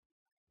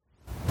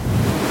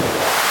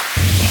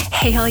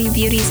Hey, all you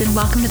beauties, and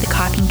welcome to the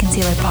Coffee and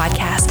Concealer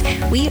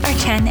podcast. We are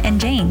Chen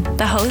and Jane,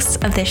 the hosts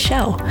of this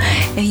show.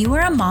 If you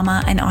are a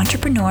mama, an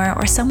entrepreneur,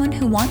 or someone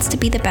who wants to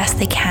be the best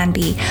they can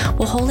be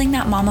while holding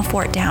that mama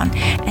fort down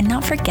and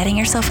not forgetting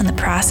yourself in the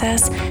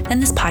process, then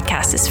this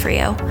podcast is for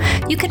you.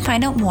 You can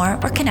find out more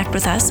or connect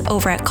with us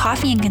over at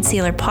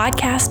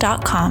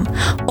coffeeandconcealerpodcast.com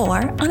or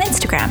on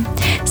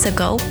Instagram. So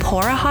go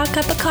pour a hot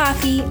cup of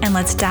coffee and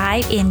let's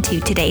dive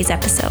into today's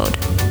episode.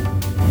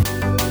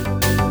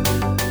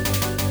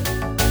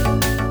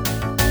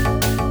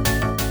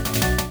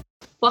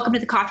 Welcome to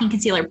the Coffee and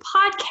Concealer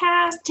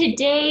podcast.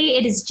 Today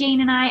it is Jane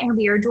and I, and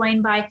we are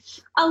joined by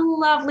a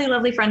lovely,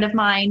 lovely friend of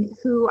mine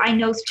who I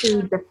know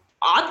through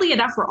oddly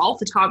enough, we're all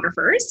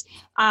photographers.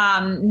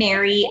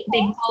 Mary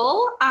Big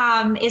Bull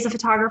is a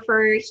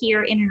photographer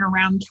here in and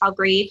around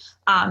Calgary.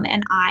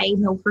 And I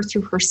know her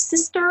through her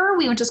sister.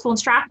 We went to school in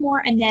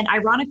Strathmore. And then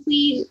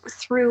ironically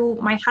through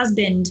my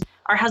husband.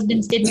 Our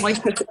husbands did voice.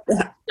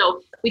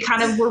 So we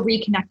kind of were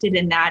reconnected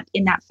in that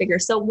figure.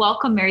 So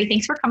welcome, Mary.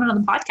 Thanks for coming on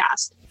the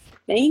podcast.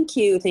 Thank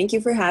you. Thank you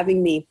for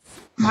having me.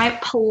 My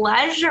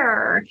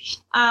pleasure.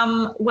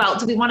 Well,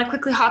 do we want to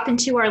quickly hop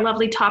into our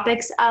lovely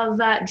topics of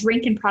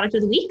drink and product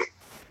of the week?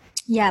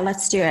 Yeah,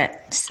 let's do it.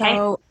 So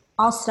okay.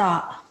 I'll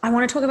start. I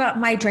want to talk about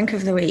my drink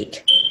of the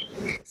week.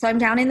 So I'm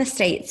down in the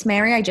States.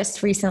 Mary, I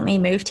just recently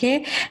moved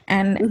here,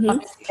 and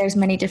obviously there's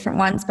many different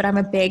ones, but I'm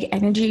a big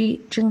energy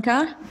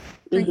drinker,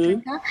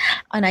 and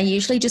I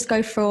usually just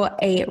go for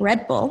a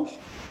Red Bull.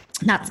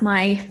 That's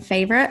my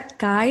favorite,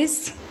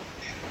 guys.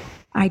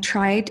 I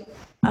tried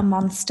a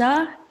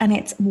Monster and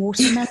it's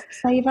watermelon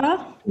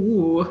flavor.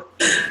 Ooh,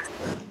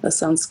 that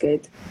sounds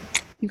good.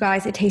 You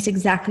guys, it tastes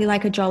exactly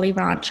like a Jolly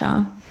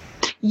Rancher.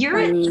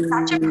 You're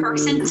such a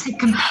person to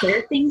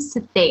compare things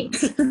to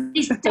things. It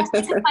tastes just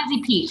like a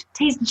Fuzzy Peach.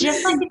 Tastes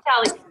just like a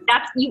Jolly.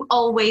 You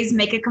always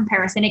make a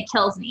comparison. It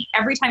kills me.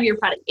 Every time you're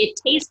product, it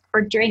tastes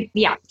or drink,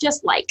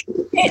 just like.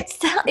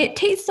 It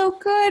tastes so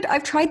good.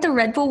 I've tried the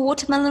Red Bull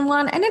watermelon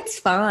one and it's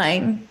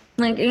fine.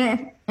 Like,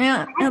 yeah,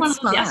 it's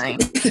fine.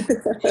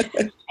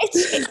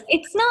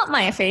 It's not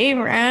my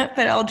favorite,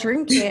 but I'll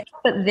drink it.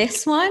 But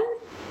this one,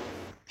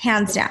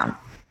 hands down.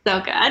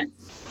 So good.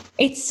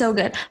 It's so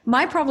good.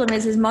 My problem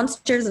is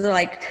Monsters are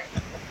like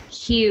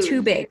huge.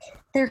 Too big.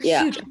 They're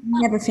huge. I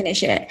never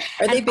finish it.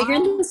 Are they bigger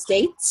in the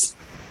States?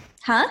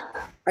 Huh?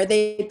 Are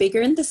they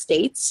bigger in the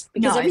States?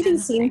 Because everything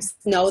seems,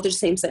 they're the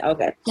same size.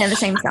 Okay. Yeah, the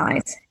same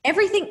size.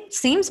 Everything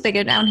seems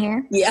bigger down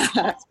here.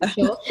 Yeah.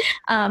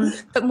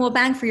 But more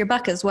bang for your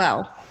buck as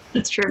well.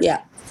 That's true.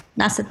 Yeah.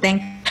 That's the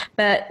thing.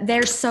 But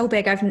they're so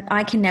big.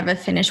 I can never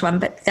finish one,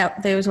 but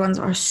those ones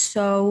are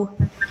so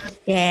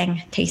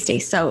dang tasty.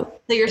 So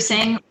you're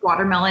saying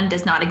watermelon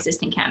does not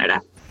exist in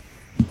Canada?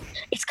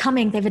 It's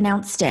coming. They've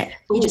announced it.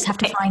 You just have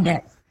to find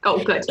it.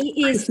 Oh, good. It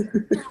is.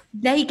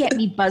 They get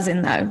me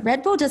buzzing though.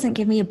 Red Bull doesn't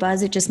give me a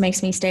buzz. It just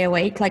makes me stay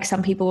awake, like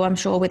some people, I'm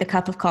sure, with a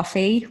cup of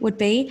coffee would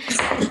be.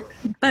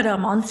 But a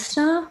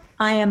Monster,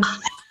 I am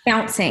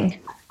bouncing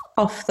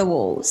off the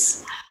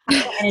walls.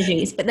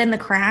 Energies. But then the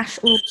crash.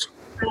 Oh,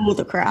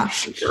 the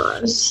crash. Oh,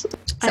 gosh.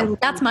 So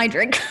that's my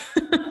drink.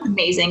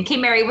 Amazing. Okay,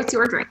 Mary, what's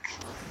your drink?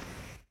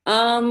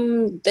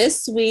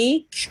 This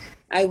week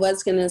I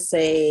was gonna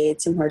say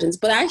Tim Hortons,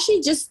 but I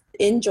actually just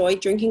enjoy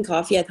drinking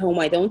coffee at home.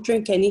 I don't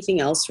drink anything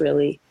else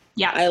really.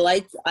 Yeah. I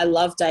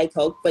love Diet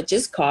Coke, but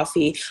just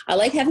coffee. I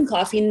like having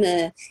coffee in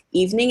the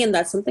evening, and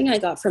that's something I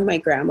got from my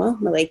grandma,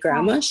 my late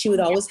grandma. She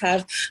would always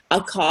have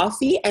a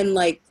coffee and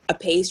like a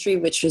pastry,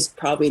 which was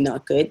probably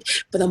not good,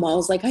 but I'm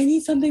always like, I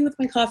need something with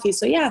my coffee.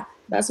 So yeah,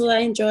 that's what I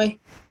enjoy.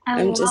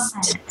 I'm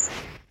just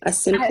a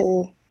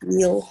simple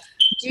meal.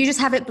 Do you just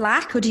have it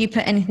black, or do you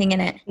put anything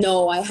in it?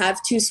 No, I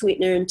have 2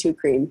 sweetener and 2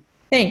 cream.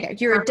 There you go.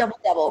 You're a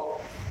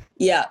double.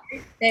 Yeah.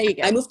 There you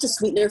go. I moved to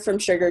sweetener from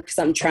sugar because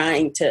I'm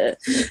trying to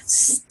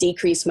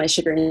decrease my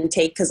sugar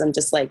intake, because I'm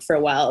just like, for a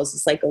while I was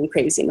just like going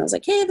crazy, and I was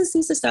like, hey, this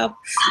needs to stop.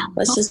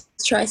 Let's just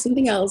try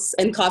something else.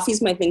 And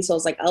coffee's my thing, so I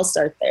was like, I'll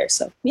start there.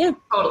 So yeah.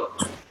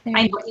 Totally.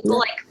 I know people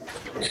like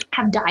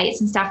have diets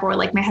and stuff, or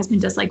like my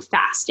husband does like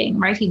fasting,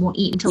 right? He won't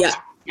eat until 2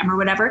 p.m. or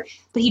whatever,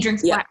 but he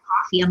drinks black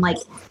coffee. I'm like,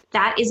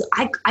 that is,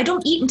 I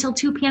don't eat until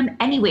 2 p.m.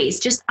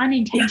 anyways, just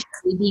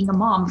unintentionally being a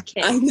mom of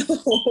kids. I know.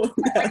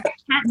 Like, I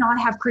can't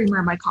not have creamer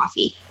in my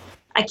coffee.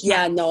 I can't.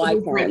 Yeah, no, I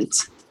can't.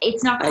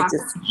 It's not coffee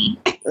to me.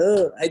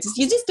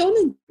 You just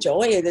don't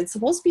enjoy it. It's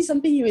supposed to be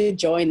something you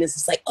enjoy, and it's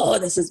just like, oh,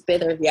 this is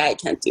bitter. Yeah, I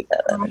can't do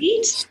that.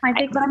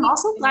 Right? But I'm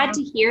also glad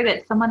to hear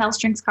that someone else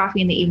drinks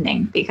coffee in the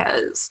evening,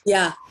 because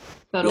so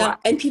do I.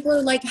 And people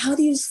are like, how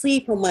do you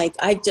sleep? I'm like,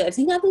 I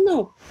don't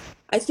know.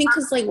 I think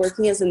because like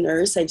working as a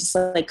nurse, I just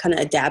like kind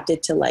of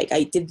adapted to like,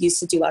 I did used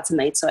to do lots of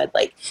nights, so I'd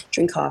like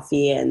drink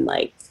coffee, and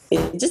like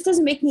it just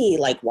doesn't make me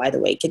like wide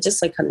awake. It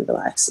just like kind of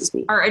relaxes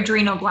me. Our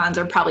adrenal glands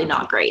are probably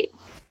not great.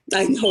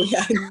 I know,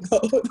 yeah, I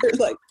know. They're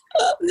like,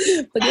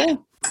 but yeah.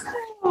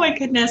 Oh my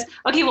goodness.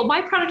 Okay, well, my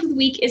product of the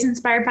week is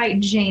inspired by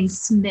Jane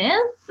Smith.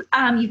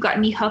 You've got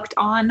me hooked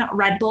on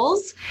Red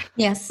Bulls.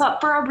 Yes. But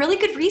for a really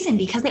good reason,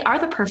 because they are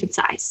the perfect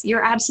size.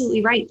 You're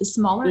absolutely right. The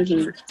smaller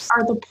cans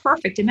are the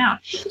perfect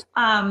amount.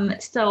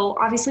 So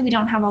obviously we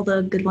don't have all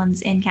the good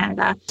ones in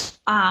Canada.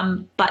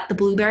 But the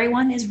blueberry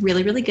one is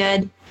really, really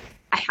good.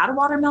 I had a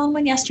watermelon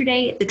one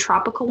yesterday. The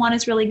tropical one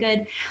is really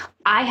good.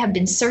 I have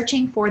been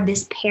searching for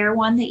this pear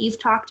one that you've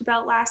talked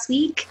about last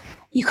week.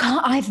 You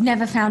can't, I've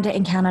never found it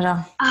in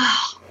Canada.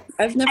 Oh,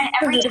 I've never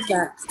heard of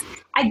that.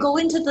 I go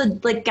into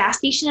the gas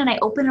station and I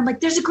open it. I'm like,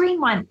 there's a green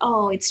one.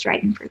 Oh, it's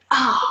dragon fruit.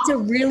 Oh, It's a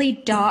really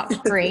dark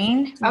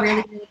green,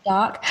 really, really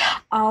dark.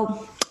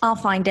 I'll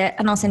find it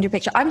and I'll send you a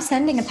picture. I'm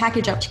sending a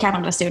package up to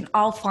Canada soon.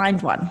 I'll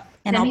find one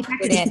and I'll put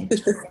it in.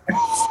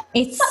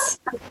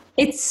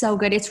 It's so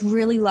good. It's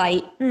really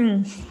light.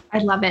 I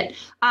love it.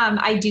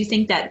 I do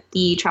think that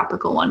the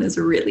tropical one is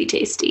really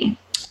tasty.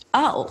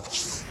 Oh,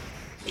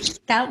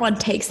 that one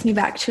takes me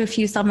back to a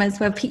few summers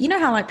where you know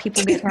how like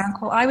people get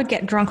drunk. Well, I would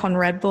get drunk on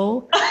Red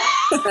Bull.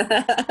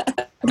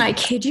 And I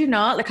kid you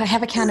not, like I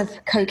have a can of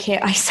Coke here.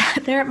 I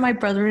sat there at my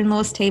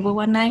brother-in-law's table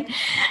one night.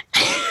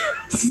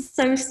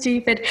 So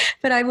stupid,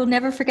 but I will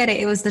never forget it.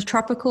 It was the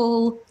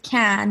tropical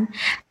can,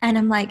 and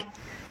I'm like,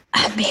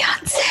 I'm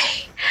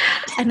Beyonce,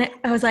 and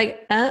I was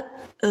like, oh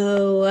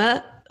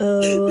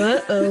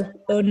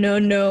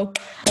no.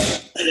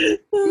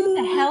 Who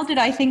the hell did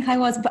I think I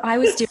was? But I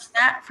was doing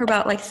that for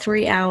about like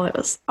 3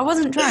 hours. I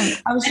wasn't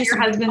drunk. I was just your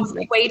husband's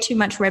way too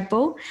much Red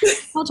Bull the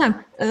whole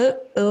time. I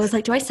was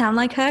like, do I sound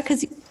like her?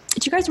 Because do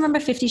you guys remember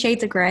 50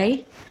 Shades of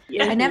Grey?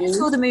 Yeah. I never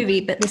saw the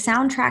movie, but the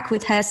soundtrack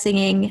with her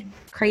singing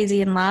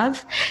Crazy in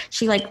Love,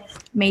 she like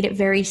made it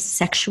very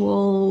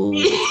sexual.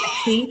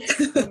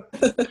 It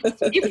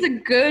was a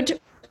good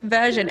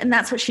version, and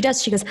that's what she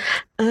does. She goes,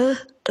 I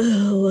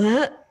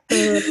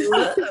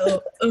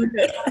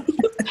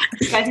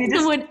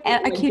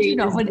kid you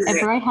not,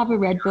 whenever I have a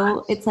Red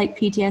Bull, it's like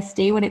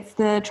PTSD. When it's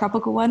the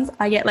tropical ones,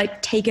 I get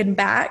like taken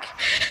back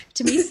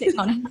to me sitting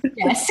on his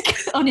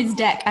desk, on his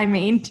deck,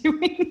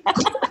 doing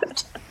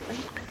that.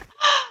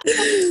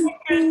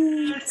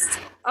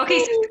 Okay,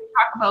 so we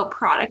talk about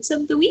products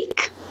of the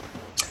week.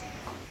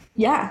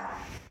 Yeah.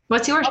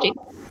 What's yours, Jake?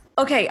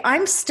 Okay,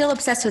 I'm still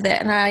obsessed with it,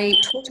 and I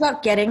talked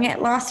about getting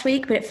it last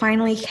week, but it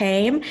finally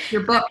came.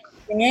 Your book.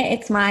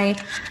 It's my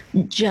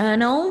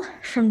journal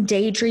from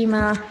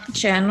Daydreamer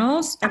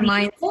Journals, and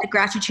mine's the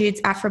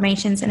gratitudes,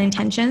 affirmations, and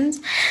intentions.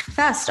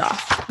 First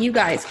off, you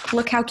guys,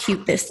 look how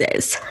cute this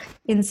is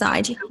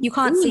inside. You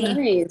can't see,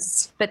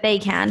 Nice. but they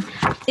can.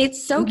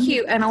 It's so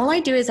cute, and all I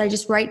do is I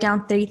just write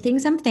down 3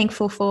 things I'm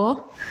thankful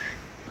for,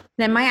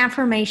 then my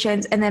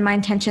affirmations, and then my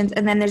intentions,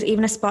 and then there's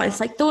even a spot.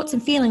 It's like thoughts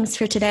and feelings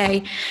for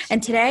today.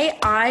 And today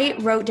I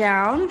wrote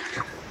down,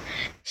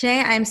 today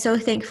I'm so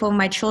thankful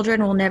my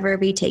children will never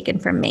be taken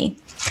from me,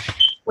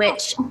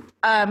 which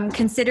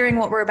considering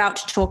what we're about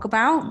to talk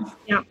about,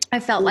 I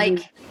felt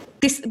like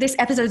this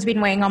episode's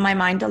been weighing on my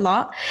mind a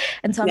lot.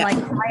 And so I'm like,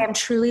 I am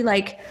truly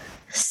like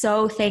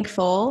so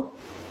thankful,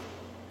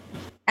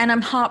 and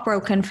I'm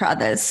heartbroken for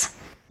others.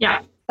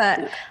 Yeah.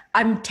 But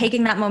I'm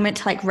taking that moment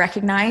to like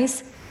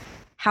recognize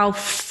how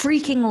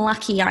freaking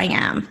lucky I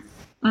am.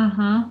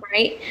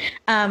 Right.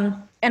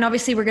 And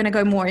obviously we're going to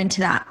go more into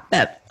that,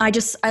 but I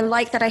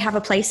like that I have a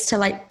place to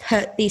like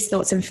put these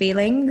thoughts and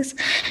feelings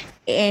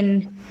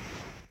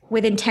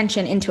with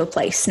intention into a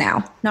place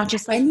now, not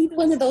just like, I need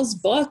one of those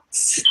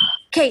books.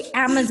 Okay,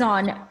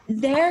 Amazon.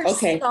 They're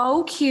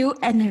so cute,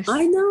 and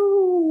I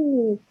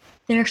know.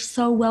 They're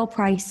so well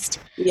priced.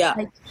 Yeah.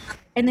 Like,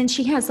 and then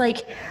she has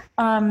like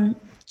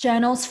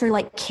journals for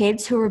like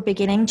kids who are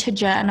beginning to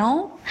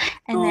journal,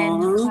 and then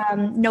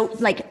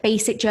like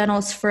basic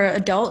journals for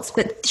adults.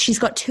 But she's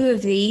got 2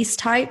 of these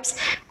types,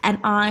 and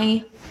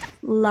I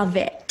love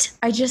it.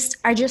 I just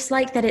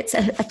like that it's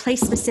a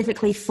place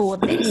specifically for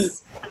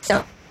this.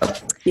 So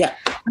yeah,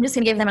 I'm just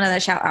gonna give them another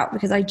shout out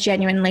because I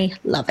genuinely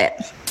love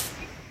it.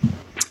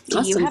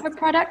 Do you have a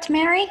product,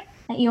 Mary,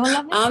 that you're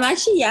loving?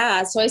 Actually,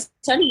 yeah. So I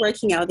started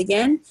working out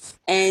again,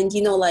 and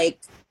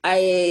like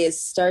I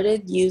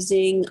started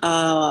using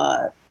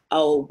a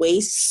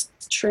waist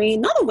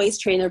not a waist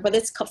trainer, but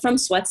it's from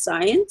Sweat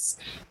Science.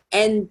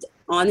 And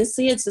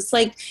honestly, it's just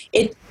like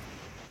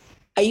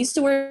I used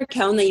to work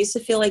out, and I used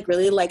to feel like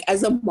really like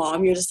as a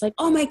mom, you're just like,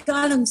 oh my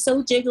God, I'm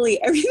so jiggly.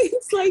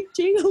 Everything's like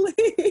jiggling.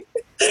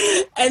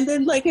 And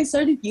then like I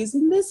started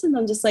using this, and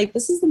I'm just like,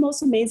 this is the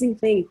most amazing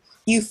thing.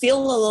 You feel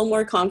a little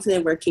more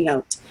confident working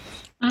out.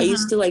 I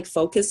used to like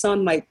focus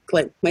on my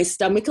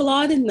stomach a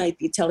lot, and I'd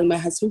be telling my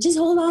husband, just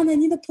hold on, I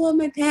need to pull up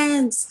my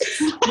pants.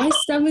 My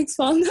stomach's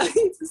falling out.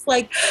 It's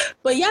like,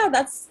 but yeah,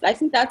 I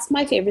think that's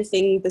my favorite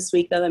thing this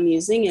week that I'm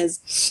using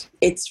is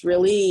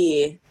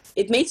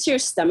it makes your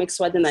stomach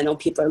sweat. And I know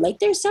people are like,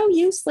 they're so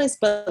useless,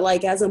 but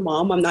like as a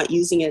mom, I'm not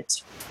using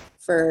it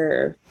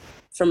for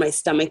my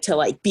stomach to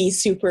like be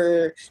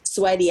super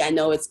sweaty. I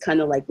know it's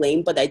kind of like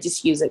lame, but I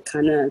just use it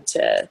kind of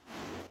to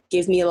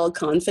give me a little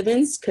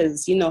confidence,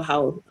 because you know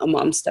how a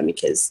mom's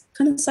stomach is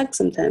kind of sucks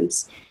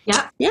sometimes.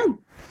 Yeah.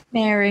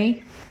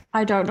 Mary,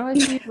 I don't know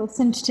if you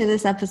listened to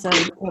this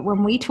episode, but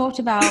when we talked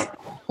about,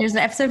 there's an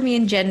episode me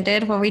and Jen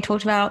did where we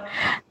talked about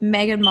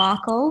Meghan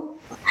Markle.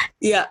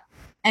 Yeah.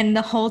 And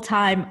the whole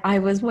time I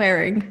was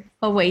wearing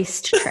a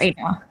waist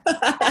trainer. And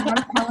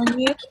I'm telling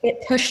you,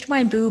 it pushed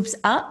my boobs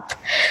up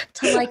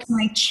to like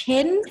my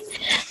chin.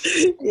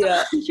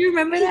 Yeah. Did you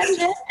remember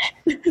that,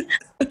 Jen?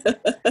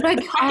 Like,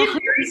 when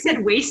Mary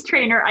said waist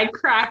trainer, I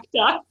cracked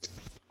up.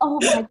 Oh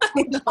my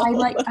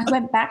God. I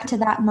went back to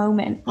that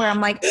moment where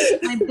I'm like,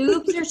 my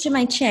boobs are to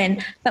my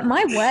chin, but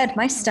my word,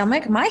 my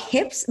stomach, my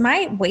hips,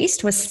 my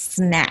waist was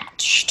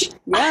snatched.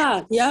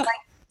 Yeah. Yeah.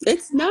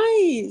 It's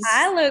nice.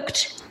 I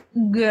looked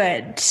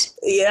good.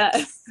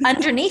 Yeah.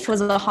 Underneath was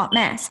a hot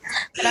mess.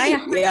 But I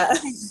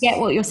get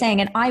what you're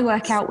saying, and I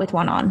work out with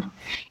one on.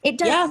 It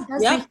does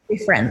make a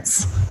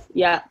difference.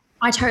 Yeah.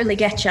 I totally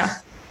get you.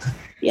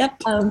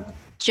 Yep. Okay,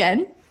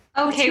 Jen?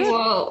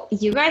 well,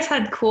 you guys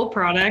had cool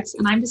products,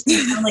 and I'm just going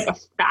to sound like a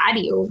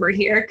fatty over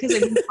here because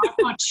I've been talking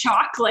about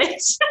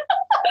chocolate.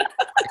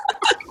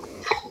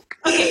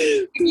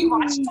 Okay, if you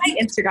watched my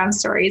Instagram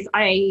stories,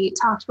 I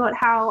talked about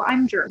how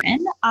I'm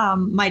German.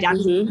 My dad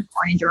was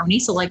born in Germany,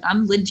 so like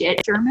I'm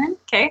legit German.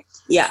 Okay.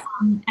 Yeah.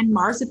 And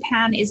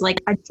marzipan is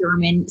like a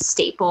German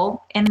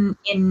staple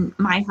in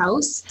my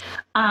house.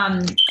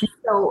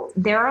 So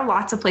there are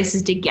lots of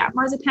places to get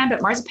marzipan,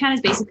 but marzipan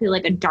is basically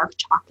like a dark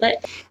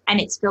chocolate,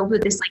 and it's filled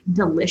with this like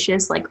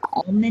delicious like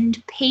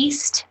almond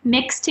paste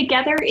mixed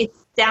together. It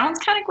sounds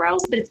kind of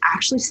gross, but it's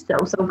actually so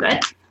good.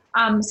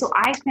 So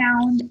I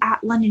found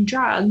at London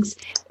Drugs,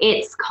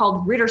 it's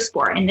called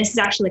Rittersport, and this is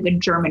actually like a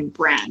German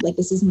brand. Like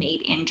this is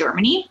made in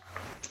Germany.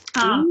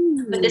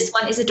 But this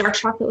one is a dark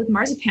chocolate with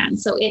marzipan.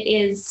 So it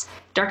is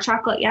dark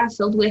chocolate,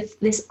 filled with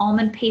this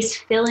almond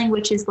paste filling,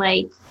 which is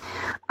like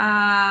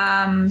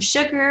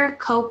sugar,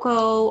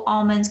 cocoa,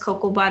 almonds,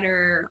 cocoa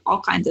butter, all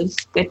kinds of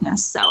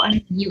goodness. So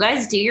you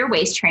guys do your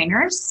waist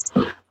trainers.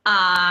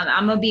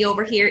 I'm going to be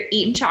over here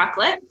eating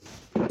chocolate.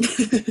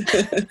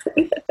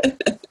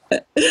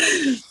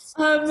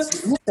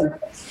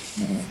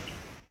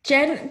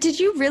 Jen, did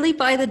you really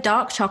buy the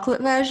dark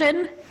chocolate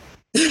version?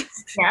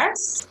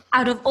 Yes.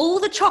 Out of all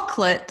the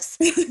chocolates,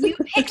 you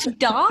picked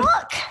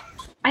dark?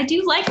 I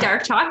do like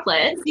dark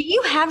chocolate. Do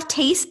you have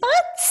taste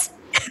buds?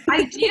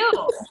 I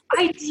do.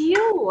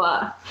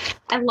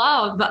 I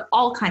love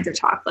all kinds of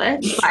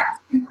chocolate, but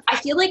I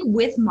feel like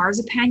with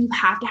marzipan, you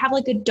have to have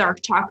like a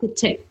dark chocolate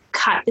to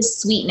cut the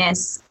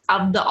sweetness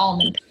of the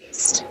almond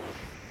paste.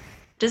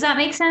 Does that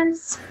make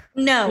sense?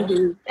 No.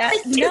 No.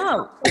 I've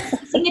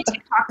seen the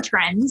TikTok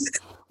trends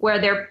where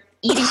they're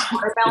eating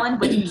watermelon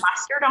with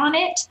mustard on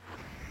it,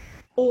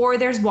 or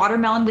there's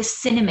watermelon with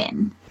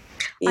cinnamon.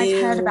 I've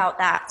heard about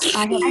that.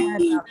 I have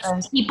heard about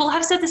those. People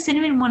have said the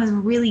cinnamon one is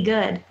really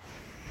good.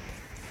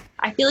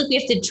 I feel like we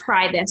have to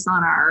try this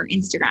on our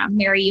Instagram.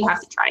 Mary, you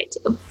have to try it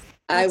too.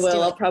 I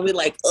will. I'll probably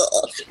like,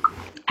 ugh.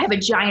 I have a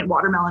giant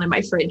watermelon in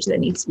my fridge that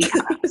needs to be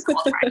cut up, so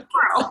I'll try it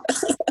tomorrow.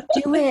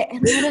 Do it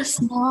and let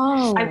us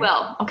know. I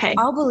will. Okay.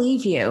 I'll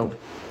believe you.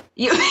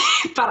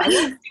 But I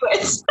won't do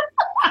it.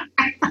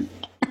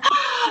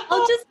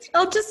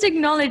 I'll just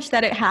acknowledge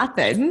that it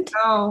happened.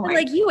 Oh,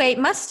 like you ate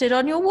mustard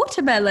on your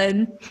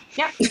watermelon.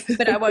 Yeah,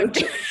 but I won't.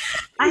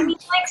 I mean,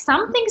 like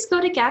some things go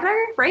together,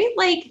 right?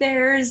 Like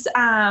there's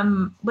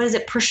what is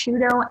it,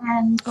 prosciutto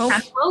and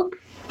cantaloupe,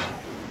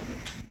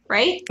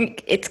 right?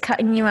 It's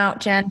cutting you out,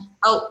 Jen.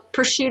 Oh,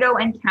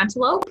 prosciutto and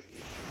cantaloupe.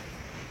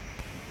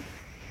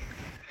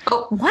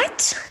 Oh,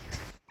 what?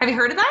 Have you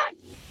heard of that?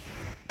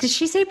 Did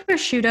she say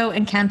prosciutto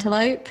and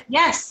cantaloupe?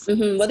 Yes.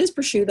 Mm-hmm. What is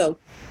prosciutto?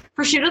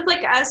 Prosciutto's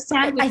like a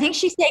sandwich. I think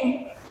she's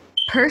saying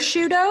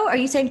prosciutto. Are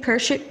you saying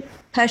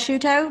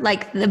prosciutto?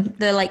 Like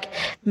the like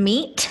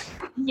meat?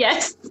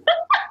 Yes.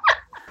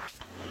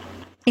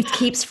 It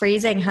keeps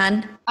freezing,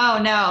 hun. Oh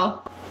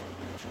no.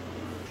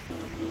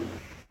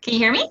 Can you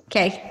hear me?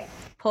 Okay.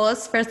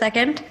 Pause for a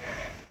second.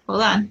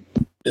 Hold on.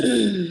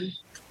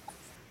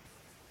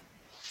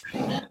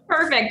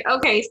 Perfect.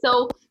 Okay,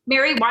 so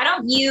Mary, why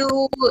don't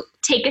you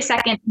take a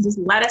second and just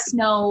let us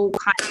know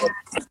kind of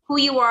who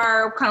you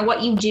are, kind of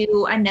what you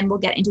do, and then we'll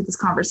get into this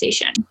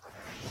conversation.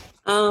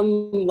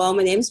 Well,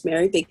 my name's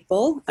Mary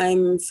Bigbull.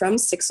 I'm from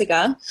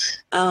Siksika.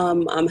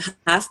 I'm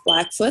half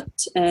Blackfoot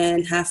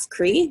and half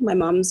Cree. My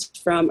mom's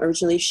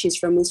originally she's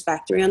from Moose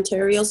Factory,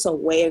 Ontario, so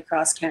way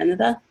across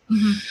Canada.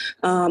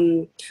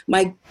 Mm-hmm.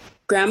 My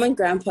grandma and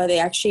grandpa, they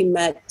actually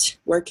met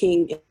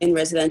working in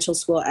residential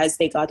school as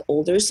they got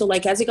older. So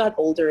like as they got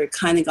older, it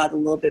kind of got a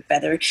little bit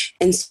better.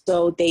 And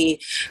so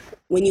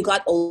when you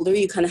got older,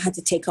 you kind of had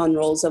to take on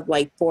roles of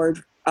like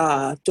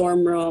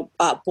dorm room,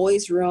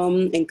 boys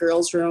room and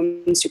girls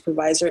room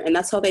supervisor. And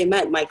that's how they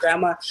met. My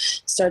grandma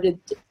started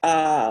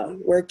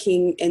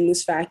working in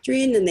Moose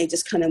Factory, and then they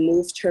just kind of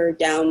moved her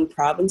down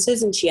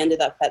provinces, and she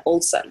ended up at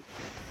Ulsan.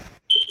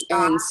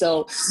 And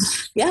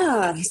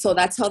so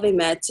that's how they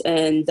met.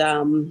 And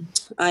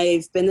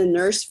I've been a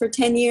nurse for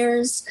 10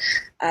 years.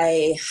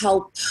 I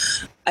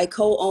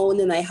co-own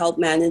and I help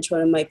manage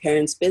one of my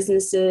parents'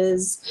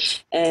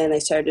 businesses. And I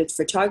started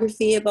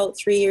photography about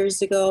 3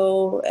 years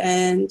ago.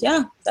 And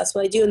yeah, that's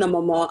what I do. And I'm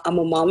a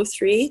mom of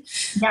 3.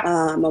 Yeah.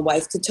 I'm a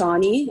wife to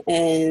Tawny.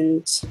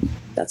 And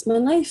that's my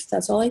life.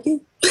 That's all I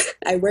do.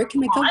 I work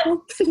and I come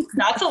home.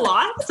 That's a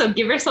lot. So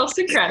give yourself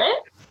some credit.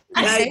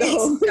 I say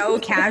it so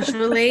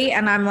casually,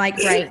 and I'm like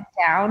writing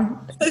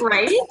down.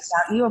 Right?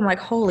 You, I'm like,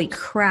 holy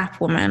crap,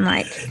 woman!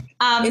 Like,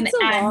 it's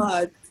a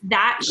lot.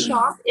 That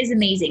shop is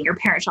amazing. Your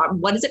parent shop.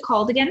 What is it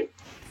called again?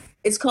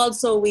 It's called,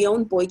 so we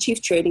own Boy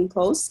Chief Trading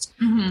Post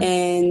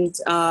and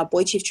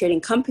Boy Chief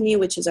Trading Company,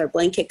 which is our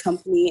blanket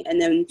company, and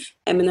then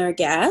M&R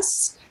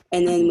Gas,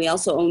 and then we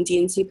also own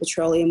DNC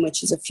Petroleum,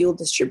 which is a fuel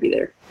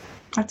distributor.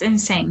 That's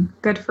insane.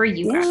 Good for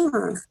you.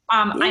 Yeah.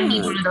 I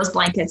need one of those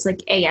blankets like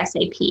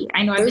ASAP.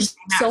 I know. They're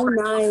so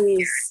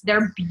nice.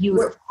 They're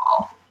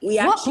beautiful.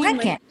 What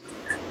blanket?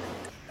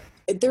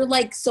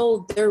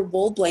 They're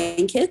wool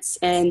blankets,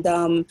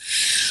 and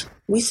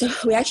we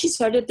actually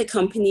started the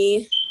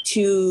company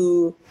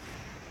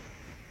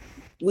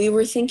we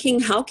were thinking,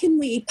 how can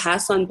we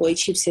pass on Boy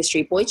Chief's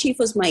history? Boy Chief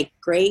was my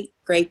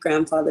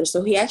great-great-grandfather.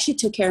 So he actually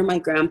took care of my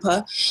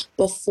grandpa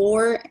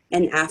before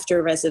and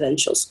after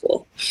residential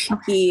school.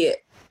 Okay.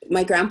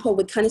 My grandpa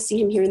would kind of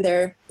see him here and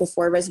there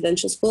before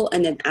residential school.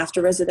 And then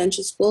after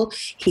residential school,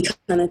 he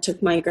kind of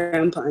took my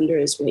grandpa under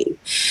his wing.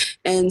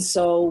 And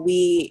so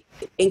we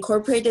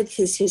incorporated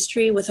his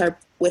history with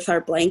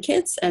our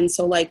blankets. And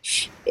so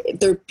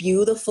they're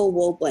beautiful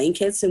wool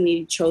blankets, and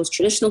we chose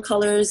traditional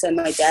colors, and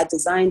my dad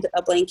designed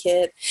a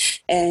blanket,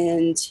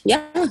 and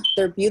yeah,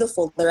 they're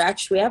beautiful. We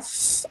have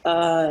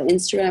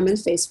Instagram and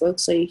Facebook,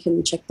 so you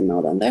can check them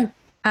out on there.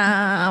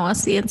 I want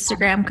to see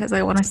Instagram because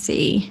I want to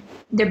see.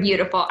 They're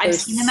beautiful. I've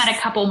seen them at a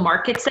couple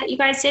markets that you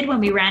guys did when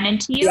we ran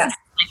into you. Yeah.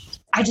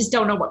 I just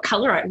don't know what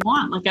color I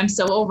want. I'm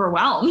so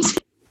overwhelmed.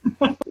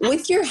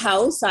 With your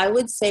house, I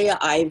would say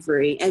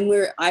ivory. And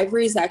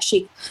ivory is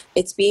actually,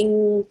 it's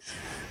being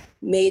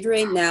made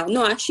right now.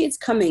 No, actually it's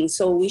coming.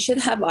 So we should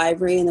have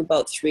ivory in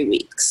about 3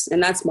 weeks.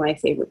 And that's my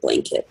favorite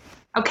blanket.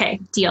 Okay,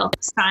 deal.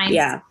 Sign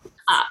up.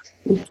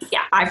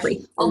 Yeah,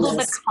 ivory. Although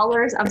the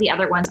colors of the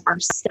other ones are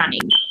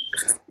stunning.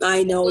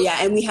 I know, yeah.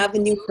 And we have a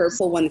new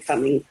purple one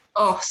coming.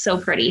 Oh, so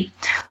pretty.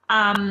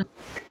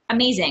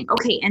 Amazing.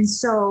 Okay, and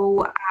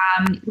so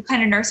what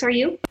kind of nurse are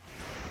you?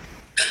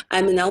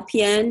 I'm an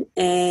LPN,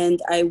 and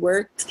I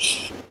work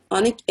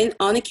on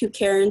acute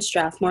care in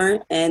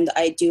Strathmore, and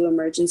I do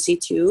emergency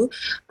too.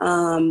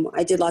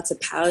 I did lots of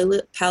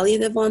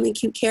palliative on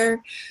acute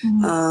care.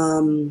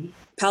 Mm-hmm.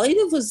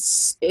 Palliative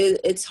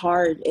it's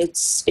hard.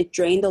 It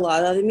drained a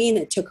lot out of me, and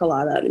it took a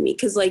lot out of me,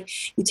 because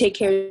you take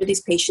care of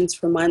these patients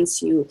for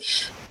months,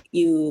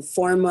 you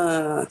form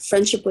a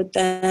friendship with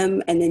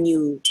them, and then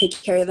you take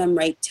care of them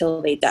right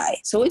till they die.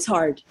 So it's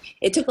hard.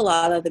 It took a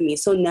lot out of me.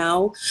 So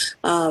now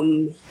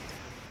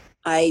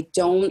I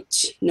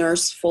don't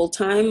nurse full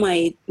time.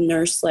 I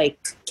nurse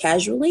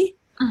casually.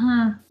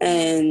 Uh-huh.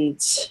 And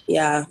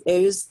yeah,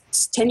 it was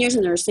 10 years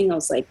of nursing. I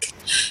was like,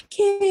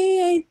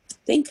 okay, I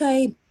think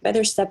I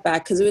better step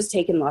back, because it was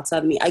taking lots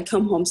out of me. I'd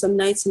come home some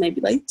nights and I'd be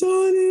like,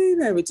 Donnie,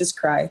 and I would just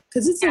cry,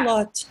 because it's a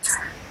lot.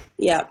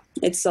 Yeah,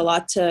 it's a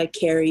lot to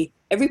carry.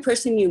 Every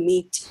person you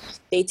meet,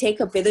 they take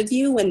a bit of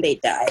you when they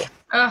die.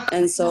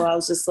 And so I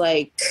was just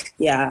like,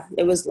 yeah,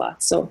 it was a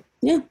lot. So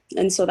yeah.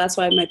 And so that's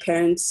why my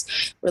parents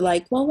were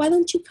like, well, why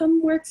don't you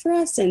come work for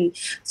us? And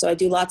so I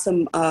do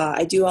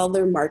I do all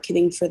their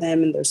marketing for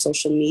them and their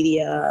social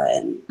media.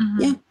 And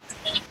yeah.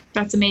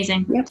 That's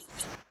amazing. Yep.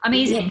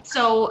 Amazing. Yep.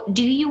 So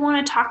do you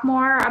want to talk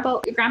more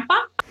about your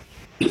grandpa?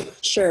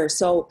 Sure.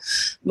 So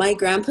my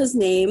grandpa's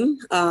name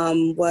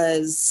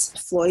was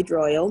Floyd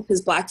Royal.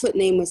 His Blackfoot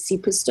name was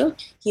Sipusto.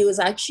 He was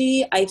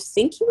actually, I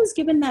think he was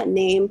given that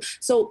name.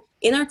 So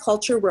in our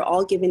culture, we're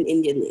all given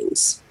Indian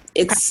names.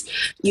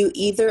 You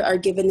either are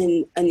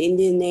given an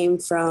Indian name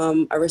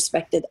from a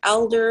respected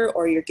elder,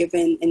 or you're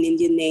given an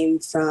Indian name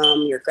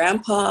from your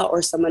grandpa,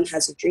 or someone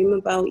has a dream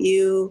about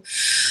you.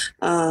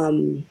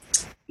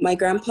 My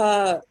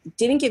grandpa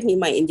didn't give me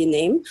my Indian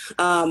name.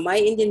 My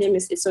Indian name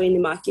is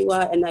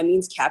Isoinimakiwa, and that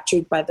means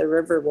captured by the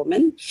river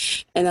woman.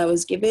 And I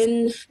was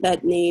given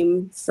that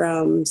name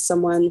from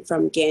someone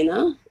from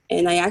Ghana.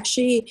 And I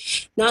actually,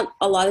 not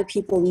a lot of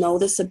people know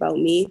this about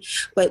me,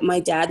 but my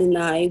dad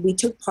and we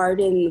took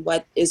part in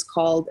what is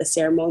called a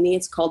ceremony.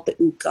 It's called the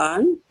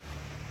Ukan.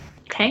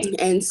 Okay.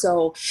 And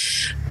so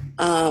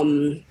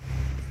I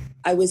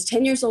was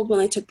 10 years old when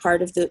I took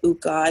part of the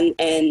Ukan,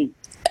 and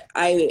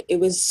I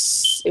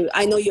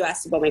know you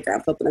asked about my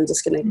grandpa, but I'm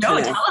just going to tell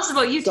us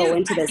about you go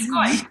into this.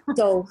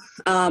 So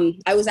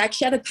I was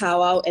actually at a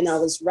powwow, and I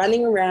was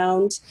running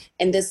around,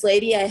 and this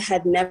lady I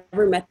had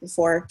never met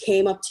before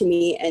came up to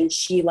me, and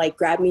she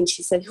grabbed me and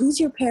she said, "Who's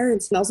your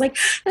parents?" And I was like,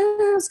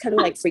 I was kind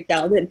of freaked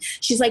out. And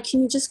she's like,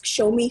 "Can you just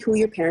show me who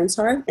your parents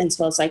are?" And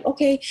so I was like,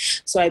 okay.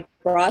 So I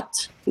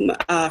brought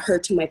her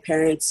to my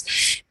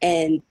parents,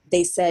 and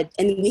they said,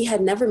 and we had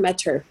never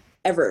met her.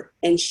 ever.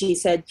 And she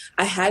said,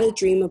 I had a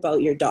dream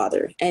about your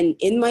daughter. And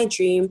in my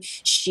dream,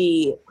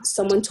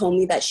 someone told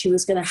me that she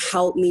was going to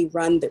help me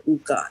run the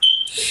Uka.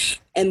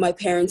 And my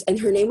parents, and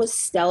her name was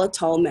Stella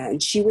Tallman.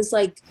 She was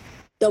like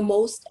the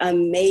most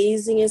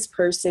amazingest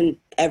person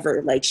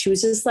ever. Like, she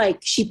was just like,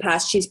 she's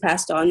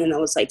passed on. And I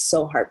was like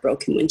so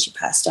heartbroken when she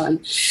passed on.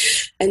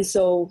 And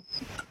so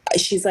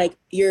she's like,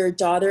 your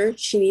daughter,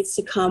 she needs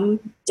to come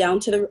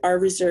down to our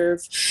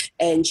reserve,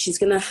 and she's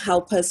going to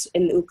help us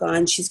in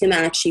Ukan. She's going to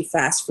actually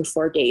fast for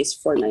 4 days,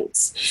 4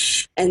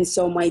 nights. And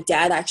so my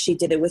dad actually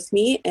did it with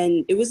me,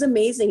 and it was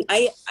amazing.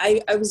 I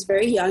was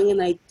very young,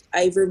 and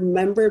I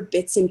remember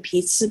bits and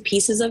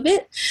pieces of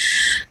it.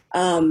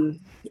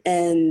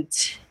 And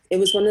it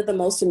was one of the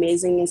most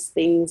amazingest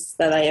things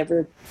that I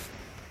ever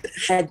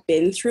had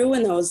been through.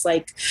 And I was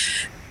like,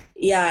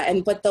 yeah.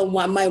 But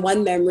my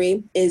one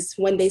memory is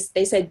when they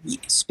said,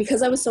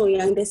 because I was so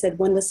young, they said,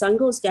 when the sun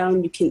goes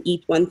down, you can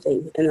eat one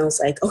thing. And I was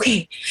like,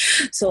 okay.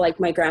 So like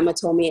my grandma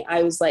told me,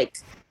 it was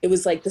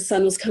like the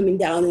sun was coming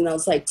down, and I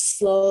was like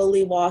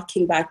slowly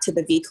walking back to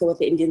the vehicle with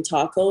the Indian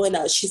taco. And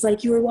she's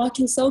like, you were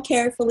walking so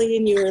carefully,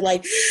 and you were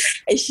like,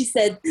 and she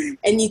said,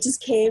 and you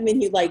just came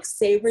and you like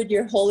savored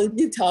your whole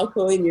Indian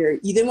taco, and you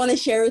didn't want to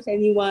share with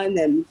anyone.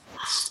 And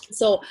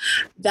so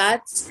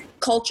that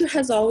culture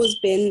has always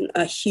been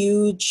a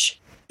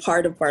huge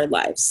part of our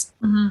lives.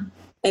 Mm-hmm.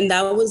 And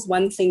that was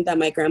one thing that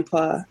my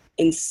grandpa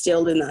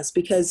instilled in us,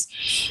 because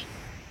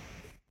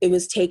it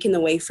was taken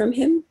away from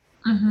him.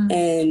 Mm-hmm.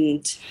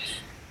 And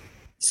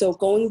so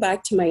going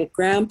back to my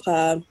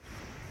grandpa,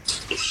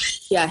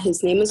 yeah,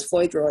 his name is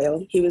Floyd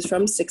Royal. He was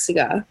from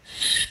Siksika.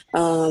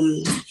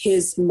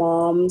 His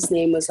mom's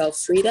name was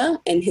Elfrida,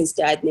 and his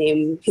dad's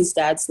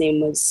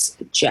name was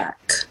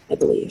Jack, I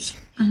believe.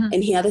 Mm-hmm.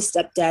 And he had a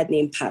stepdad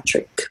named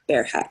Patrick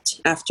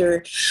Bearhat.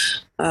 After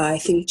I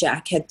think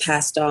Jack had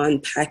passed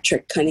on,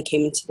 Patrick kind of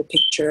came into the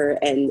picture.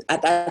 And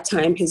at that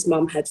time, his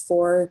mom had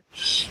 4.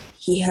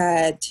 He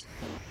had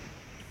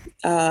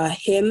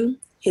him,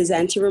 his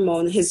auntie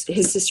Ramona, his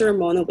sister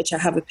Ramona, which I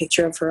have a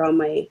picture of her on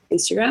my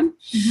Instagram.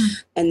 Mm-hmm.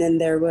 And then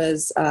there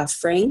was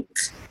Frank,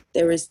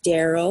 there was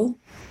Daryl,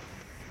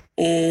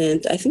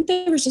 and I think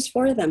there was just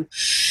 4 of them.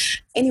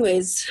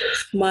 Anyways,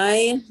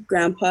 my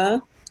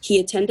grandpa, he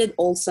attended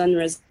Old Sun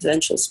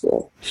Residential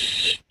School,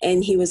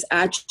 and he was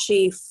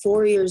actually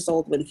 4 years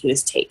old when he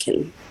was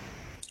taken.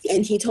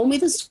 And he told me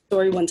the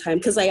story one time,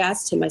 because I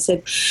asked him, I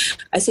said,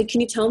 can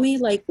you tell me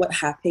like what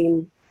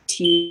happened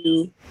to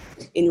you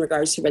in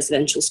regards to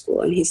residential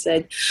school? And he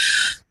said,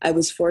 I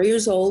was 4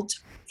 years old.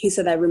 He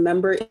said, I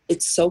remember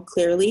it so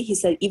clearly. He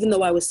said, even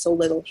though I was so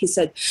little, he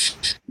said,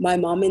 my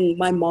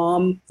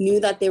mom knew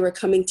that they were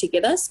coming to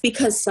get us,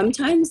 because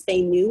sometimes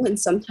they knew and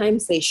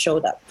sometimes they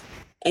showed up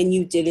and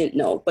you didn't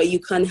know, but you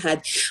kind of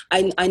had,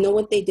 I know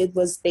what they did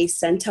was they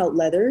sent out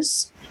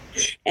letters,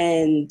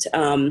 and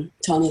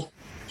Tommy,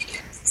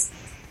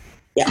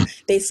 yeah,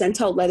 they sent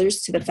out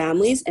letters to the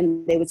families,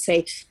 and they would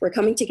say, we're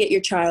coming to get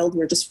your child.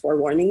 We're just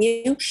forewarning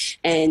you.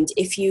 And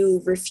if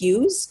you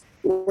refuse,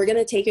 we're going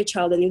to take your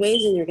child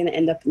anyways, and you're going to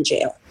end up in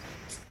jail.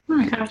 Oh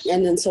my gosh.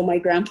 And then so my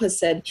grandpa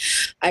said,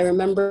 I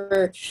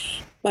remember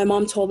my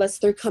mom told us,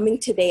 they're coming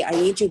today. I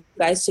need you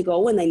guys to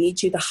go, and I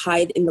need you to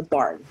hide in the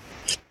barn.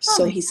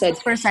 So he said,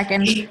 for a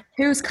second,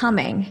 who's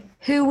coming?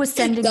 Who was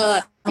sending?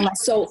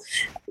 So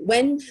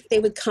when they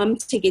would come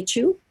to get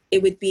you,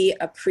 it would be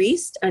a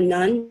priest, a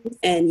nun,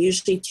 and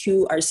usually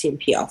 2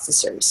 RCMP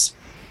officers.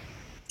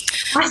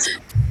 What?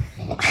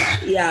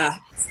 Yeah.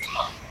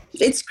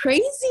 It's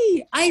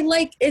crazy. I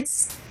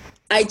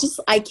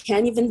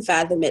can't even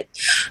fathom it.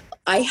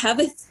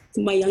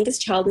 My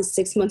youngest child is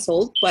 6 months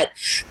old, but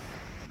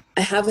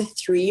I have a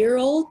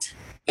 3-year-old,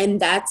 and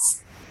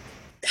that's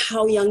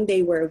how young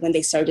they were when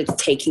they started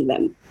taking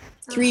them.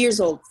 3 years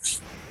old.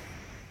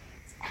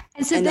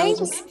 And so they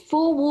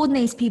forewarn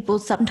these people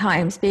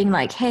sometimes, being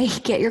like, hey,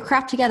 get your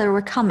crap together,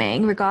 we're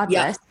coming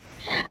regardless.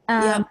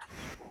 Yeah.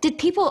 Did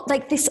people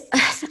like this?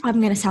 I'm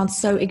going to sound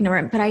so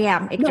ignorant, but I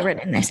am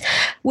ignorant in this.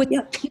 Would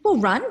people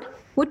run?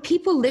 Would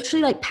people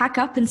literally like pack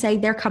up and say,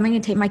 they're coming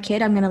and take my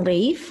kid, I'm going to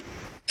leave?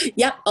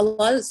 Yeah,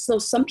 so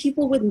some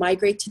people would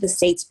migrate to the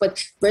States,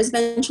 but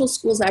residential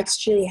schools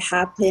actually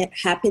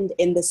happened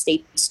in the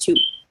States too.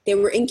 They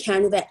were in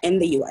Canada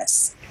and the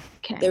US.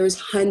 Okay. There was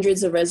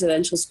hundreds of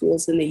residential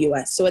schools in the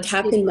US. So it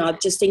happened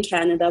not just in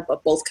Canada,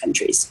 but both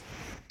countries.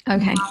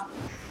 Okay.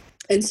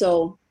 And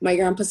so my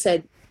grandpa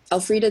said,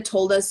 Elfrida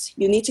told us,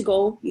 you need to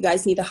go, you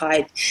guys need to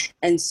hide.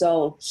 And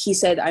so he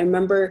said, I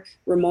remember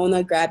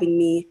Ramona grabbing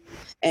me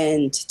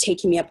and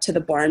taking me up to the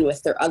barn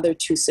with their other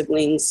 2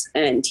 siblings.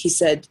 And he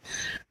said,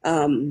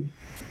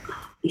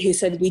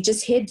 we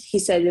just hid. He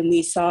said, and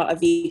we saw a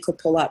vehicle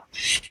pull up,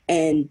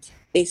 and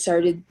they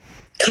started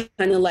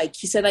kind of like,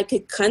 he said, I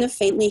could kind of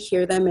faintly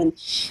hear them, and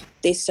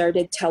they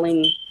started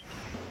telling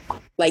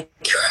like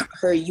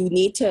her, you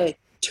need to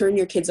turn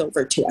your kids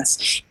over to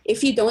us.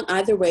 If you don't,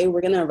 either way,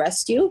 we're going to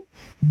arrest you.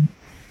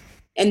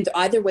 And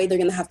either way, they're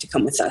going to have to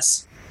come with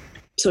us.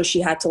 So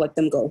she had to let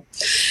them go.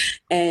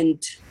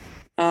 And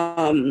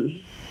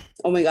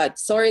Oh my God.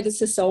 Sorry,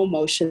 this is so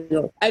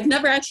emotional. I've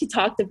never actually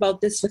talked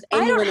about this with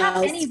anyone else. I don't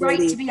have any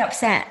right to be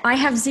upset. I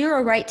have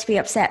zero right to be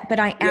upset, but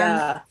I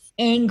am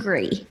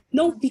angry.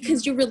 No,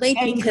 because you relate,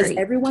 because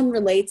everyone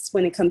relates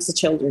when it comes to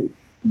children.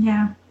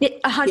 Yeah.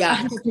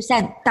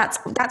 100%.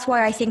 That's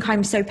why I think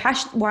I'm so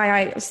passionate,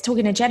 why I was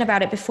talking to Jen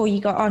about it before you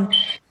got on.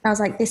 I was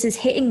like, this is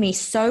hitting me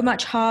so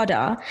much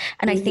harder.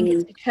 And I think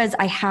it's because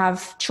I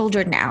have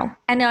children now.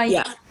 And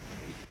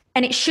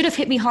and it should have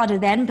hit me harder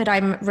then, but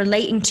I'm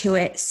relating to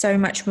it so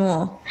much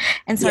more.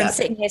 And so I'm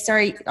sitting here,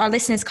 sorry, our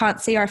listeners can't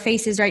see our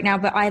faces right now,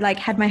 but I like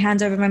had my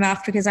hands over my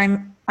mouth because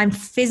I'm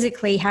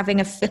physically having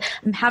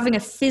a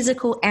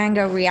physical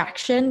anger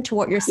reaction to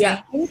what you're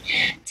saying,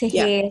 to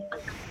hear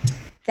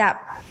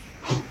that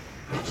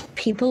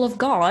people of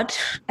God,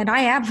 and I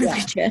am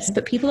religious,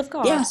 but people of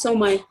God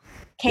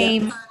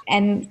came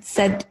and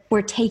said,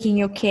 we're taking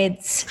your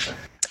kids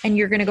and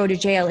you're going to go to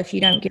jail if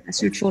you don't give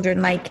us your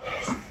children. Like,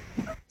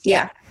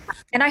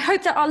 and I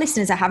hope that our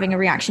listeners are having a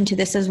reaction to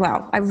this as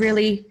well. I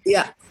really,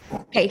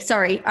 okay,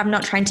 sorry, I'm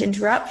not trying to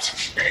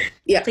interrupt.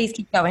 Please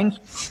keep going.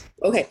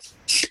 Okay.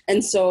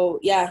 And so,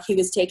 he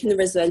was taken to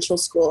residential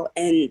school,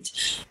 and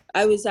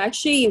I was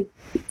actually,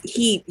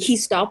 he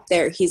stopped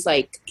there. He's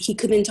like, he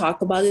couldn't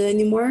talk about it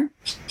anymore.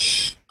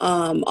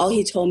 All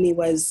he told me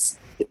was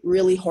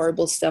really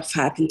horrible stuff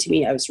happened to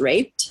me. I was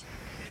raped.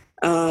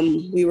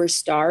 We were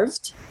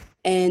starved.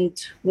 And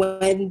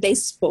when they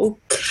spoke,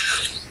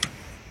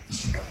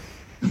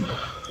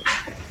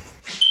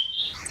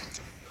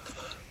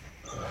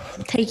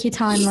 take your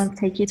time, love,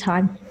 take your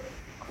time.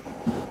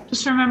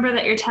 Just remember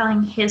that you're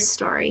telling his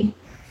story.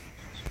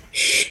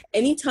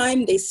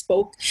 Anytime he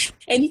spoke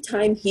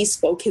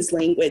his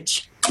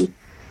language,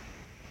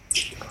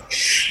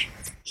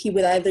 he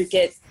would either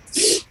get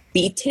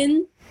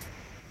beaten,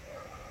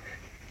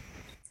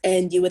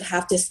 and you would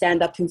have to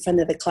stand up in front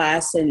of the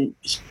class, and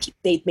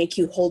they'd make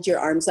you hold your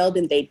arms out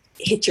and they'd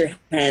hit your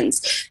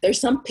hands.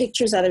 There's some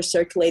pictures that are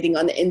circulating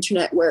on the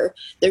internet where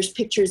there's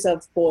pictures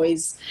of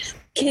boys,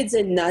 kids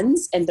and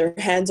nuns, and their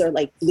hands are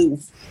like blue.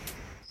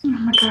 Oh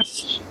my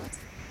gosh.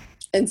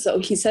 And so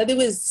he said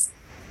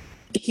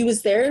he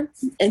was there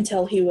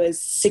until he was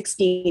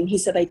 16. He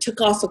said, I took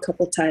off a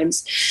couple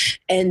times.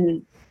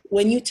 And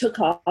when you took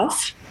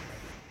off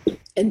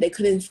and they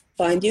couldn't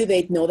find you,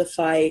 they'd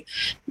notify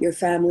your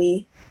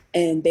family,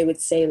 and they would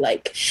say,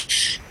 like,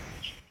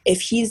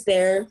 if he's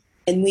there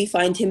and we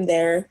find him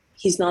there,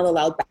 he's not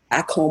allowed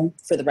back home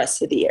for the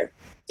rest of the year,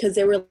 because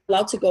they were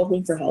allowed to go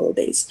home for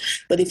holidays.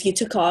 But if you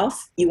took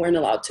off, you weren't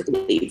allowed to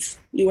leave.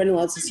 You weren't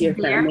allowed to see your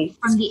family.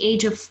 From the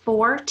age of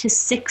 4 to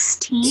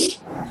 16?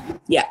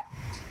 Yeah.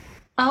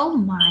 Oh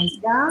my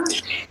God.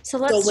 So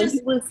let's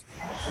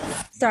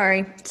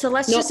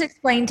just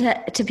explain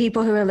to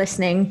people who are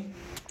listening,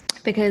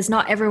 because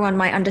not everyone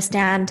might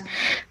understand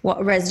what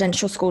a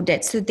residential school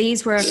did. So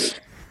these were,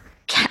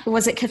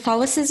 was it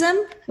Catholicism?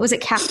 Was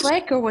it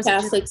Catholic, or was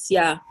Catholics?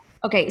 Yeah.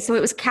 Okay, so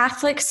it was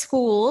Catholic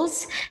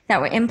schools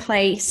that were in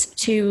place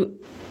to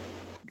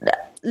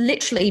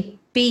literally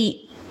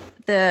beat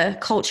the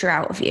culture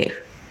out of you.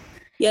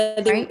 Yeah,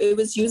 it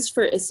was used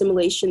for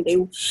assimilation.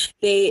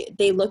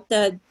 They looked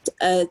at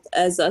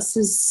as us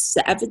as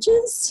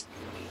savages,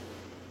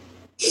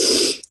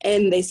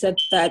 and they said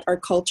that our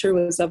culture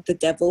was of the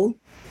devil,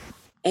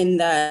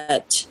 and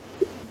that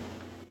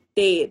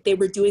they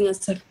were doing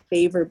us a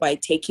favor by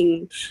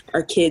taking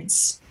our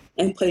kids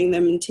and putting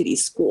them into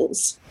these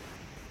schools.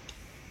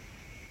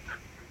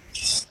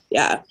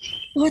 Yeah.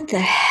 What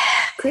the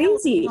heck?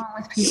 Crazy.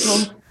 What's wrong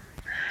with people?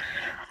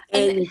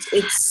 And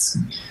it's,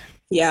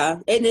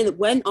 and it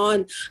went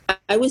on.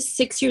 I was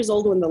 6 years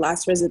old when the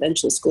last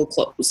residential school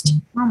closed.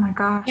 Oh my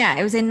gosh. Yeah,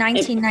 it was in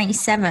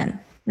 1997.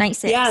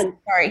 96. Yeah.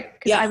 Sorry,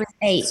 because I was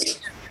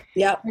 8.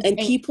 Yeah, and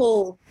 8.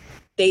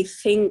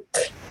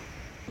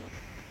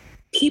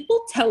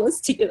 People tell us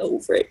to get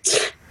over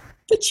it,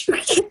 but you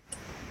can't.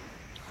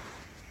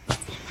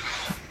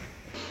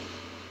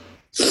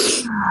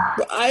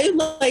 I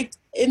like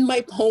in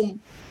my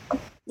poem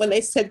when I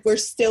said we're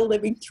still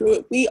living through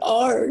it. We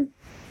are.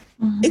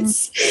 Mm-hmm.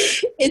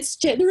 It's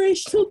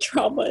generational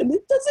trauma, and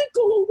it doesn't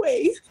go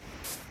away.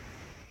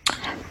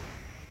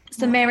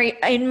 So Mary,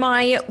 in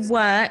my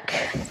work,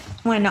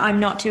 when I'm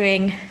not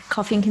doing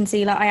coffee and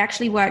concealer, I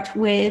actually worked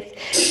with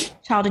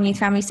Child and Youth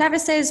Family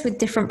Services with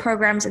different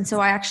programs. And so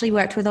I actually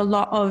worked with a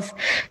lot of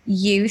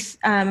youth,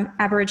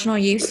 Aboriginal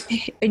youth,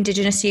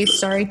 Indigenous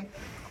youth,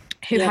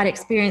 who had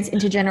experienced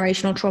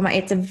intergenerational trauma.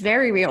 It's a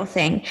very real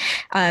thing.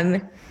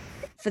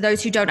 For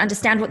those who don't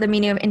understand what the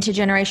meaning of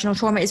intergenerational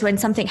trauma is, when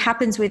something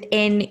happens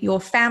within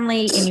your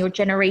family, in your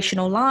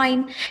generational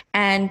line,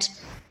 and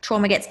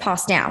trauma gets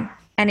passed down.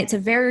 And it's a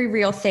very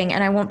real thing.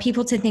 And I want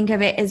people to think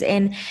of it as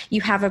in,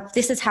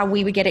 this is how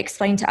we would get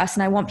explained to us.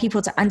 And I want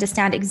people to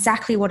understand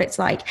exactly what it's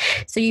like.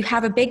 So you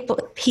have a big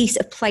piece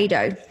of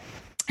Play-Doh,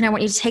 and I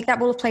want you to take that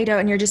ball of Play-Doh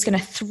and you're just going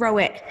to throw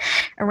it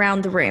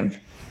around the room.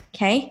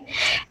 Okay.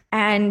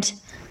 And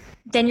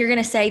then you're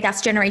going to say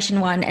that's generation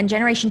 1, and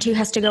generation 2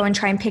 has to go and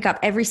try and pick up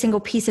every single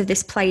piece of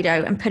this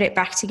Play-Doh and put it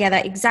back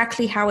together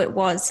exactly how it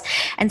was.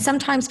 And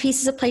sometimes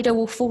pieces of Play-Doh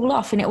will fall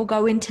off and it will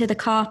go into the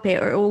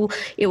carpet, or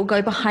it will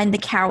go behind the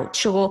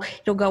couch, or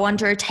it'll go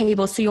under a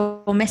table, so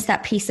you'll miss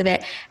that piece of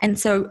it. And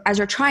so as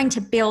you're trying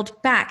to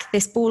build back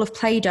this ball of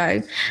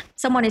Play-Doh,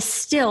 someone is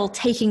still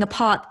taking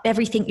apart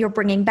everything you're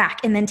bringing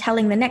back and then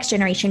telling the next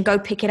generation, go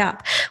pick it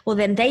up. Well,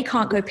 then they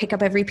can't go pick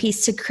up every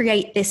piece to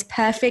create this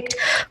perfect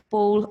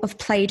ball of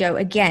Play-Doh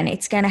again.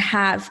 It's going to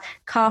have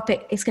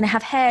carpet, it's going to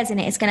have hairs in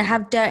it, it's going to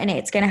have dirt in it,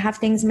 it's going to have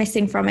things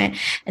missing from it.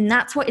 And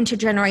that's what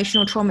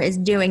intergenerational trauma is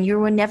doing.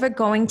 You are never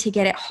going to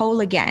get it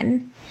whole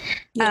again,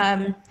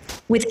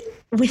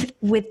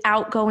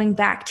 without going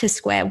back to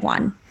square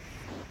one.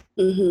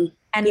 Mm-hmm.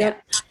 And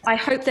I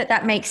hope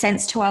that makes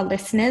sense to our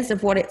listeners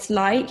of what it's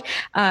like.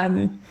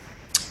 And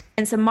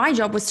so my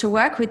job was to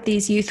work with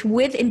these youth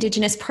with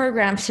Indigenous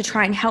programs to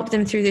try and help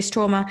them through this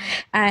trauma.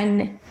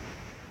 And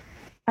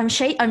I'm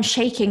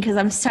shaking because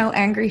I'm so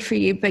angry for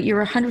you, but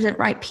you're 100%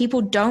 right.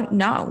 People don't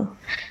know.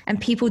 And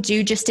people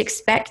do just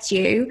expect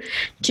you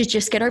to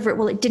just get over it.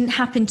 Well, it didn't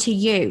happen to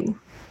you.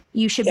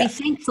 You should be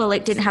thankful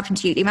it didn't happen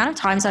to you. The amount of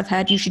times I've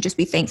heard you should just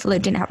be thankful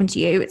it didn't happen to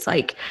you. It's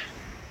like,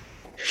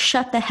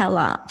 shut the hell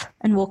up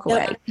and walk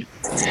away.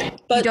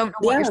 But you don't know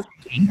what you're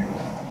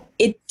saying.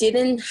 It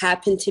didn't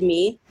happen to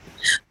me,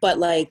 but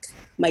like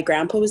my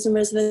grandpa was in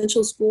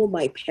residential school.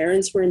 My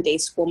parents were in day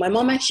school. My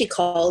mom actually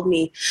called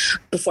me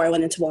before I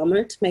went into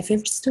Walmart, my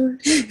favorite store.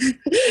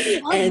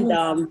 And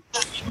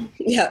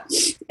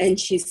and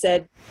she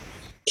said,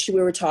 we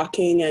were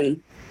talking,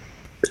 and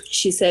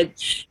she said,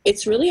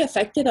 it's really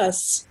affected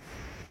us.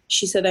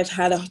 She said, I've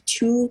had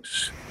 2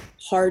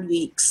 hard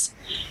weeks,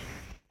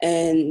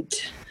 and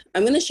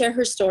I'm going to share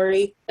her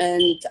story,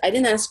 and I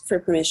didn't ask for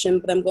permission,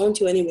 but I'm going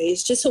to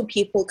anyways, just so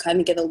people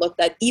kind of get a look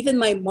that even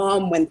my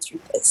mom went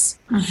through this.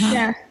 Uh-huh.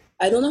 Yeah.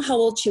 I don't know how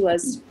old she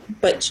was,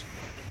 but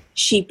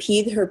she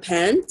peed her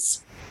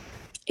pants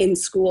in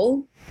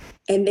school,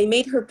 and they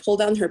made her pull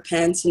down her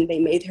pants, and they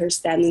made her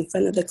stand in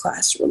front of the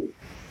classroom.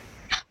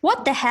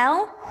 What the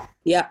hell?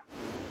 Yeah.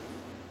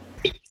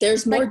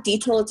 There's more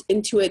detail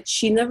into it.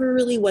 She never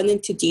really went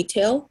into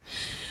detail,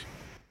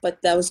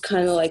 but that was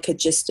kind of like a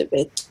gist of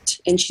it.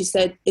 And she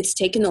said, it's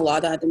taken a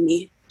lot out of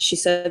me. She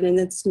said, and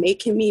it's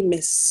making me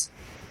miss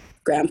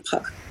Grandpa.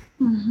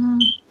 Mm-hmm.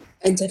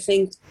 And to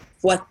think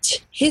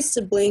what his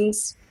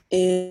siblings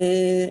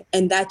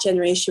and that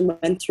generation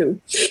went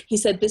through. He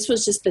said, this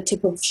was just the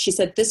tip of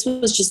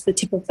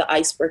the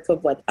iceberg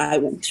of what I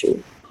went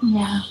through.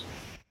 Yeah.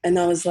 And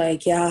I was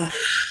like, yeah.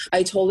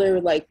 I told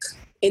her, like,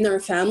 in our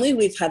family,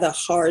 we've had a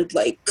hard,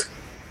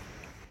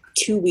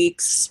 2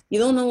 weeks. You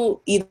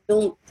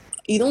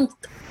don't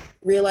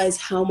realize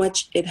how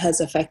much it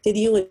has affected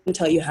you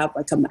until you have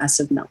a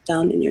massive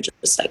meltdown, and you're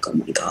just like, oh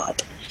my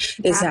God,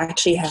 this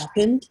actually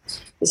happened.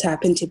 This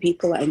happened to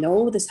people I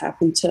know. This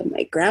happened to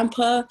my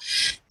grandpa.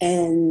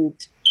 And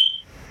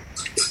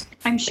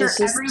I'm sure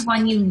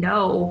everyone you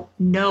know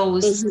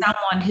knows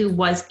someone who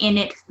was in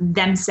it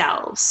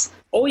themselves.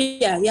 Oh,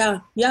 yeah.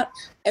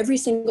 Every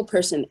single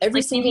person,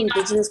 every single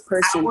Indigenous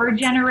person. Our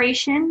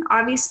generation,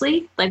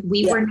 obviously,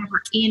 we were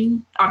never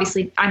in,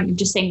 obviously, I'm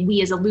just saying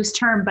we as a loose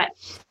term, but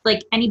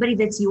anybody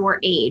that's your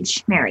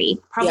age, Mary,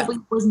 probably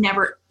was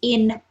never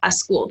in a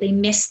school. They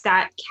missed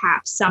that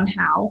cap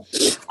somehow.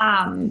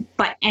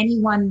 But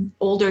anyone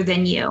older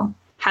than you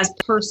has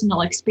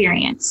personal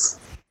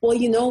experience.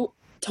 Well,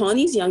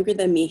 Tawny's younger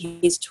than me.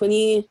 He's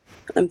 20.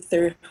 I'm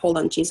 30. Hold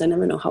on, geez, I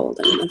never know how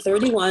old I am. I'm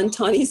 31.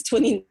 Tawny's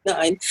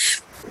 29.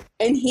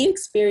 And he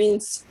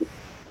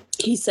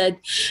said,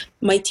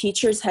 my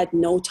teachers had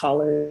no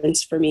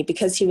tolerance for me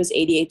because he was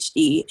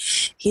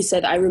ADHD. He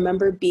said, I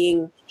remember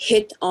being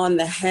hit on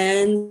the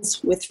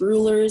hands with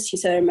rulers. He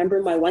said, I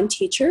remember my one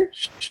teacher,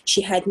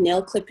 she had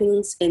nail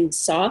clippings in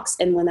socks.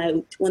 And when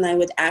I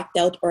would act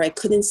out or I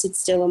couldn't sit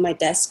still on my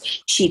desk,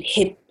 she'd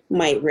hit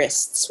my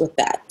wrists with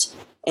that.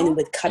 And it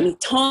would cut me.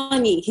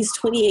 Tawny, he's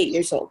 28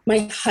 years old.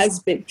 My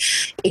husband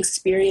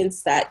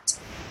experienced that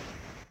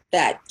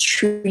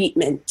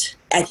treatment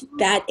at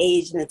that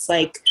age. And it's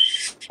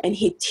and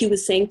he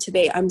was saying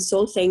today, I'm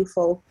so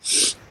thankful,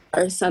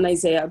 our son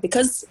Isaiah,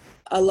 because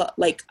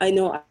I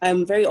know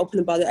I'm very open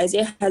about it.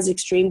 Isaiah has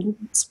extreme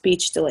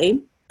speech delay,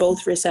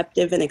 both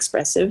receptive and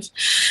expressive.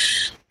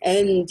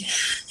 And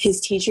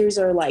his teachers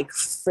are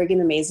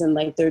friggin' amazing.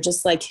 They're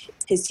just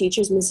his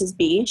teacher's Mrs.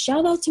 B.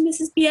 Shout out to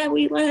Mrs. B at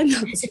Wheatland.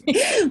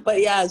 But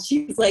yeah,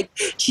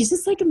 she's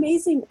just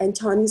amazing. And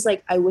Tawny's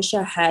I wish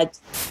I had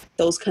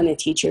those kind of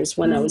teachers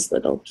when I was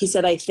little. He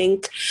said, I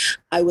think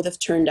I would have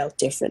turned out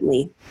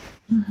differently.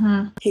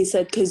 Mm-hmm. He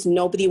said, because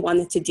nobody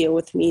wanted to deal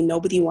with me.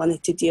 Nobody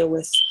wanted to deal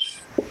with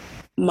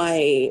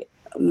my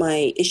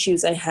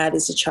issues I had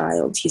as a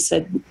child. He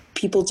said,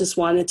 people just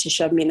wanted to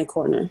shove me in a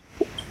corner.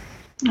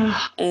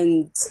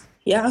 And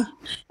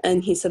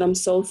and he said, I'm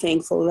so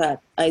thankful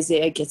that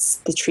Isaiah gets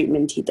the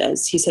treatment he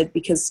does. He said,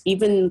 because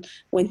even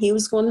when he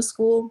was going to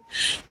school,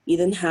 you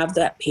didn't have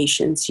that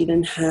patience. You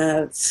didn't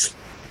have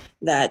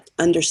that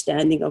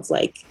understanding of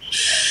like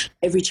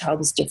every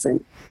child is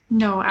different.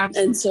 No,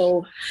 absolutely. And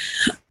so,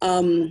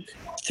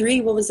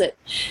 what was it?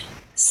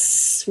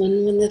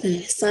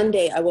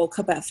 Sunday, I woke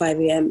up at 5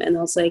 a.m. and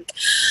I was like,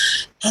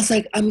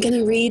 I'm going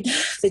to read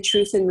the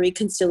Truth and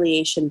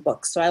Reconciliation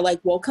book. So I like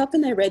woke up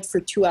and I read for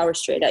 2 hours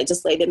straight. I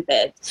just laid in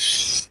bed,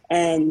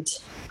 and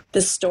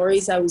the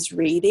stories I was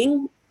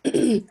reading,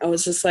 I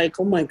was just like,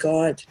 oh my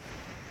God.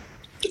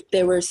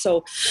 Every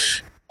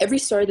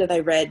story that I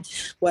read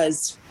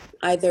was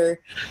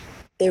either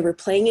they were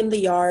playing in the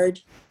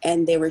yard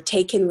and they were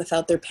taken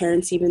without their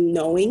parents even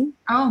knowing.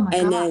 Oh my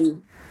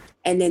God.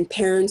 And then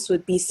parents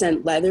would be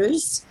sent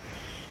letters.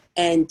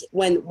 And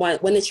when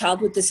a child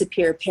would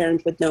disappear, a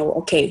parent would know,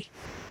 okay,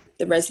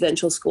 the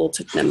residential school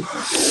took them.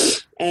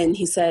 And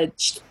he said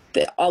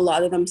that a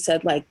lot of them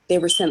said like they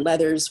were sent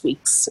letters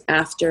weeks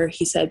after,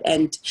 he said.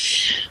 And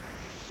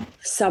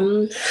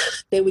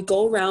they would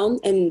go around,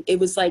 and it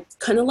was like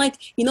kind of like,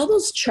 you know,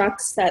 those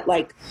trucks that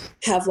like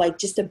have like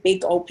just a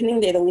big opening,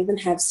 they don't even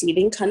have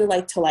seating, kind of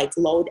like to like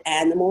load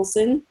animals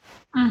in.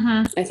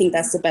 I think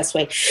that's the best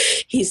way.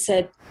 He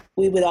said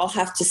we would all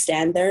have to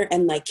stand there,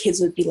 and like kids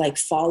would be like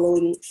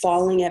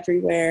falling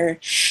everywhere,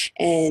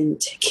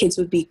 and kids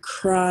would be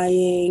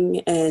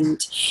crying,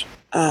 and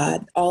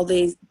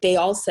they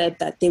all said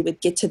that they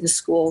would get to the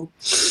school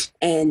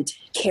and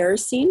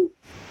kerosene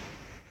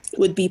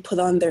would be put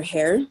on their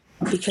hair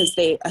because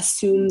they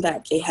assumed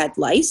that they had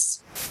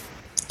lice.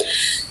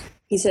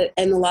 He said,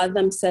 and a lot of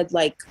them said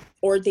like,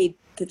 or they'd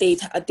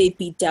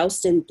be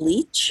doused in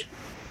bleach.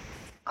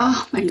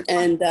 Oh my God.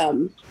 And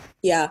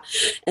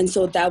and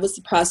so that was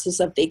the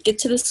process of they'd get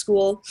to the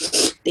school,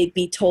 they'd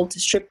be told to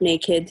strip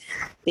naked,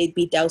 they'd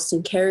be doused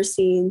in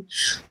kerosene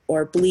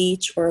or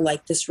bleach or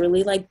like this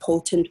really like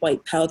potent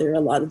white powder a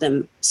lot of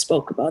them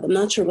spoke about. I'm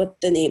not sure what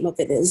the name of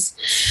it is.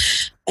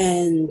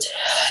 And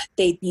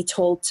they'd be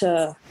told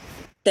to,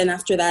 then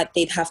after that,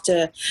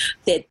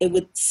 that it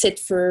would sit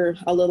for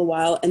a little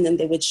while, and then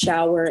they would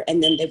shower,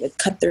 and then they would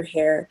cut their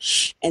hair,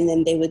 and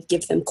then they would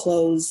give them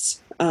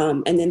clothes,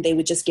 and then they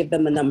would just give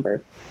them a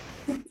number.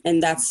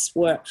 And that's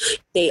what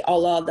a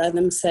lot of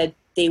them said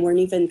they weren't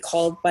even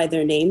called by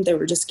their name. They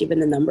were just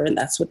given a number, and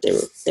that's what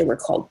they were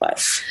called by.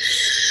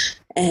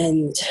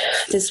 And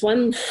this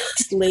one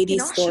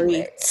lady's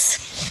story.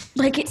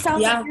 Like it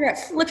sounds like you're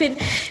flipping.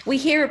 We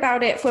hear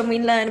about it when we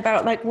learn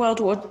about like World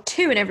War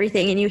II and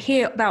everything, and you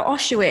hear about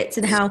Auschwitz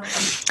and how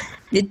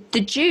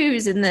the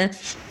Jews and the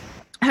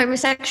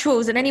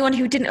homosexuals and anyone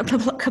who didn't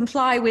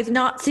comply with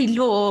Nazi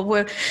law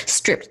were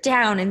stripped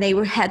down, and they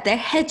had their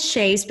heads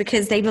shaved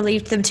because they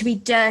believed them to be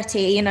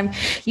dirty. And I'm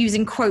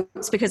using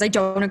quotes because I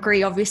don't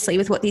agree, obviously,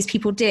 with what these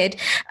people did.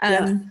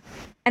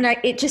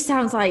 It just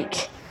sounds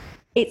like.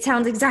 It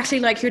sounds exactly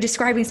like you're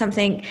describing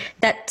something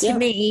that to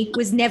me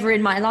was never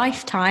in my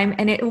lifetime.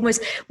 And it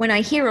almost, when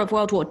I hear of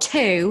World War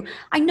II,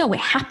 I know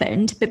it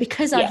happened, but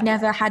because I've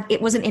never had,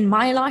 it wasn't in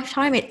my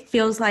lifetime, it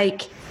feels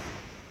like,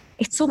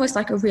 it's almost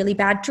like a really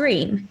bad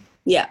dream.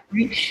 Yeah.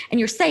 And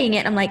you're saying it,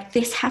 and I'm like,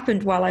 this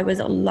happened while I was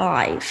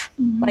alive.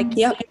 Like,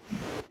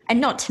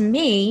 and not to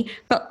me,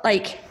 but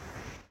like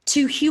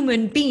to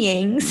human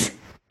beings.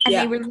 And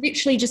they were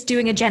literally just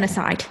doing a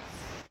genocide.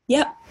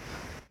 Yeah.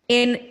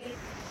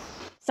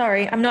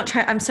 Sorry,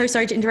 I'm so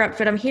sorry to interrupt,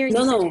 but I'm hearing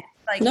No.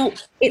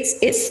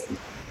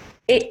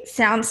 It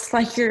sounds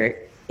like you're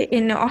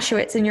in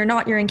Auschwitz and you're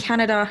not. You're in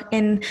Canada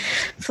in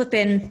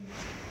flipping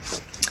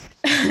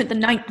the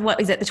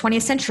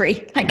 20th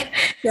century? Like,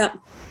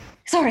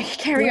 sorry,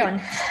 carry on.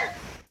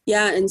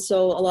 Yeah, and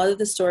so a lot of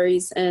the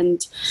stories,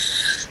 and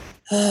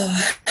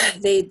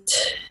the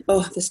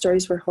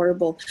stories were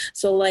horrible.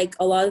 So like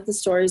a lot of the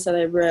stories that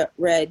I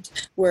read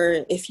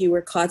were if you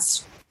were caught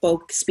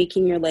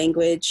speaking your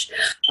language,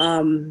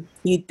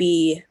 you'd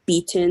be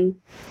beaten,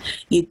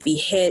 you'd be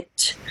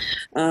hit.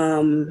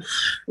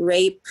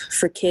 Rape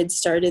for kids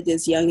started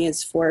as young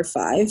as 4 or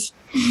 5.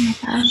 Oh my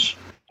gosh.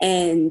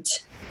 And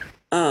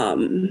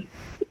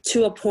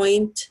to a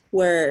point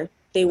where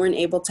they weren't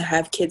able to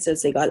have kids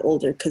as they got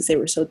older because they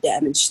were so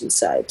damaged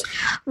inside.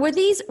 Were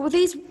these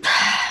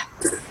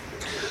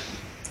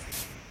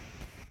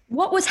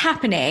what was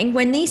happening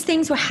when these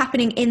things were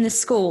happening in the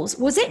schools?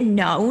 Was it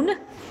known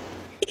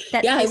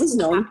that it was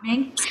known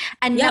happening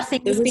and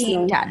nothing was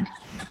being done?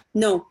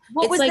 No.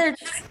 What was their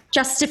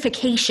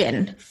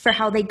justification for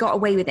how they got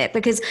away with it?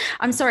 Because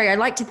I'm sorry, I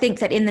like to think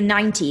that in the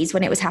 90s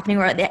when it was happening,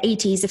 or at the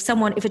 80s,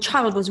 if a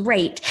child was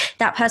raped,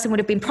 that person would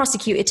have been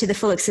prosecuted to the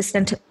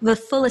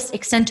fullest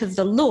extent of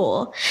the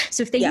law.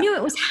 So if they knew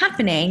it was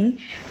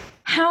happening,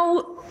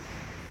 how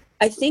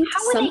were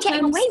they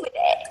getting away with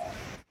it?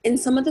 In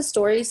some of the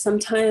stories,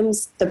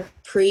 sometimes the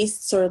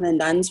priests or the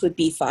nuns would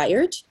be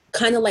fired,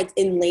 kind of like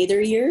in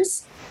later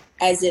years,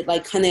 as it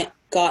like kind of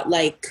got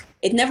like,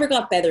 it never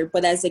got better,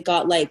 but as it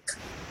got like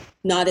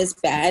not as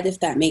bad, if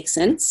that makes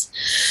sense.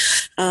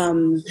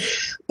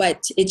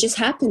 But it just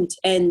happened.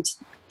 And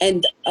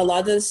a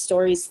lot of the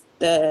stories,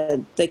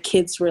 the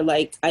kids were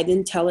like, I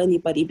didn't tell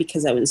anybody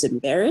because I was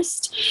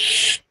embarrassed.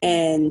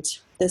 And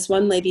this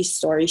one lady's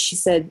story, she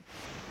said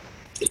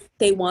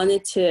they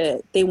wanted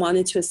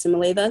to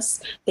assimilate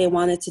us. They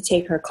wanted to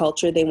take our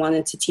culture. They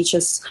wanted to teach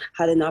us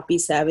how to not be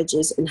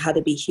savages and how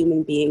to be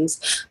human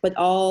beings. But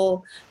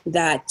all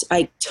that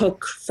I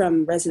took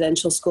from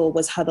residential school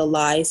was how to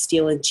lie,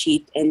 steal, and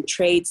cheat and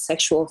trade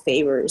sexual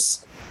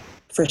favors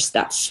for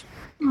stuff.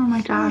 Oh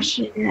my gosh.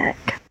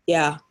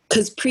 Yeah.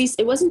 Because priests,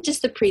 it wasn't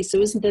just the priests, it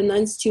was the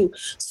nuns too.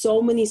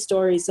 So many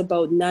stories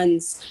about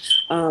nuns.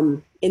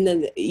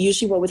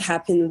 Usually what would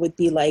happen would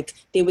be like,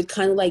 they would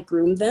kind of like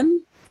groom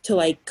them to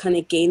like kind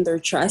of gain their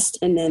trust.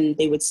 And then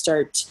they would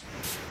start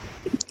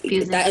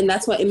that. And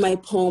that's why in my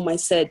poem I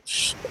said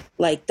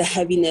like the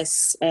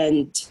heaviness,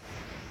 and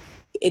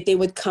they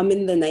would come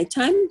in the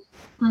nighttime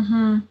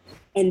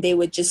and they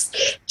would just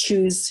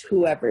choose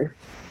whoever.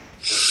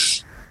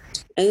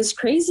 And it's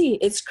crazy.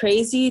 It's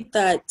crazy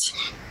that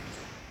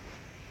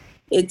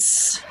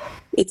it's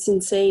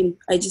insane.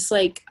 I just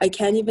like, I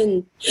can't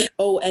even.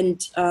 Oh,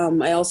 and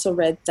I also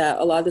read that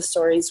a lot of the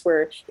stories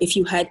were if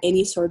you had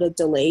any sort of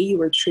delay, you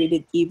were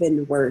treated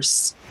even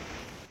worse.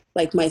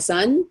 Like my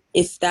son,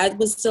 if that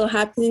was still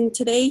happening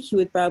today, he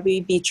would probably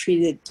be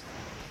treated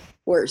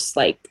worse.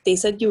 Like they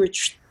said,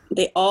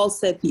 they all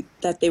said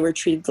that they were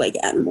treated like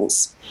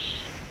animals.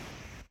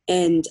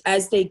 And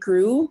as they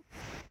grew,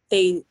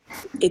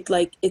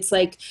 it's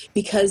like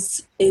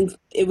because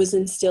it was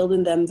instilled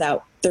in them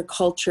that their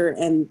culture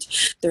and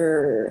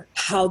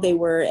how they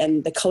were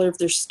and the color of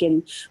their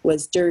skin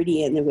was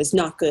dirty and it was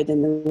not good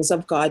and it was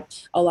of God.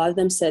 A lot of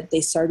them said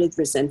they started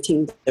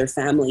resenting their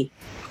family.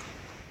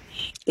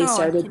 They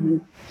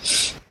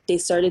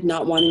started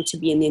not wanting to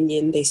be an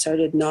Indian. They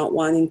started not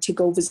wanting to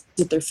go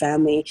visit their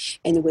family,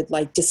 and it would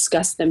like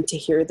disgust them to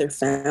hear their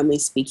family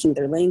speaking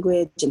their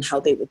language and how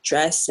they would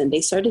dress, and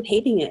they started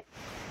hating it.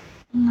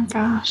 Oh my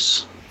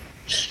gosh.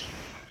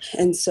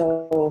 And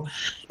so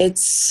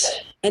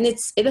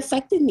it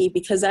affected me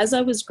because as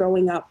I was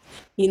growing up,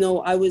 you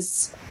know,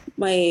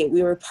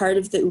 we were part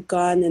of the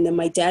Ukan, and then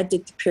my dad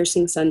did the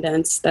piercing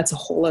Sundance. That's a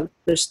whole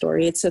other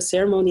story. It's a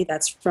ceremony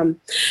that's from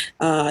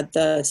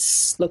the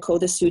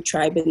Lakota Sioux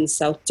tribe in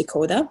South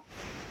Dakota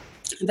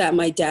that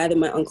my dad and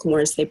my Uncle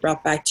Morris, they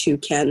brought back to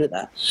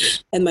Canada,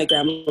 and my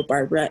grandma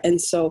Barbara. And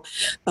so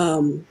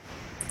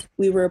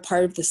we were a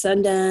part of the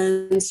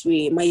Sundance.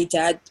 My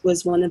dad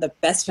was one of the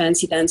best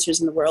fancy dancers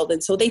in the world.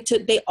 And so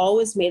they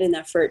always made an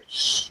effort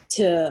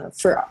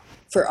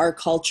for our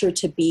culture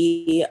to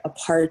be a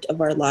part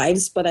of our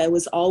lives. But I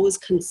was always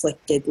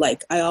conflicted.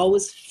 Like I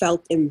always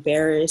felt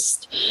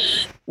embarrassed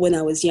when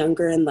I was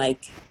younger and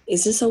like,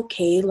 is this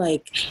okay?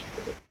 Like,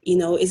 you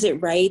know, is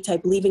it right? I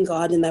believe in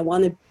God and I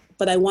want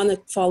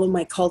to follow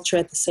my culture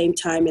at the same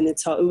time. And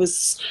it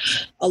was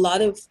a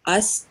lot of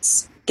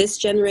us, this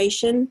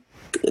generation,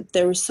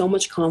 there was so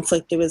much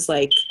conflict. It was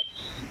like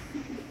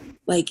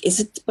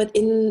is it, but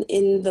in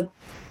the,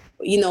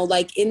 you know,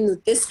 like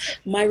in this,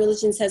 my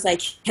religion says I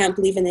can't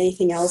believe in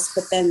anything else,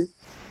 but then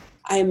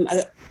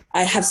I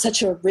have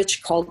such a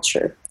rich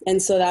culture.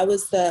 And so that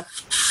was the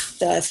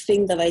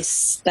thing that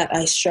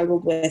I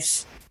struggled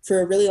with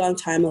for a really long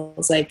time. I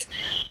was like,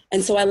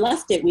 and so I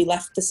left it. We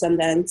left the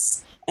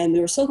Sundance and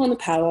we were still going to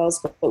powwows,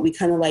 but we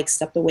kind of like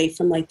stepped away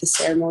from like the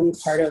ceremony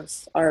part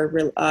of our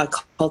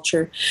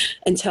culture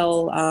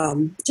until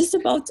just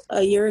about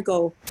a year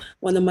ago.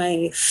 One of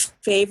my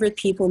favorite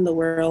people in the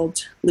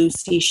world,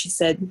 Lucy, she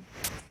said,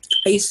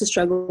 I used to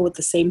struggle with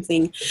the same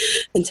thing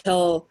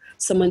until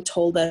someone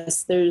told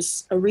us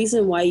there's a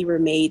reason why you were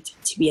made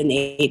to be a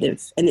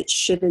Native, and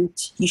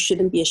you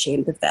shouldn't be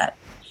ashamed of that.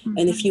 Mm-hmm.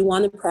 And if you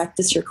want to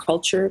practice your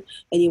culture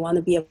and you want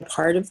to be a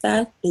part of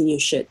that, then you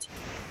should.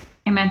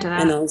 Amen to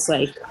that. And I was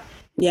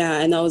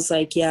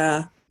like,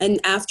 yeah.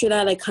 And after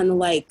that, I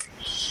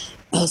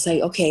was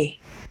like, okay,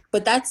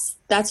 but that's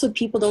what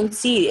people don't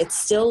see. It's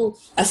still,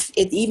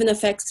 it even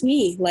affects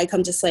me. Like,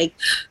 I'm just like,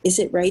 is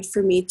it right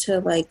for me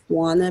to like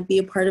want to be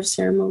a part of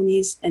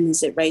ceremonies? And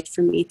is it right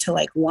for me to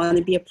like want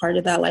to be a part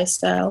of that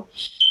lifestyle?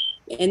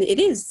 And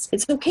it's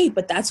okay,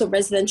 but that's what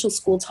residential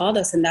school taught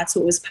us, and that's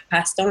what was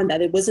passed on,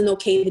 that it wasn't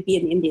okay to be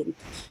an Indian.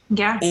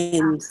 Yeah.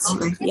 And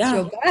yeah. It's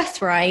your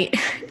birthright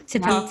to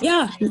talk.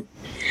 Yeah.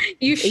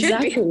 You should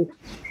exactly.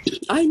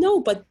 Be. I know,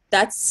 but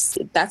that's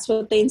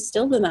what they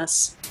instilled in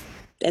us.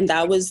 And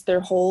that was their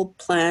whole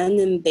plan,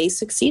 and they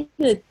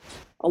succeeded,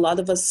 a lot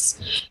of us.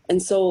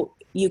 And so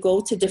you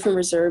go to different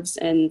reserves,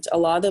 and a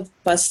lot of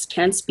us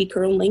can't speak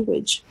our own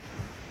language.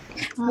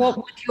 What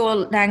would your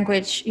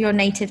language, your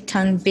native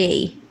tongue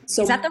be?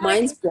 So is that the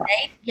mine's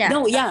Black. Yeah.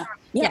 No, yeah.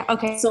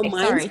 Okay. So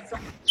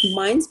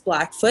mine's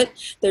Blackfoot.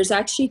 There's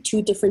actually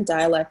two different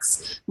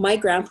dialects. My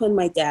grandpa and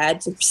my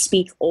dad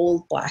speak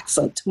Old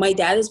Blackfoot. My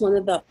dad is one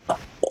of the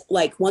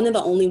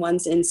only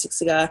ones in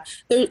Siksika.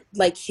 They're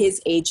like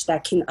his age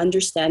that can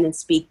understand and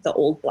speak the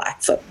Old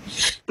Blackfoot,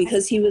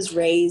 because he was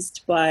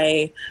raised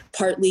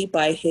partly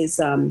by his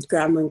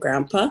grandma and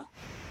grandpa.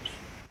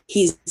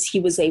 He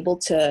was able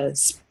to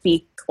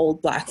speak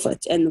old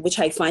Blackfoot, and which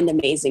I find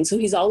amazing. So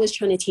he's always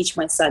trying to teach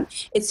my son.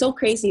 It's so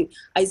crazy.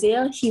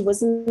 Isaiah, he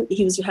was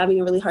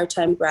having a really hard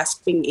time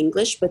grasping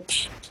English, but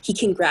he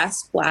can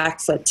grasp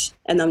Blackfoot.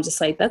 And I'm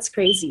just like, that's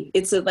crazy.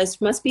 It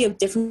must be a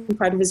different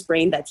part of his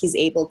brain that he's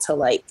able to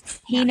like.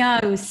 He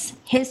knows.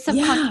 His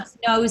subconscious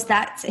knows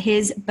that's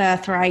his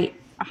birthright.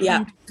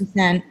 100%.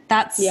 Yeah.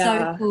 That's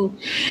so cool.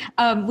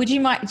 Would you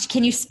mind,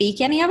 can you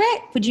speak any of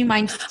it? Would you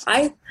mind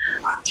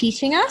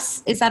teaching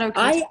us? Is that okay?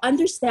 I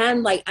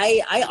understand. Like,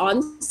 I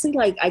honestly,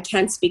 like, I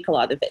can't speak a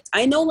lot of it.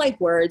 I know like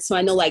words. So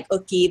I know like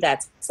okay,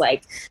 that's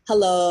like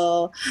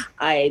hello.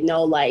 I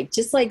know like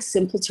just like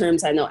simple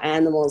terms. I know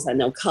animals. I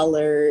know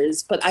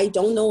colors, but I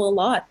don't know a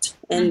lot.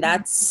 And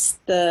that's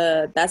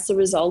the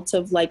result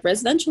of like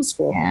residential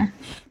school. Yeah.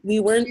 We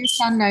weren't. Your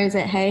son knows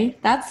it. Hey,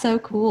 that's so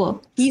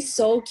cool. He's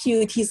so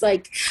cute. He's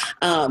like,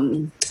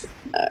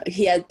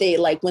 they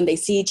like when they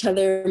see each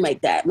other. My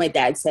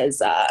dad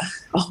says,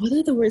 what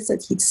are the words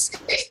that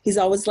he's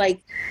always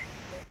like?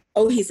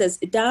 Oh, he says,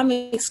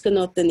 "Damix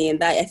and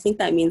that I think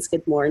that means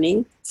good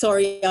morning.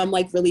 Sorry, I'm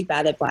like really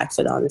bad at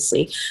Blackfoot,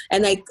 honestly.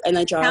 And I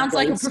draw. Sounds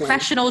like a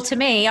professional to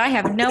me. I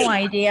have no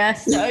idea.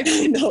 So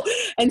no.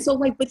 And so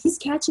like, but he's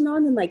catching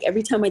on, and like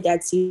every time my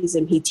dad sees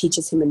him, he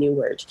teaches him a new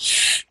word.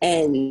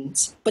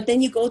 But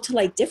then you go to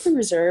like different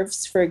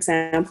reserves. For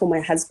example,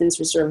 my husband's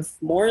reserve,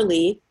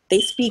 Morley,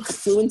 they speak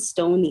fluent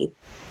Stoney.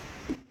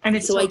 And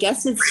it's so I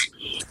guess it's.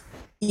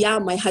 Yeah,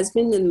 my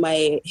husband and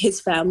his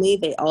family,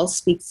 they all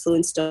speak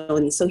fluent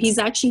Stoney. So he's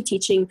actually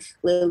teaching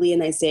Lily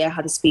and Isaiah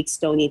how to speak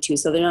Stoney too.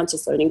 So they're not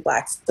just learning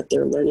Blacks, but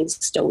they're learning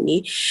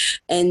Stoney.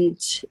 And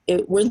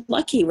we're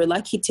lucky. We're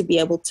lucky to be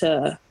able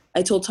to.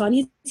 I told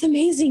Tanya, it's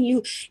amazing.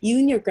 You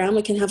and your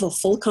grandma can have a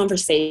full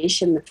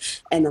conversation.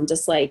 And I'm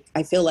just like,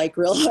 I feel like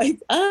real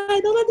like, I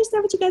don't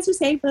understand what you guys are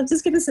saying, but I'm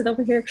just going to sit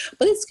over here.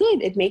 But it's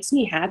good. It makes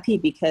me happy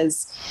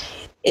because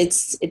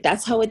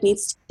that's how it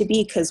needs to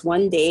be. Because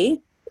one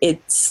day,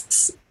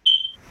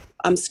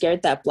 I'm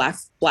scared that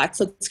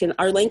Blackfoot's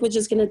our language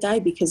is gonna die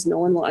because no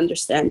one will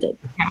understand it.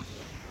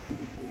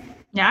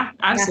 Yeah,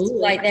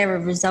 absolutely. Like they're a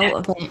result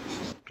of it.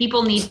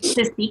 People need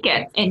to speak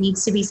it. It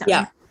needs to be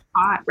something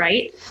taught,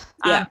 right?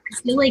 I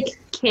feel like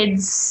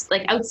kids,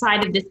 like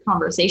outside of this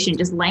conversation,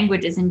 just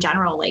languages in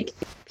general, like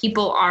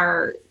people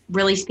are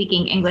really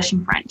speaking English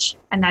and French,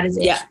 and that is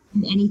it. Yeah.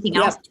 And anything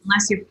else,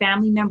 unless your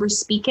family members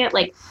speak it.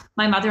 Like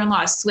my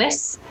mother-in-law is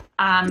Swiss.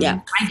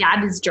 My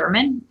dad is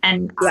German,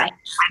 and I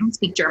don't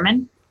speak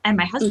German. And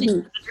my husband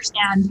doesn't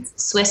understand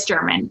Swiss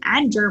German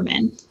and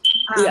German.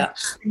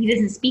 He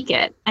doesn't speak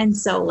it. And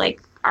so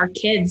like our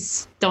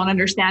kids don't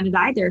understand it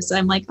either. So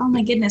I'm like, oh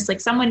my goodness, like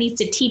someone needs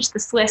to teach the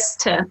Swiss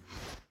to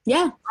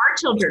our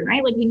children,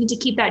 right? Like we need to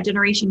keep that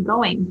generation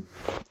going.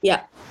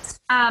 Yeah.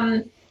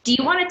 Do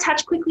you want to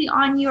touch quickly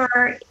on I know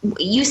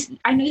that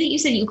you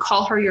said you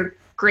call her your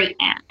great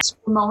aunt,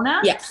 Ramona?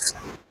 Yes.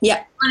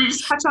 Yeah. Want to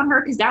just touch on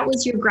her because that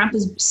was your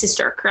grandpa's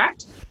sister,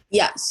 correct?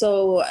 Yeah.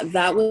 So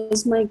that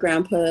was my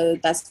grandpa.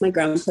 That's my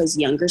grandpa's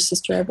younger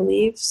sister, I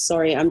believe.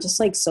 Sorry, I'm just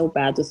like so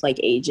bad with like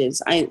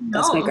ages.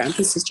 That's my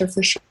grandpa's sister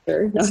for sure.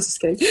 No, just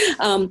kidding.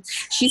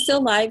 She's still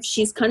alive.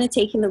 She's kind of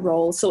taking the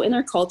role. So in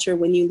our culture,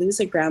 when you lose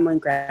a grandma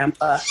and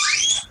grandpa,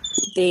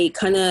 the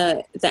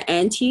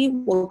auntie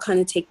will kind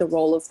of take the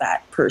role of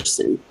that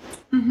person.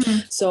 Mm-hmm.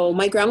 So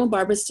my grandma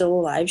Barbara's still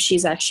alive.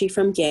 She's actually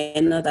from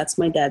Guyana. That's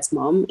my dad's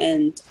mom.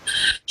 And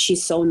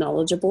she's so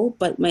knowledgeable.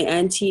 But my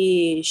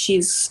auntie,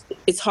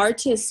 it's hard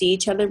to see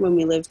each other when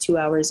we live 2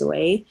 hours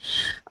away.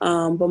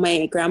 But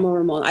my grandma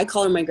Ramona, I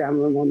call her my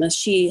grandma Ramona.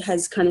 She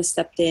has kind of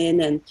stepped in.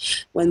 And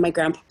when my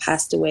grandpa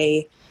passed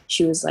away,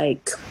 she was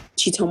like,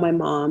 she told my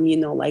mom,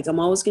 like, I'm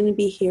always going to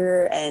be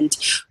here. And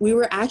we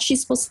were actually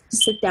supposed to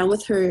sit down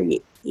with her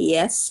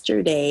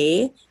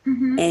yesterday.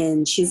 Mm-hmm.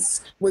 And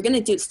we're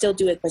going to still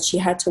do it, but she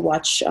had to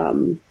watch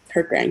her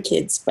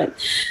grandkids. But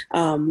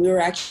we're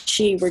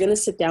going to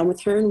sit down with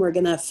her and we're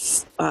going to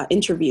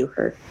interview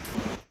her.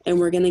 And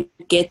we're going to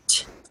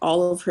get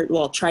all of her,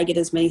 try to get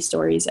as many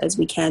stories as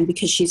we can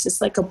because she's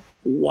just like a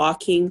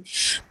walking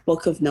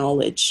book of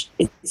knowledge.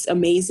 It's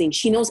amazing.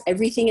 She knows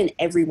everything and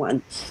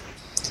everyone.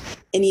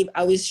 And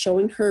I was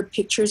showing her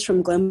pictures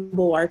from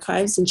Glenbow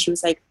Archives and she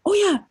was like, oh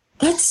yeah,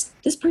 that's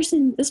this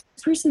person.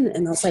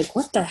 And I was like,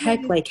 what the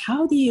heck? Like,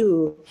 how do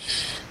you,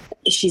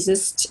 she's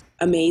just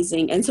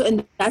amazing.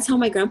 And that's how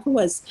my grandpa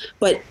was.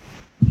 But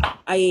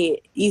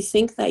you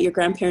think that your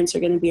grandparents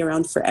are going to be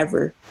around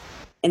forever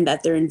and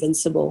that they're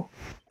invincible.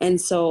 And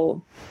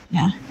so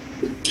my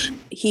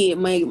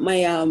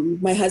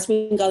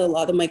husband got a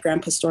lot of my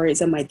grandpa's stories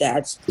and my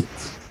dad's,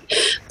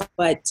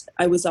 but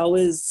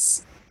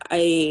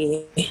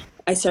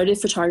I started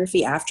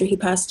photography after he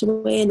passed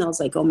away, and I was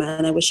like, oh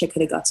man, I wish I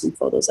could have got some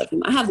photos of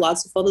him. I have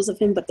lots of photos of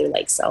him, but they're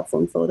like cell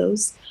phone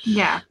photos.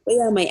 Yeah. But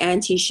yeah, my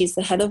auntie, she's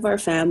the head of our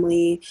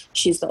family.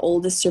 She's the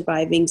oldest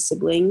surviving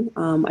sibling.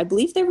 I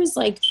believe there was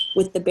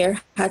with the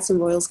Bear Hats and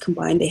Royals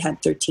combined, they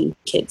had 13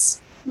 kids.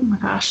 Oh my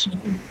gosh.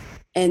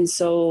 And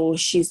so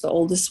she's the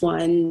oldest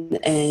one,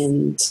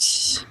 and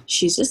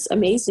she's just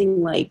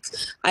amazing. Like,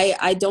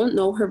 I don't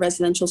know her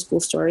residential school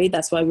story.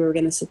 That's why we were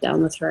going to sit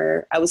down with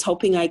her. I was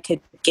hoping I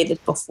could get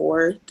it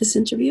before this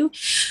interview,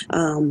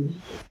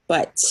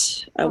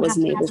 but I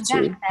wasn't able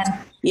to.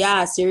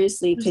 Yeah,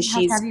 seriously, because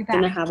she's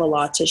going to have a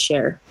lot to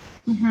share.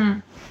 Mm-hmm.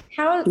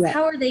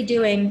 How are they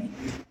doing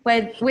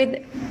with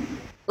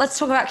let's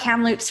talk about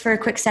Kamloops for a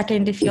quick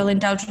second, if you'll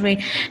indulge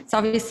me. It's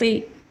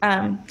obviously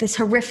this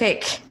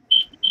horrific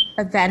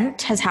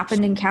event has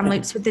happened in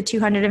Kamloops with the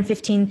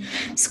 215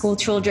 school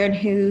children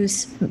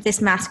whose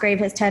this mass grave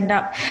has turned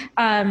up.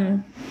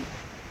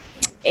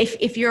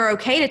 If you're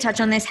okay to touch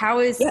on this, how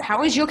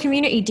is your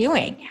community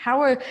doing?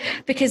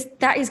 Because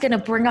that is going to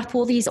bring up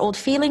all these old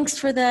feelings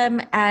for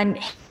them, and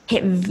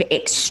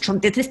this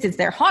is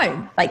their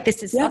home. Like,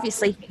 this is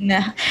obviously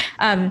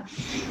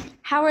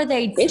how are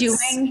they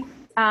doing?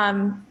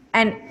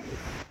 And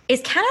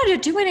is Canada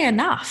doing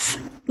enough?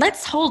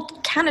 Let's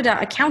hold Canada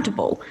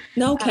accountable.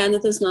 No,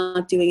 Canada's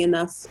not doing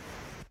enough.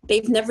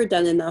 They've never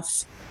done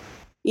enough.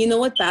 You know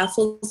what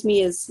baffles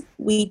me is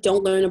we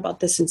don't learn about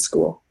this in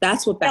school.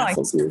 That's what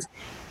baffles me.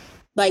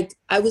 Like,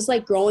 I was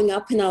like growing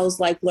up and I was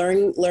like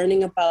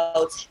learning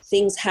about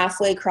things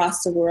halfway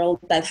across the world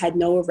that had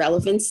no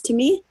relevance to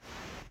me.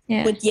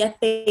 Yeah. But yet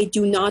they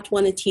do not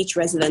want to teach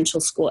residential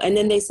school. And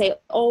then they say,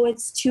 oh,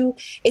 it's too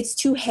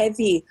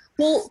heavy.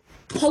 Well,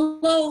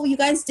 hello, you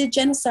guys did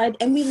genocide,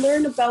 and we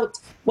learn about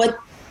what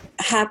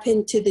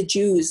happened to the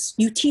Jews.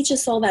 You teach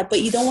us all that,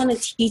 but you don't want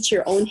to teach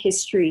your own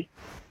history.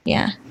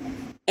 Yeah.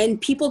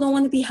 And people don't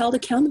want to be held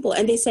accountable.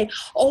 And they say,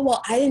 oh,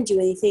 well, I didn't do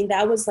anything.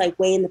 That was like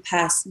way in the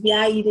past.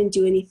 Yeah, you didn't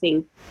do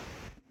anything.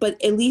 But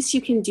the least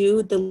you can do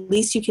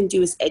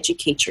is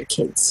educate your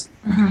kids.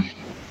 Mm-hmm.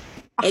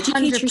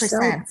 Educate 100%.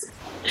 Yourself.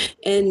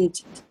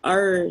 And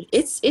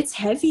it's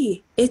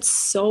heavy. It's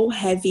so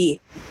heavy.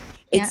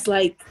 It's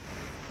like,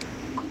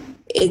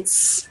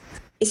 it's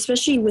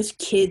especially with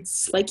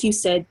kids, like you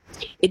said,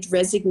 it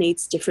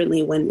resonates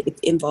differently when it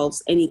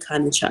involves any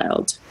kind of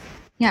child.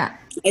 Yeah.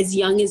 As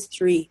young as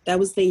 3. That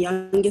was the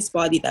youngest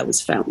body that was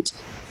found.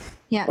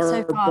 Yeah,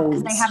 so far.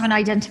 Because they haven't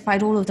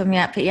identified all of them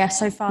yet, but yeah,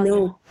 so far.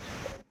 No.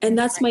 And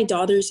that's my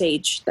daughter's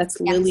age.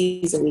 That's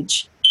Lily's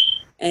age.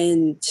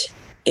 And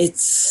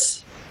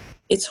it's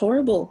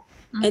horrible.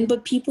 Mm-hmm.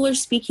 But people are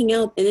speaking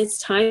out, and it's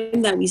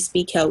time that we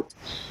speak out.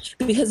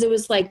 Because it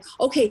was like,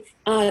 okay,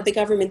 the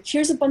government,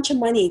 here's a bunch of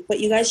money, but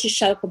you guys just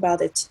shut up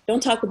about it.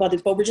 Don't talk about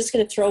it, but we're just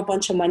going to throw a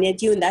bunch of money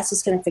at you, and that's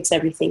just going to fix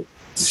everything.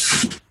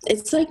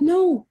 It's like,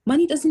 no,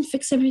 money doesn't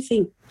fix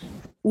everything.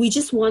 We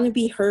just want to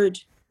be heard.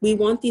 We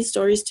want these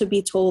stories to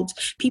be told.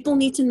 People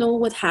need to know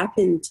what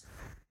happened.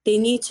 They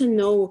need to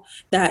know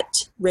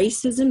that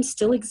racism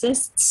still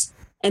exists.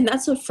 And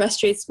that's what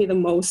frustrates me the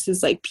most,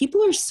 is like,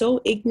 people are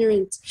so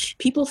ignorant.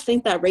 People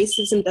think that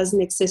racism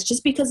doesn't exist.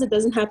 Just because it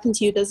doesn't happen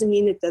to you doesn't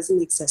mean it doesn't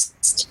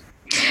exist.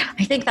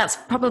 I think that's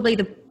probably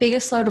the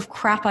biggest load of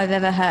crap I've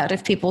ever heard,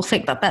 if people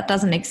think that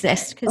doesn't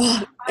exist.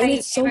 And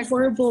it's so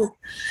horrible.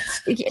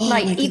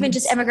 Like, even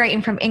just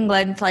emigrating from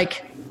England,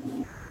 like,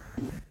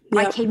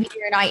 I came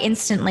here and I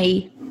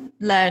instantly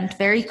learned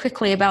very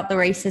quickly about the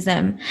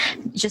racism,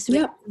 just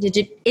with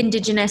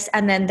Indigenous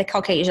and then the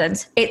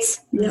Caucasians.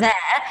 It's there.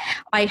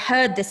 I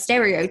heard the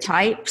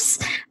stereotypes,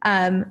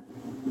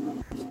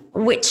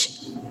 which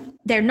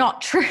they're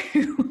not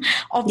true,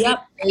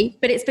 obviously,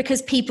 but it's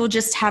because people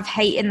just have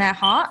hate in their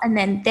heart, and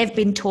then they've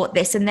been taught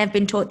this, and they've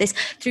been taught this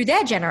through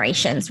their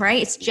generations,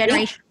 right? It's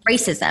generational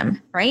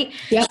racism, right?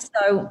 Yeah.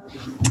 So,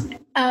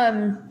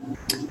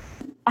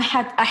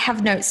 I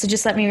have notes, so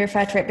just let me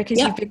refer to it, because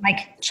you've been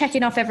like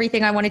checking off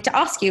everything I wanted to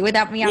ask you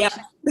without me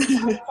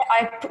actually.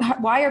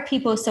 Why are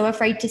people so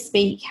afraid to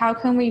speak? How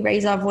can we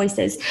raise our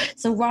voices?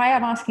 So why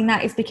I'm asking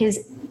that is because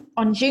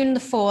on June the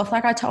 4th,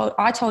 like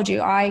I told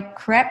you, I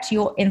crept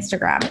your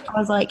Instagram. I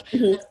was like,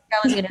 I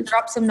was going to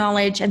drop some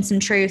knowledge and some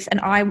truth, and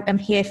I am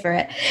here for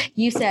it.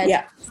 You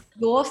said,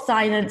 your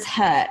silence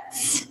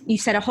hurts. You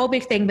said a whole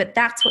big thing, but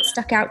that's what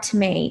stuck out to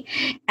me.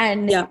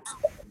 And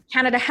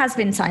Canada has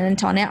been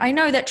silent on it. I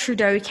know that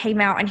Trudeau came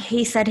out and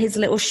he said his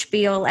little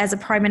spiel, as a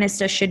prime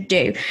minister should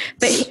do,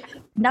 but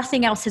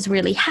nothing else has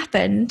really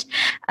happened.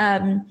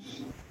 And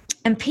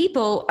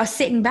people are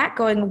sitting back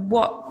going,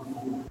 what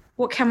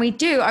can we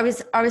do? I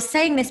was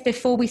saying this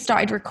before we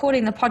started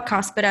recording the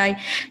podcast, but I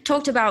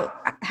talked about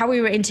how we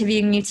were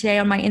interviewing you today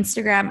on my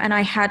Instagram, and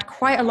I had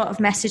quite a lot of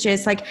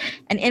messages, like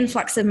an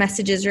influx of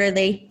messages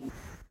really,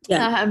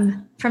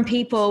 from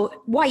people,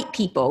 white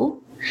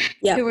people,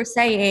 who were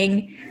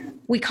saying,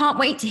 we can't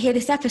wait to hear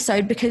this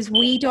episode because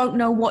we don't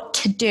know what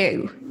to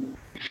do.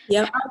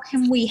 How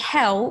can we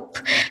help?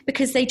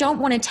 Because they don't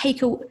want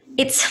to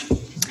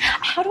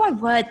how do I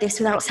word this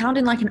without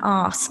sounding like an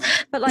arse?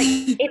 But like,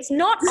 it's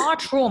not our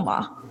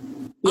trauma.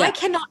 I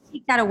cannot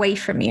take that away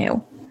from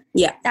you.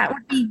 That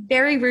would be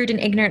very rude and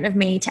ignorant of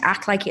me to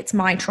act like it's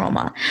my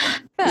trauma.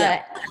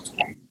 But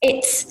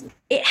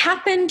it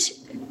happened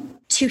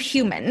to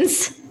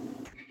humans.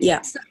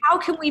 So how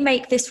can we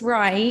make this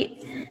right?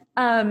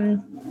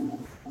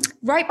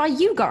 Right by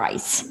you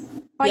guys,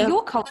 by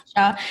your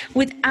culture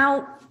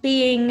without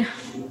being,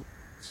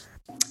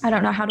 I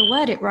don't know how to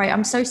word it right.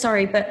 I'm so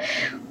sorry, but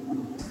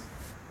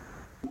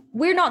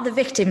we're not the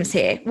victims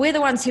here. We're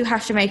the ones who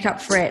have to make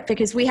up for it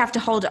because we have to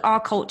hold our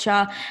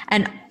culture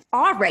and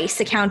our race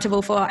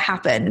accountable for what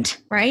happened,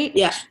 right?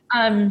 Yeah.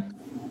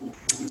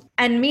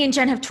 And me and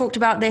Jen have talked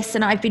about this,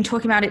 and I've been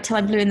talking about it till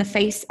I'm blue in the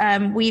face.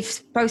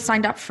 We've both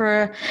signed up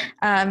for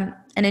an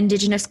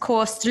Indigenous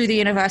course through the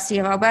University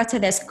of Alberta.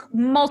 There's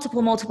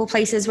multiple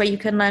places where you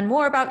can learn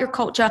more about your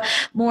culture,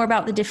 more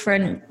about the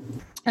different,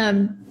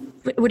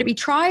 would it be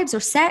tribes or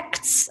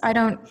sects? I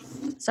don't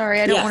want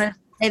to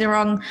say the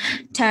wrong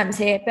terms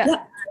here,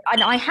 but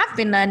and I have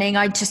been learning.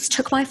 I just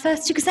took my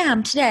first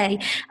exam today.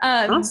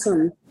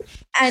 Awesome.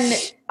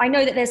 And I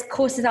know that there's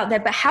courses out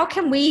there, but how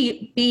can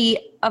we be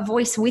a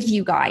voice with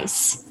you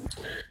guys?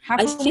 How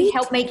can we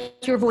help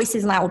make your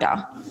voices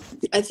louder?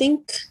 I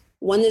think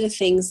one of the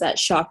things that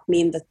shocked me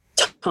in the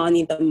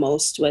Tani the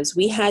most was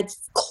we had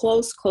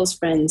close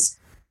friends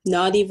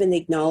not even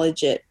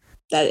acknowledge it,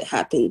 that it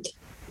happened.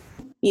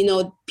 You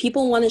know,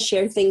 people want to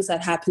share things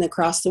that happen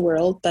across the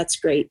world. That's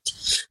great.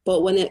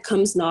 But when it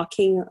comes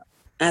knocking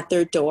at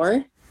their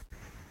door,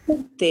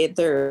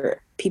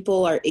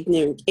 people are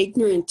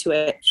ignorant to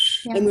it.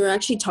 Yeah. And we were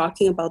actually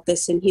talking about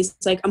this, and he's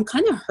like, I'm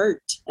kind of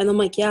hurt. And I'm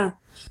like, yeah,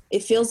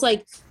 it feels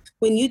like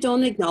when you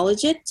don't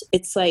acknowledge it,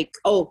 it's like,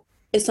 oh,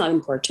 it's not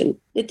important.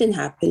 It didn't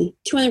happen.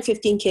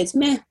 215 kids,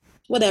 meh,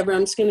 whatever.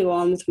 I'm just going to go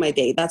on with my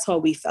day. That's how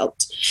we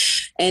felt.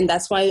 And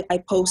that's why I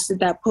posted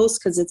that post,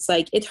 because it's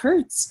like, it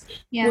hurts.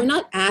 Yeah. We're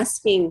not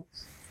asking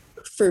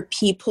for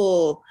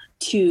people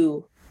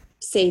to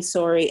say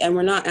sorry, and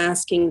we're not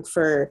asking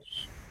for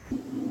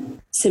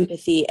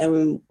sympathy,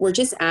 and we're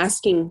just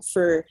asking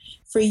for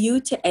you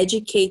to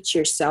educate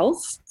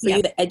yourself, for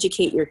you to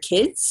educate your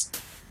kids.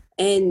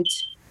 And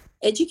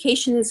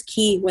education is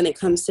key when it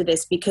comes to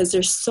this, because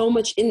there's so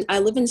much I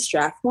live in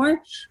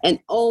Strathmore, and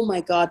oh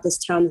my God,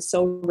 this town is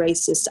so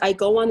racist. I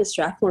go on the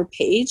Strathmore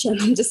page and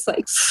I'm just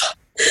like,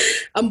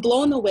 I'm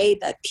blown away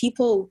that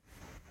people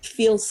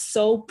feel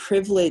so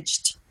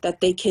privileged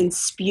that they can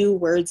spew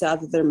words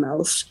out of their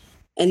mouth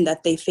and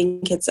that they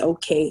think it's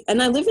okay.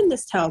 And I live in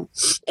this town,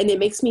 and it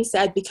makes me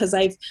sad because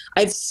I've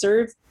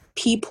served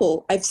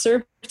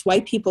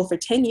white people for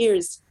 10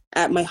 years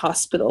at the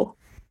hospital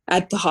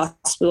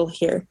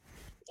here.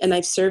 And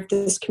I've served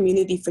this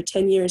community for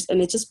 10 years,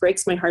 and it just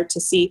breaks my heart to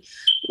see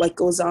what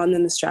goes on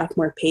in the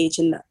Strathmore page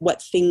and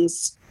what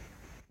things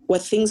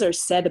are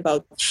said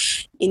about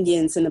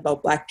Indians and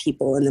about Black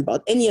people and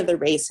about any other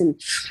race.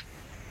 And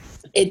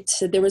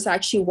there was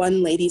actually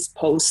one lady's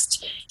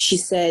post. She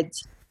said,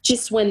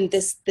 just when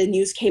the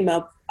news came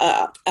out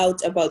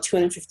about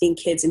 215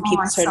 kids and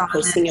people started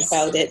posting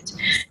about it,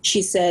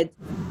 she said,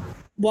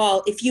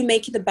 well, if you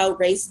make it about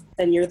race,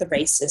 then you're the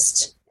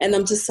racist. And I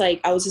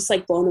was just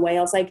like blown away.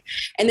 I was like,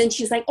 and then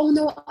she's like, oh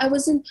no, I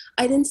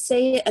didn't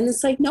say it. And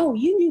it's like, no,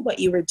 you knew what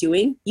you were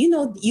doing. You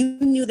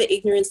knew the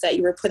ignorance that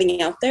you were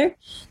putting out there.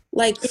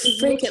 Like,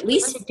 frick, at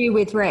least to do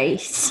with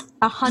race.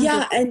 100%.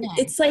 Yeah, and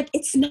it's like,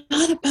 it's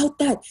not about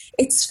that.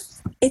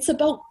 It's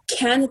about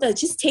Canada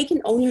just taking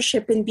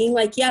ownership and being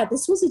like, yeah,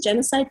 this was a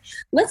genocide.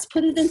 Let's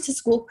put it into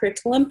school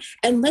curriculum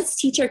and let's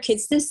teach our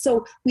kids this,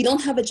 so we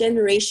don't have a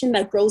generation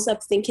that grows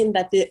up thinking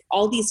that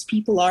all these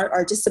people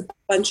are just a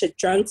bunch of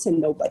drunks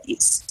and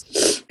nobodies.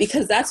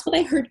 Because that's what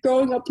I heard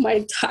growing up my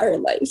entire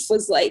life,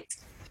 was like,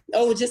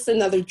 oh, just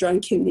another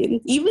drunk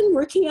Indian. Even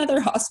working at our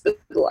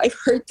hospital, I've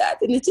heard that.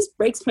 And it just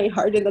breaks my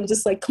heart. And I'm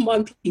just like, come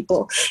on,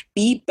 people,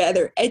 be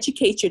better.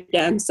 Educate your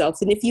damn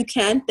selves. And if you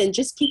can't, then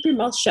just keep your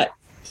mouth shut.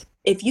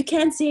 If you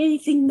can't say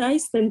anything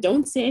nice, then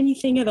don't say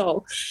anything at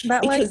all.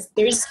 But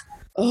because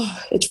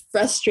it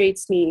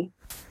frustrates me.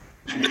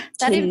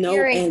 That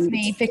infuriates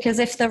me, because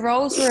if the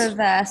roles were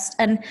reversed,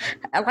 and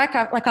I'm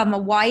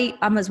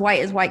as white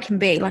as white can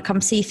be, like I'm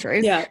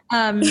see-through,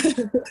 and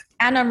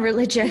I'm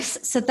religious,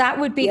 so that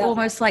would be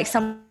almost like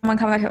someone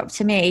coming up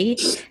to me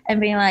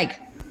and being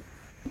like,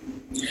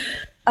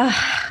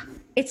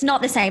 it's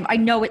not the same. I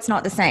know it's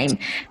not the same,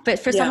 but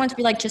for someone to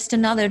be like, just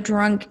another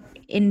drunk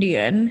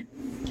Indian,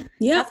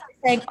 that's like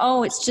saying,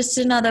 oh, it's just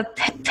another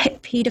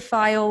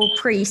pedophile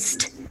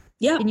priest.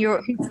 Yeah, and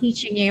who's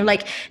teaching you,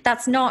 like,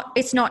 it's not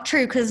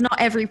true, because not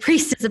every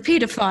priest is a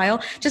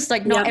pedophile, just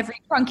like not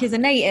every drunk is a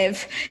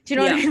native. Do you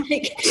know what I mean?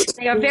 Like,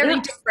 they are very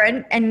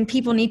different, and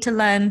people need to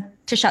learn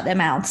to shut their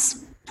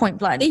mouths, point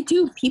blank. They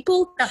do.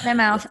 People shut their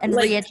mouth and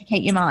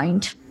re-educate your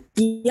mind.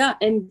 Yeah,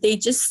 and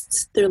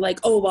they're like,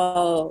 oh,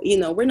 well,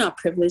 we're not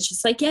privileged.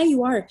 It's like, yeah,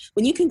 you are.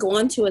 When you can go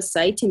onto a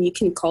site and you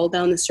can call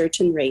down a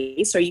certain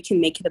race, or you can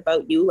make it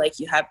about you like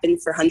you have been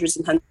for hundreds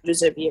and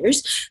hundreds of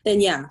years, then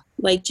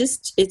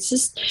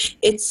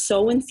it's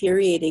so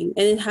infuriating.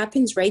 And it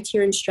happens right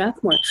here in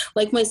Strathmore.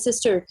 Like my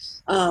sister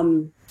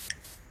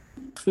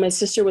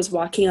was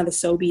walking out of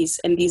Sobeys,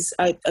 and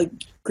a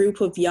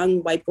group of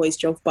young white boys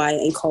drove by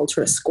and called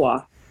her a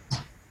squaw.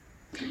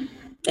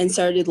 And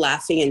started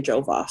laughing and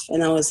drove off.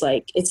 And I was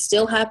like, it's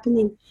still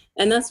happening.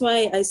 And that's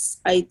why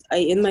I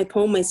in my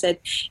poem, I said,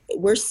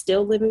 we're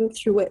still living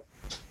through it.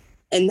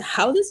 And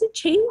how does it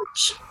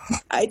change?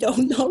 I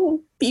don't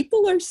know.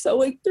 People are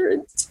so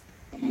ignorant.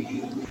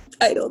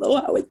 I don't know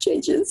how it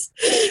changes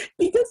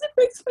because it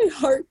breaks my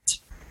heart.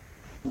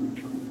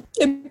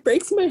 It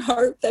breaks my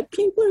heart that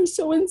people are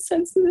so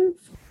insensitive.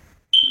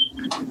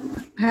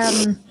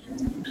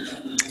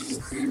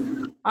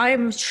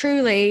 I'm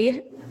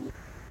truly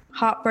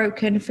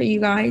heartbroken for you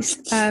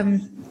guys.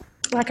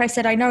 Like I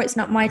said, I know it's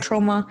not my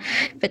trauma,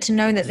 but to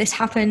know that this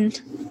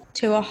happened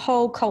to a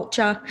whole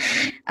culture,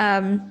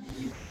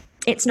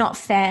 it's not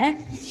fair.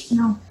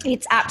 No.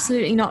 It's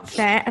absolutely not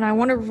fair. And I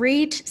want to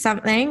read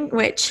something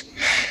which,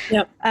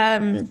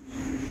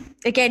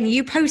 again,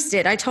 you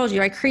posted. I told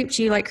you I creeped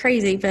you like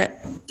crazy, but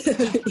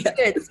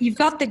you've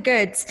got the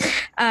goods.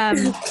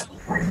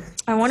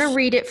 I want to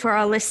read it for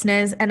our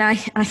listeners, and I'm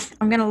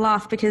going to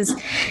laugh because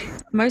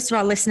most of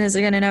our listeners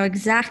are going to know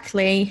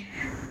exactly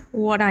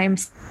what I'm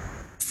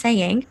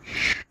saying.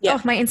 Yeah.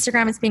 Oh, my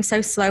Instagram is being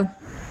so slow.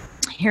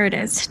 Here it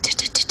is.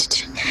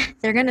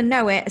 They're going to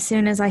know it as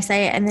soon as I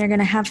say it, and they're going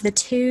to have the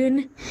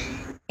tune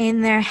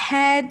in their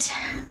head.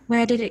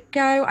 Where did it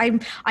go?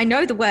 I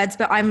know the words,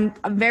 but I'm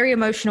very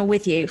emotional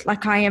with you.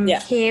 Like I am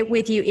here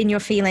with you in your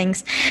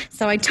feelings.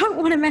 So I don't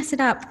want to mess it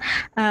up.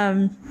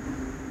 I'm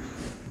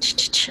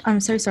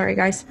so sorry,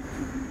 guys.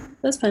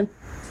 That's fine.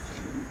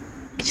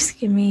 Just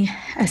give me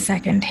a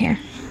second here.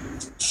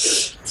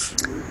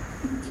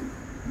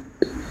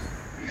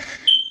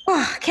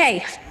 Oh,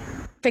 okay.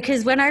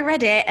 Because when I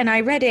read it, and I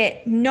read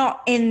it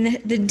not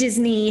in the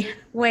Disney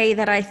way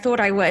that I thought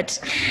I would,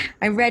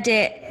 I read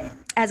it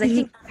as I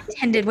think you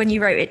intended when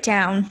you wrote it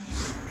down.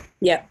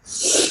 Yeah.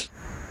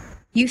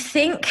 You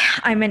think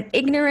I'm an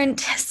ignorant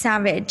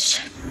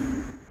savage,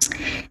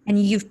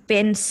 and you've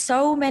been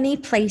so many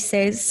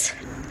places.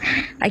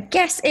 I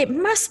guess it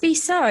must be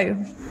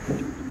so.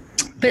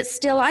 But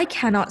still I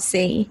cannot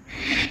see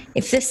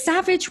if the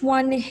savage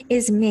one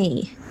is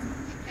me.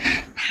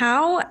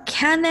 How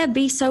can there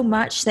be so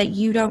much that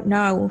you don't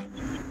know?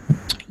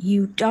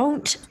 You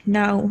don't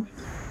know.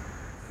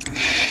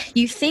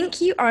 You think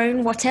you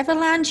own whatever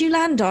land you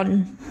land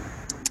on.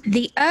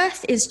 The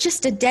earth is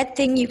just a dead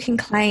thing you can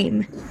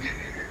claim.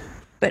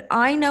 But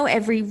I know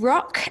every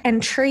rock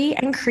and tree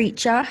and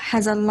creature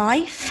has a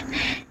life,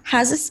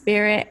 has a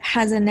spirit,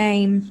 has a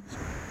name.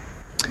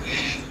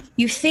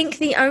 You think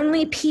the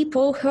only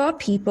people who are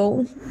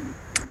people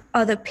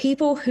are the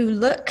people who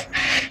look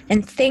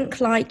and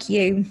think like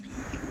you.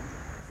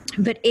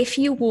 But if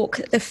you walk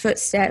the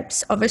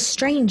footsteps of a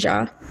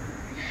stranger,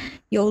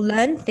 you'll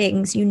learn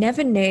things you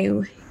never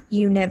knew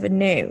you never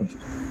knew.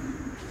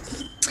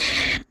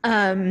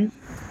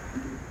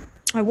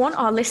 I want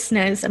our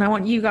listeners and I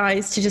want you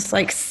guys to just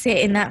like sit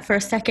in that for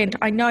a second.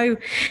 I know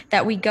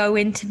that we go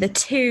into the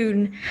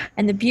tune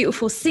and the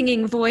beautiful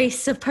singing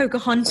voice of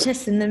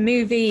Pocahontas in the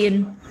movie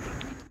and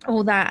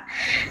all that,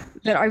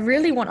 but I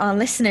really want our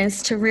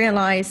listeners to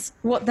realize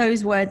what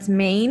those words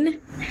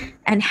mean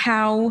and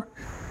how,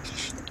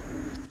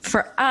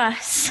 for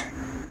us,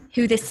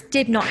 who this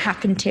did not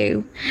happen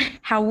to,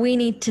 how we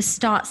need to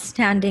start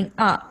standing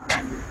up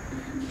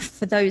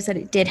for those that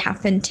it did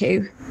happen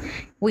to.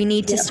 We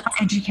need to start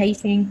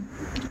educating.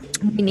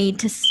 We need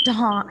to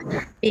start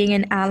being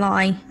an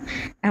ally,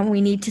 and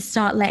we need to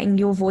start letting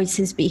your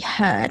voices be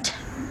heard.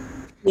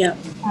 Yeah.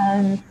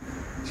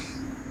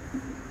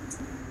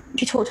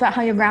 You talked about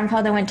how your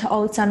grandfather went to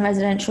Old Sun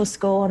Residential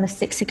School on the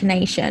Siksika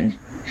Nation.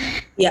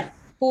 Yeah.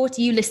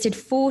 You listed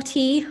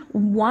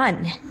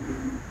 41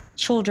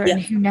 children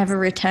who never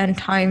returned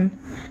home,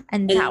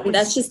 and that was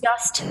that's just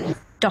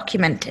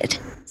documented.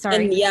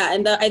 Sorry.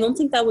 And I don't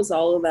think that was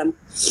all of them.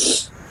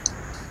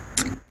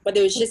 But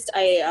it was just,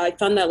 I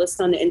found that list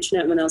on the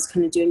internet when I was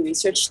kind of doing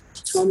research.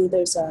 It told me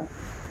there's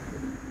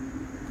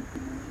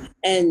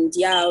and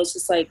I was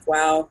just like,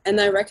 wow.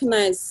 And I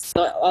recognized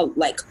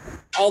like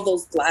all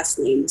those last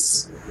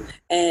names.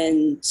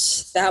 And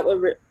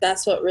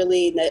that's what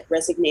really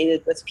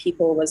resonated with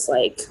people, was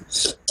like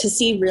to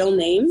see real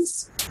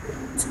names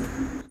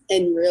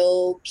and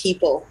real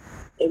people.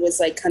 It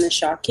was like kind of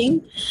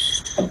shocking.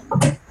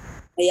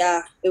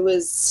 Yeah, it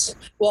was.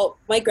 Well,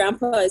 my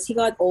grandpa, as he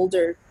got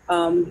older,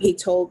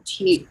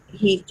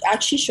 he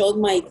actually showed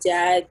my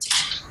dad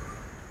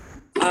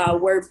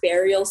where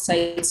burial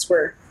sites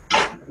were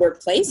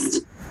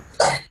placed,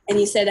 and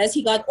he said as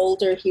he got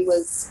older, he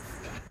was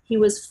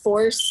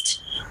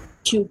forced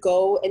to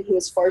go, and he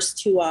was forced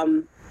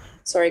to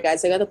sorry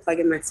guys, I gotta plug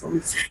in my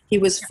phone. He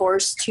was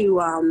forced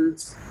to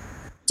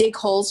dig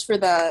holes for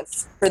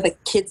the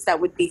kids that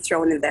would be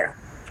thrown in there.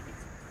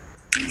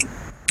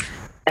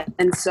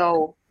 And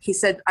so he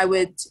said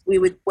we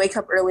would wake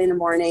up early in the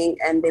morning,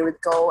 and they would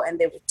go and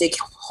they would dig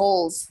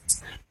holes.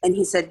 And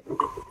he said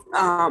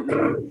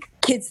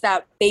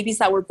babies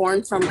that were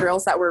born from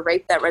girls that were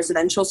raped at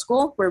residential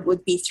school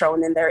would be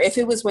thrown in there if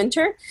it was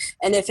winter.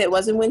 And if it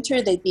wasn't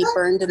winter, they'd be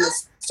burned in the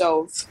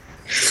stove.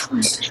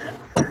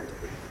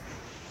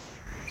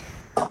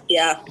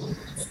 Yeah.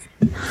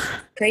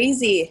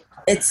 Crazy.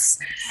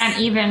 And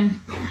even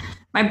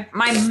my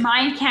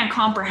mind can't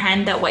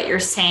comprehend that what you're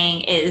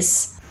saying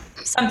is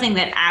something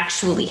that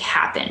actually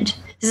happened.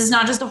 this is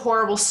not just a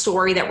horrible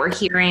story that we're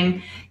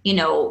hearing,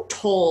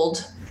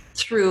 told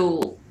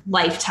through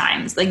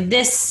lifetimes. Like,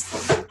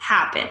 this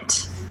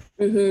happened.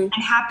 Mm-hmm.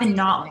 It happened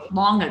not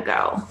long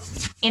ago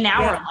in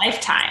our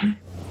lifetime.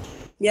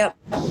 Yep.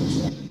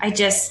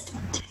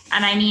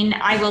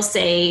 I will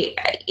say,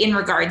 in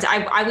regards,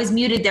 I was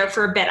muted there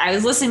for a bit. I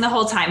was listening the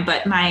whole time,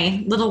 but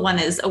my little one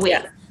is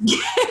awake.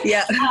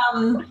 Yeah.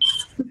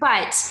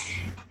 But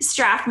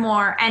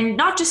Strathmore, and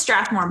not just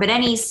Strathmore, but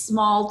any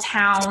small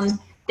town,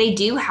 they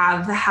do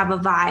have a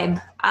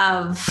vibe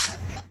of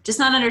just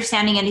not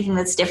understanding anything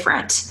that's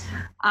different.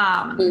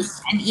 And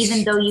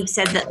even though you've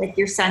said that, like,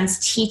 your son's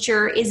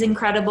teacher is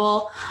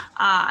incredible,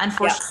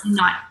 unfortunately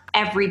not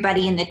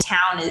everybody in the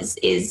town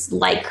is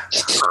like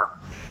her,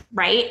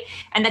 right?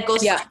 And that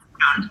goes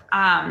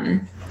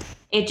around.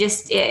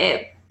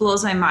 It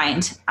blows my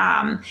mind.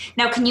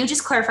 Now, can you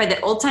just clarify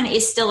that Old Town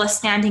is still a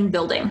standing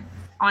building?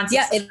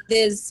 It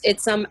is.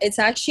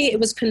 It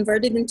was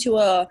converted into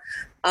a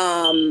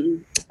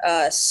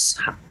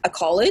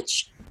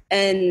college,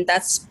 and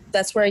that's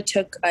where I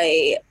took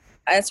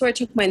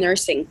my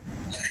nursing.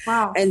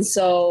 Wow. And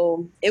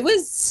so it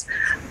was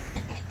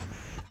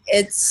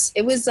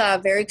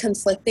very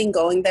conflicting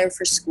going there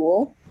for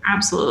school.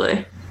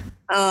 Absolutely.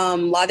 A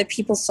lot of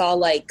people saw,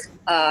 like,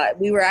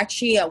 we were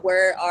actually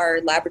where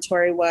our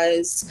laboratory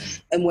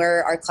was and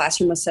where our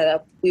classroom was set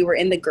up. We were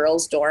in the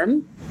girls'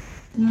 dorm.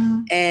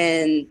 Mm.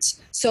 And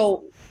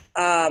so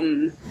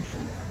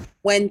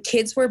when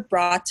kids were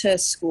brought to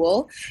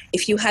school,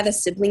 if you had a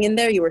sibling in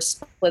there, you were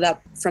split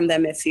up from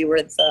them.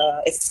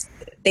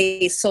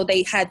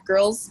 They had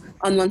girls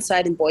on one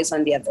side and boys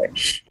on the other.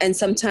 And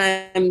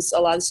sometimes a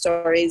lot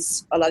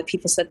of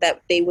people said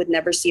that they would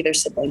never see their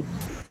sibling.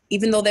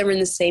 Even though they were in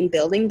the same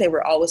building, they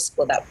were always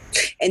split up.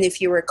 And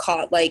if you were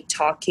caught, like,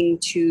 talking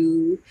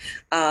to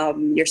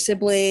your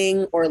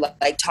sibling, or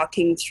like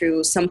talking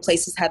through, some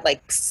places had,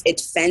 like, it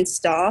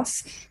fenced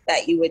off,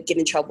 that you would get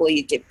in trouble,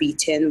 you'd get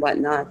beaten,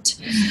 whatnot.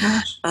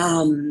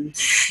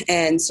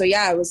 And so,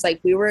 it was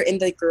like we were in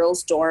the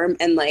girls' dorm,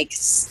 and, like,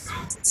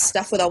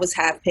 stuff would always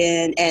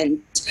happen,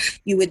 and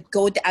I would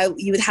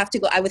have to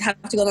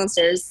go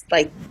downstairs,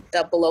 like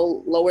the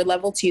lower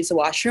level, to use the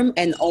washroom,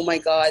 and oh my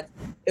God,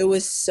 it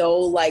was so,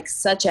 like,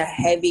 such a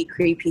heavy,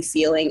 creepy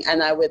feeling.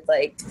 And I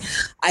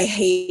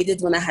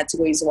hated when I had to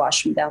go use the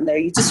washroom down there.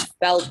 You just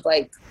felt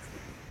like,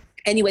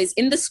 anyways,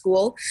 in the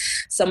school,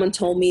 someone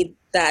told me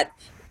that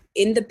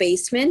in the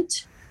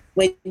basement,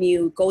 when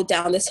you go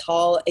down this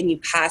hall and you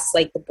pass,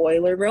 like, the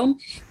boiler room,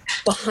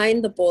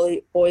 behind the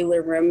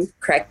boiler room,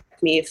 correct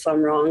me if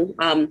I'm wrong,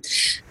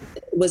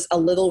 was a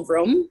little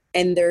room,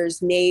 and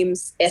there's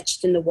names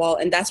etched in the wall,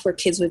 and that's where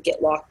kids would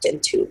get locked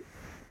into.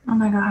 Oh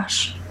my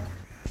gosh.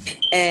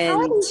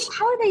 And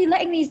how are they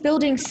letting these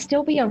buildings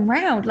still be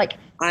around? Like,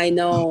 I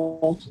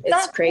know,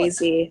 it's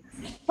crazy.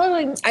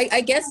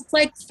 I guess,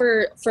 like,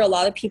 for a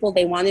lot of people,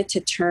 they wanted to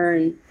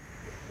turn,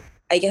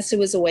 I guess it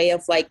was a way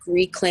of, like,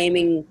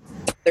 reclaiming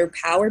their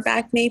power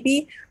back,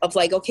 maybe, of,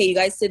 like, okay, you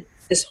guys did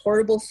this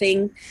horrible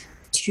thing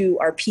to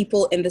our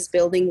people in this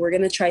building. We're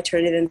going to try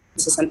turn it into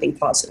something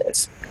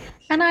positive.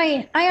 And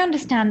I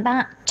understand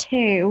that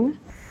too.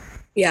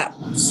 Yeah.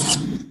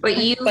 But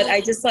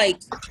I just, like,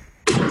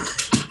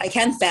 I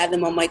can't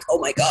fathom. I'm like, oh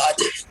my God.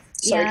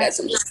 Sorry,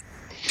 guys.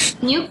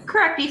 Can you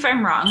correct me if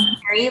I'm wrong,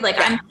 Mary? Like,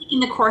 I'm taking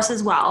the course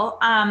as well.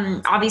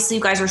 Obviously,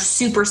 you guys are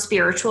super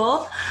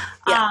spiritual.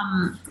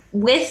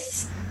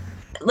 With,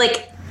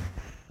 like,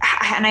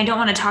 and I don't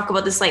want to talk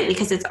about this lightly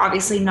because it's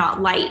obviously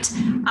not light.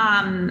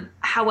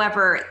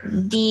 However,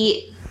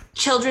 the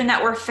children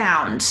that were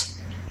found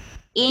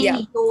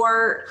in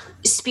your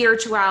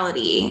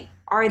spirituality,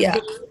 are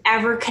they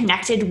ever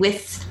connected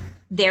with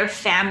their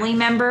family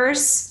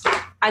members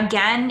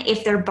again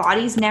if their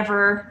body's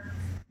never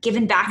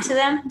given back to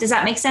them? Does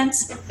that make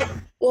sense?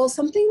 Well,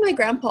 something my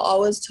grandpa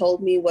always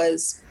told me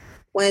was,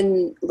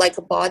 when, like,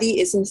 a body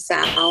isn't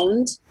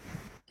found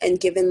and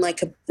given,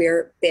 like, a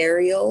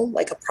burial,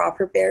 like a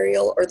proper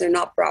burial, or they're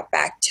not brought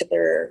back to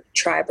their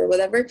tribe or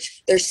whatever,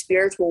 their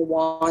spirit will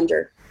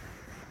wander.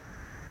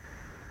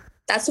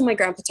 That's what my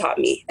grandpa taught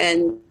me.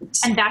 And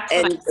that's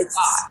what I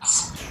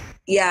thought.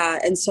 Yeah.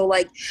 And so,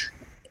 like,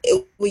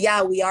 we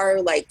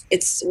are, like,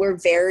 we're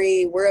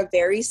a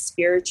very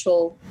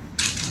spiritual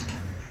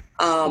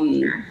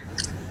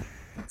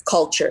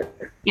culture.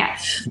 Yeah.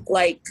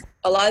 Like,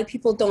 a lot of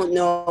people don't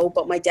know,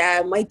 but my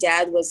dad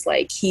was,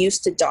 like, he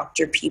used to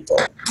doctor people.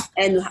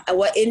 And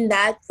what, in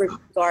that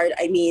regard,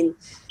 I mean,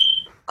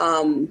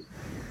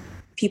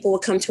 people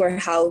would come to our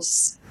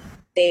house.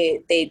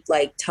 They'd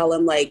like tell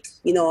him, like,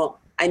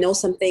 I know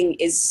something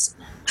is,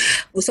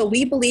 so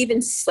we believe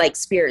in, like,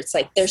 spirits,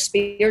 like, they're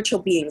spiritual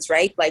beings,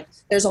 right? Like,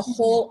 there's a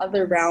whole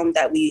other realm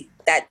that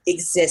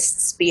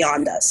exists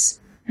beyond us.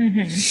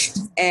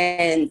 Mm-hmm.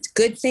 And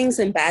good things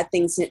and bad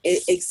things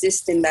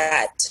exist in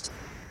that,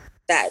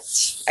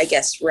 I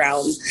guess,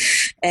 realm.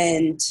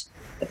 And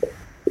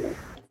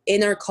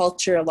in our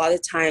culture, a lot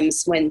of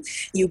times when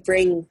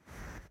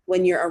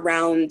you're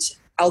around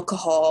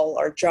alcohol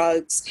or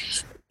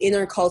drugs, in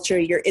our culture,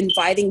 you're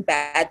inviting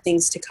bad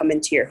things to come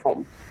into your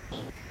home.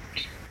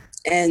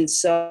 And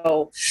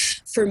so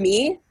for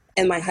me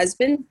and my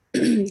husband,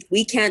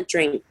 we can't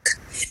drink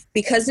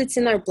because it's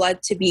in our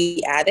blood to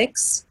be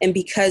addicts, and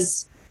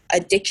because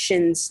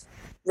addictions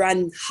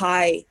run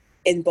high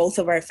in both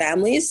of our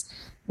families.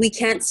 We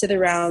can't sit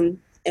around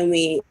and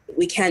we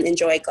can't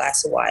enjoy a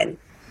glass of wine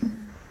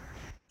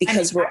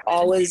because we're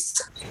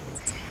always,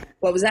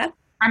 what was that?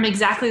 I'm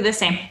exactly the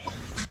same.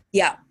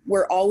 Yeah,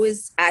 we're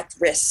always at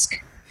risk.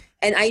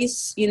 And I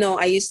used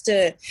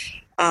to,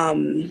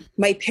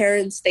 my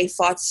parents, they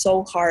fought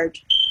so hard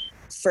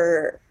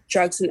for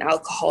drugs and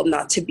alcohol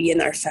not to be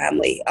in our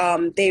family.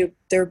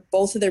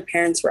 Both of their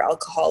parents were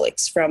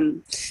alcoholics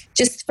from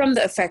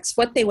the effects,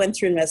 what they went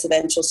through in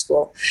residential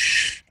school.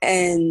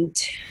 And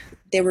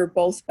they were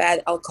both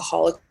bad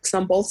alcoholics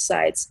on both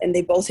sides, and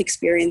they both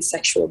experienced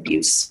sexual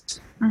abuse.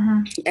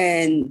 Mm-hmm.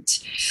 And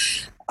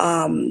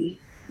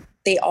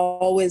they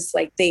always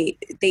they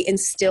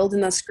instilled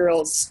in us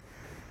girls,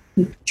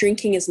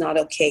 drinking is not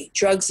okay,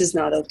 drugs is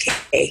not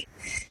okay.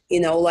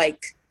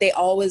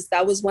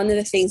 That was one of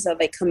the things that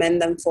I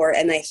commend them for,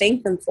 and I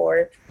thank them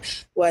for,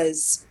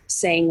 was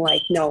saying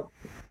no,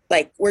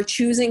 we're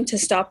choosing to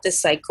stop this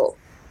cycle.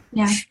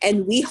 Yeah.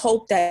 And we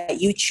hope that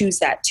you choose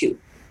that too.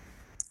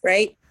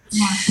 Right.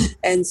 Yeah.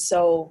 And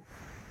so,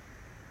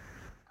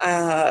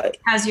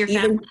 how's your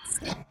family?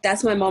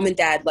 That's my mom and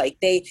dad.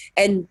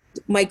 And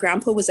my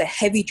grandpa was a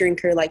heavy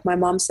drinker. My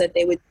mom said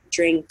they would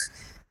drink,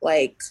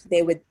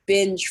 they would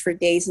binge for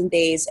days and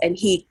days. And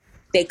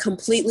they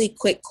completely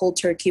quit cold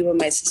turkey when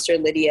my sister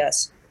Lydia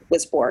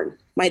was born.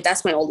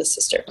 That's my oldest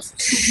sister.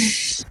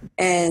 Mm-hmm.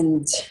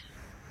 And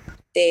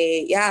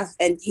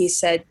and he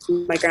said,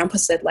 my grandpa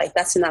said,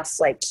 that's enough.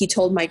 He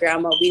told my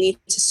grandma, we need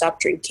to stop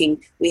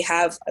drinking. We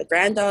have a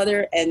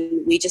granddaughter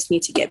and we just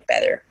need to get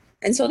better.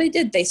 And so they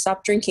did. They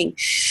stopped drinking.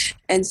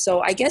 And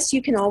so I guess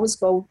you can always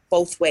go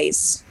both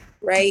ways,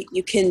 right?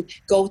 You can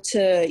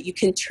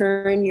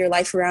turn your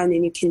life around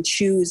and you can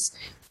choose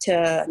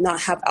to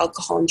not have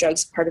alcohol and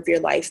drugs part of your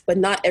life, but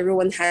not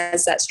everyone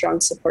has that strong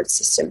support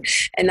system.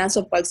 And that's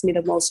what bugs me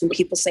the most when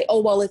people say,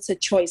 oh, well, it's a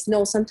choice.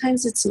 No,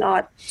 sometimes it's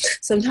not.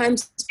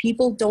 Sometimes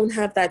people don't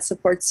have that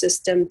support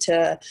system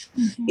to,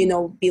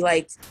 mm-hmm.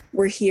 Be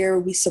we're here,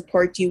 we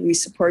support you, we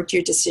support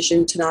your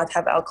decision to not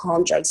have alcohol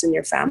and drugs in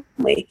your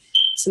family.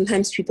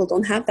 Sometimes people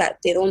don't have that.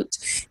 They don't,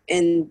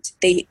 and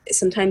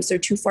sometimes they're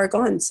too far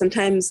gone.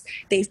 Sometimes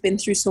they've been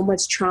through so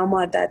much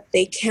trauma that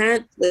they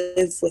can't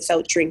live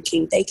without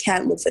drinking. They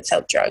can't live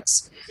without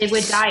drugs. They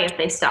would die if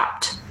they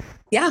stopped.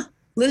 Yeah,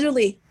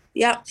 literally.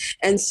 Yeah.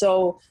 And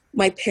so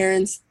my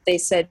parents, they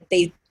said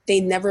they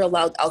never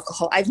allowed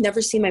alcohol. I've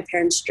never seen my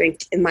parents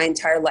drink in my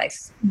entire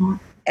life, mm-hmm.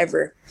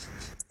 ever.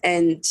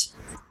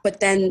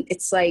 But then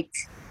it's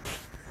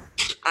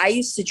I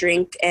used to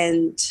drink,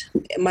 and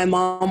my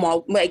mom,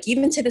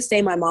 even to this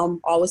day, my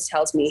mom always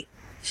tells me,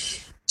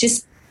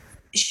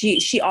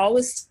 she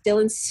always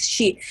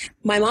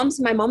my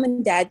mom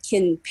and dad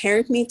can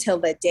parent me till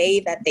the day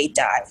that they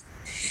die.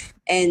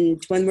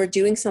 And when we're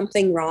doing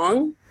something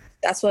wrong,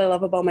 that's what I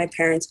love about my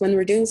parents. When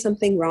we're doing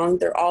something wrong,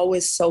 they're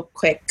always so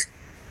quick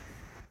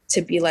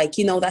to be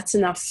that's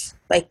enough.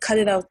 Cut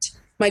it out.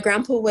 My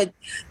grandpa would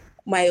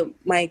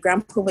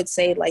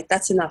say,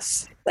 that's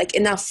enough.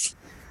 Enough.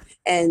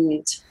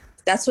 And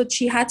that's what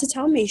she had to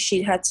tell me.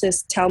 She had to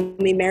tell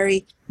me,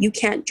 Mary, you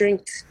can't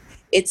drink.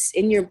 It's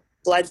in your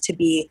blood to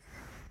be.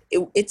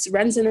 It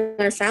runs in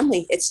our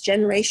family. It's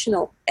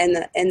generational.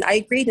 And I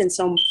agreed. And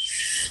so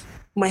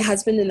my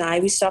husband and I,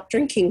 we stopped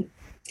drinking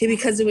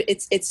because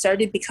it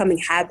started becoming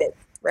habit,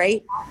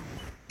 right?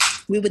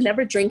 We would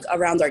never drink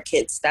around our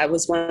kids. That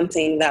was one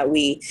thing that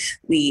we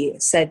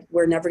said,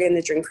 we're never going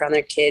to drink around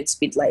our kids.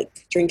 We'd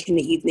drink in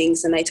the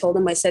evenings. And I told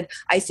him, I said,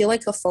 I feel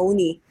like a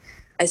phony.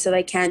 I said,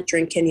 I can't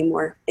drink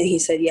anymore. And he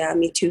said, yeah,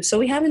 me too. So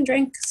we haven't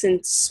drank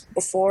since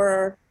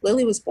before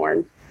Lily was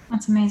born.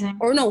 That's amazing.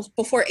 Or no,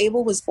 before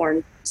Abel was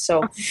born.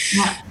 So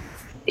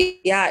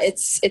yeah,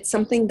 it's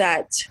something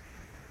that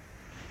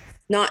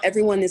not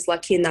everyone is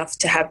lucky enough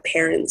to have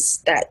parents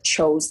that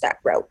chose that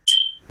route.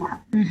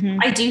 Mm-hmm.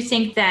 I do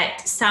think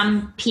that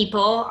some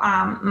people,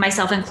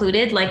 myself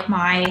included,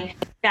 my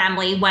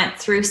family went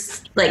through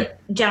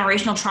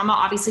generational trauma,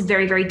 obviously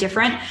very, very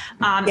different.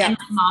 And my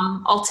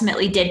mom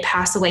ultimately did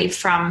pass away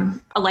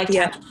from a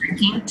lifetime of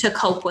drinking to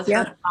cope with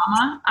her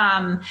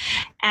trauma.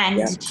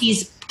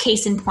 She's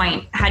case in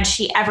point. Had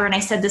she ever, and I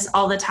said this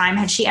all the time,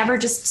 had she ever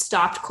just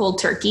stopped cold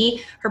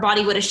turkey, her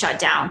body would have shut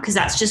down, because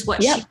that's just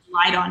what she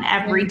relied on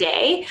every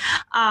day.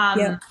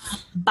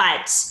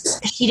 But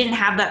she didn't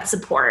have that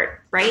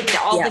support, right?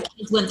 All the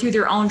kids went through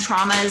their own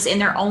traumas in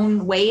their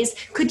own ways.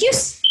 Could you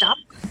stop?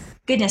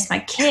 Goodness, my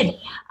kid.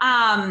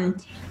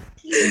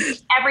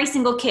 Every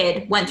single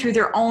kid went through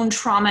their own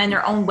trauma in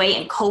their own way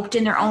and coped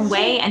in their own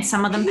way. And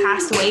some of them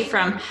passed away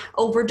from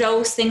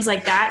overdose, things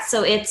like that.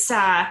 So it's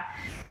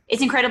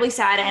incredibly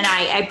sad. And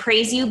I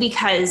praise you,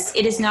 because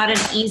it is not an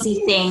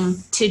easy thing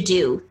to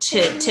do,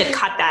 to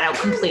cut that out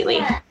completely.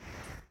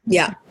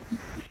 Yeah.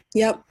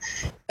 Yep.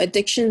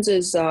 Addictions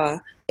is,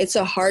 it's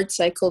a hard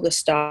cycle to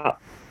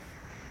stop.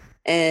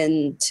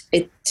 And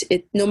it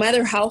no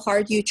matter how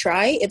hard you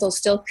try, it'll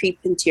still creep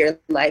into your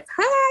life.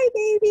 Hi,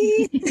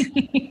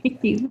 baby.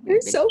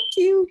 You're so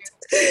cute.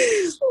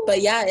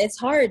 But yeah, it's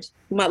hard.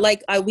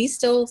 We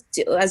still,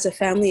 as a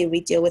family,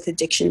 we deal with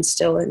addiction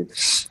still, and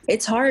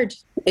it's hard.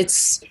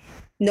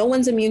 No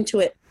one's immune to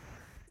it.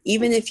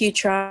 Even if you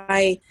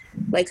try,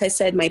 like I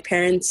said, my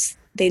parents,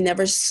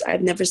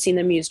 I've never seen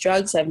them use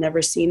drugs. I've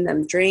never seen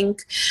them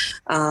drink.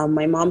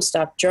 My mom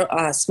stopped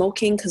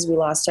smoking because we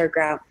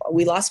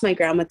lost my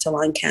grandma to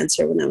lung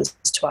cancer when I was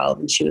 12,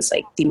 and she was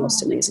like the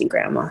most amazing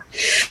grandma.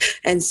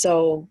 And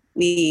so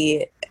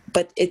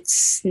but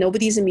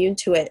nobody's immune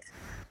to it,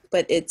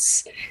 but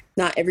it's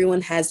not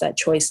everyone has that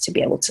choice to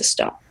be able to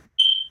stop.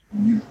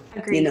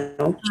 Agreed.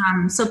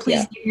 So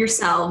please give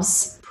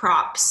yourselves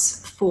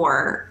props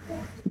for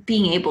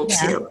being able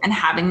to and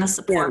having the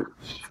support.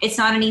 It's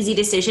not an easy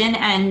decision.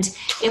 And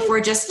if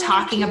we're just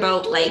talking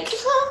about like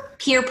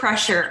peer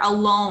pressure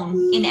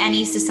alone in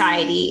any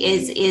society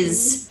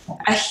is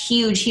a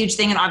huge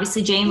thing. And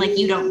obviously, Jane, like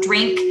you don't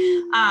drink,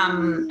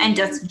 and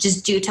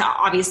just due to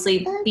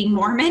obviously being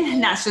Mormon,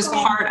 and that's just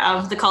part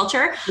of the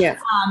culture. Yeah.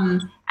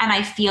 And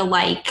I feel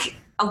like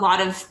a lot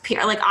of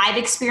I've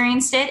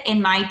experienced it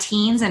in my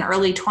teens and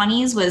early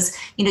 20s was,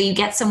 you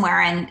get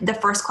somewhere and the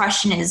first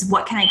question is,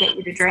 what can I get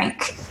you to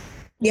drink?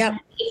 Yeah.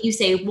 If you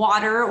say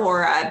water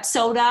or a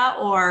soda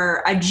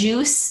or a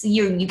juice,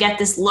 you get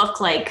this look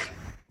like,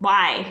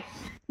 why?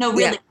 No,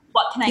 really,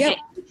 what can I get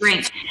you to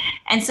drink?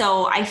 And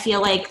so I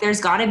feel like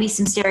there's got to be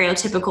some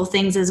stereotypical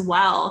things as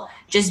well.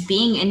 Just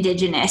being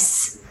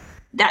Indigenous,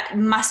 that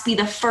must be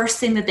the first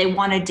thing that they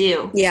want to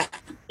do. Yeah.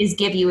 Is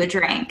give you a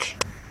drink.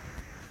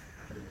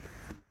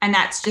 And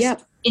that's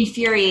just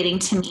infuriating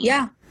to me.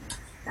 Yeah.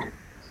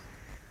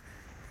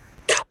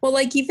 Well,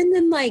 like even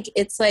in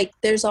it's like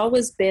there's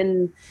always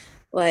been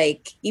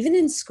even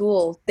in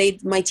school,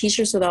 my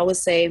teachers would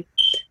always say,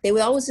 they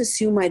would always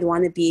assume I'd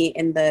want to be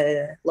in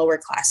the lower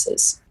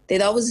classes.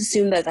 They'd always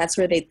assume that that's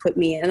where they'd put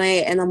me.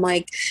 And I'm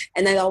like,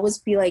 and I'd always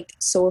be like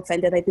so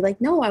offended. I'd be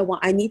like, no,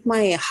 I need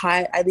my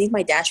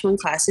Dash 1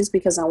 classes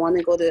because I want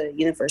to go to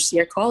university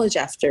or college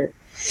after.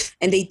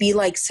 And they'd be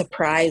like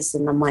surprised.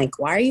 And I'm like,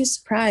 why are you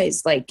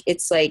surprised? Like,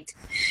 it's like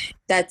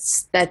that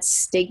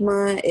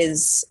stigma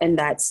and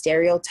that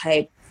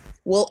stereotype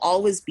will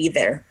always be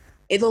there.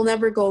 It'll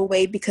never go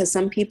away because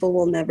some people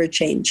will never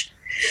change.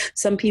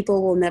 Some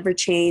people will never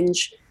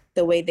change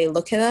the way they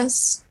look at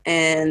us.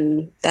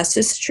 And that's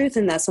just the truth.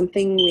 And that's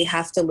something we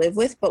have to live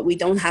with, but we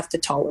don't have to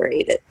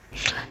tolerate it.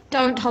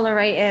 Don't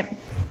tolerate it.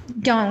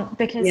 Don't,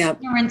 because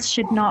ignorance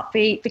should not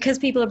be, because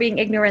people are being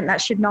ignorant, that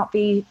should not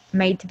be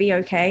made to be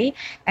okay.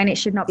 And it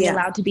should not be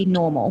allowed to be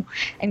normal.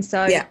 And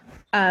so,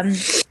 how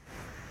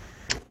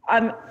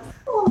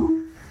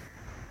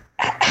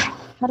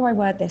do I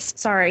word this?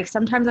 Sorry.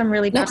 Sometimes I'm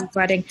really bad at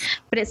wording,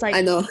 but it's like,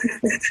 I know.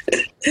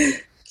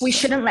 We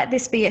shouldn't let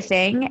this be a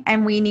thing,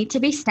 and we need to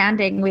be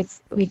standing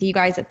with you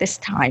guys at this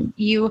time.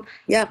 I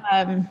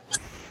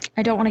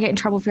don't want to get in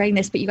trouble for saying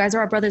this, but you guys are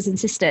our brothers and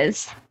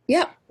sisters.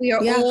 Yeah. We are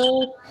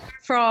all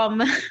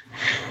from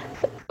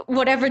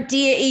whatever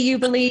deity you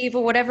believe,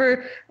 or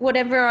whatever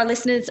our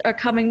listeners are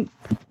coming,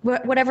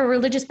 whatever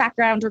religious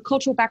background or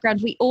cultural background,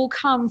 we all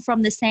come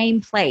from the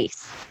same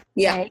place.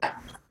 Yeah. Okay?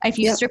 If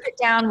you strip it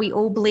down, we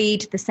all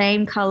bleed the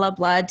same color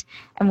blood,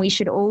 and we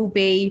should all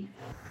be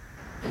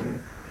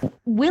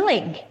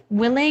willing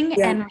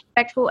and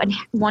respectful and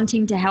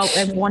wanting to help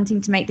and wanting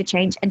to make the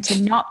change, and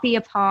to not be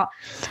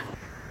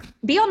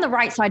be on the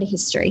right side of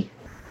history.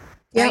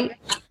 Right?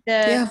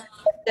 The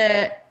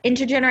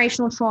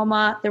intergenerational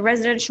trauma, the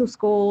residential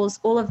schools,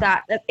 all of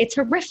that, it's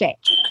horrific.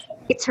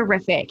 It's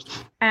horrific.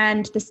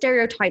 And the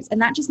stereotypes,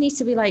 and that just needs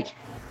to be like,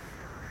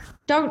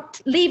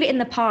 don't leave it in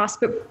the past,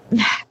 but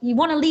you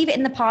want to leave it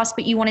in the past,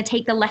 but you want to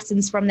take the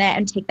lessons from there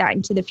and take that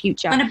into the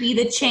future. Want to be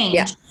the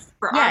change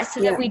for us.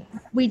 So that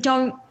we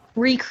don't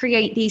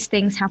recreate these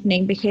things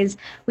happening, because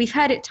we've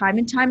heard it time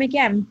and time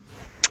again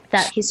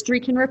that history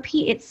can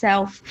repeat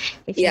itself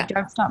if you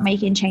don't start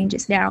making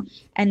changes now.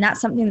 And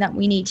that's something that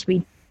we need to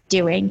be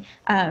doing.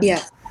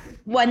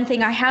 One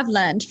thing I have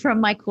learned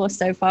from my course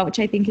so far, which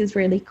I think is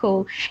really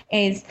cool,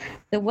 is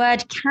the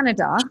word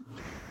Canada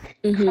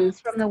comes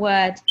from the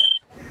word,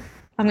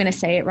 I'm going to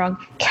say it wrong,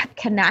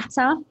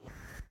 Kanata,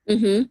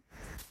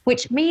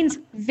 which means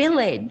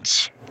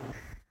village.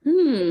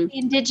 The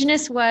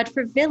Indigenous word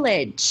for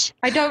village.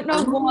 I don't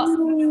know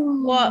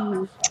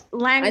what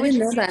language. I didn't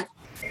know that.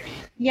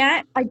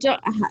 Yeah, I don't.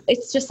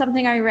 It's just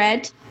something I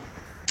read,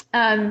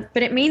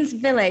 but it means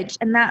village,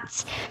 and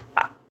that's.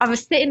 I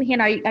was sitting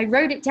here and I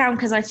wrote it down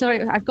because I saw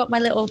it. I've got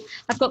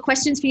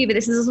questions for you, but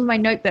this is also my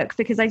notebook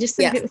because I just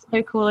think it was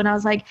so cool, and I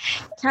was like,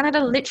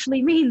 Canada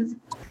literally means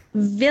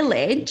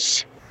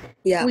village.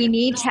 Yeah, we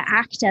need to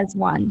act as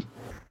one.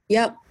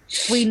 Yep.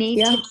 We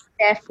need to be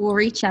there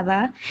for each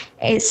other,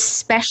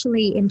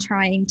 especially in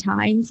trying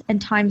times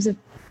and times of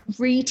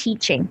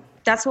reteaching.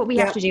 That's what we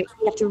have to do.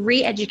 We have to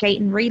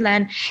re-educate and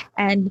relearn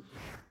and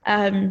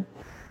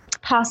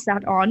pass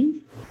that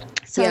on.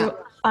 So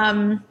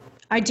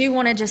I do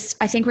want to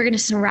I think we're going to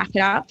just wrap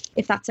it up,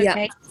 if that's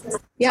okay.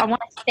 Yeah. I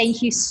want to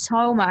thank you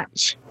so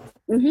much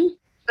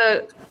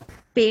for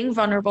being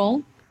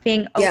vulnerable,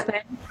 being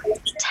open,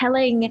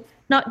 telling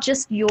not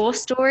just your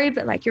story,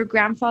 but like your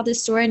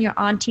grandfather's story and your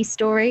auntie's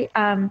story.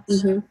 I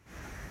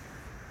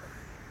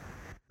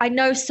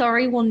know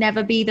sorry will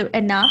never be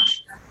enough.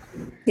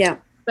 Yeah.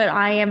 But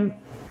I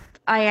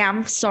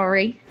am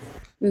sorry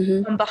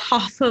on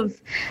behalf of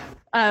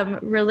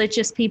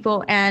religious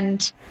people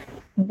and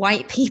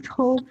white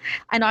people,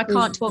 and I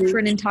can't talk for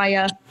an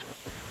entire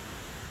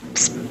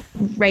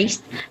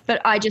race,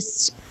 but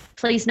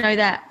please know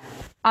that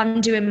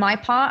I'm doing my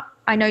part.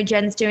 I know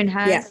Jen's doing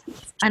hers,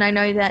 and I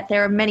know that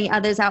there are many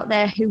others out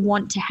there who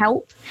want to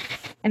help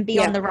and be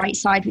on the right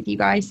side with you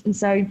guys. And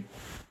so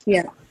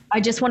I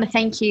just want to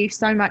thank you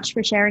so much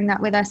for sharing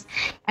that with us,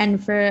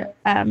 and for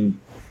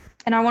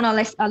and I want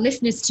our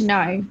listeners to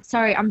know,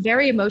 sorry, I'm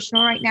very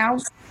emotional right now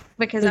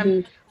because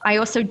I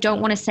also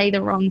don't want to say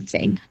the wrong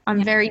thing.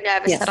 I'm very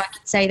nervous that I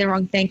could say the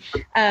wrong thing.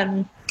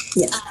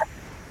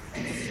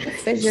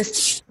 But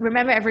just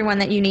remember, everyone,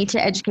 that you need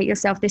to educate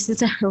yourself. This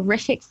is a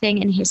horrific thing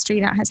in history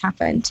that has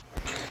happened.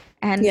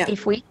 And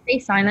if we stay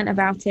silent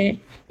about it,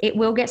 it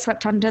will get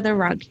swept under the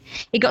rug.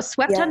 It got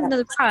swept under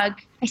the rug.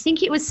 I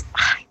think it was,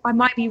 I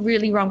might be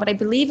really wrong, but I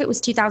believe it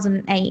was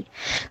 2008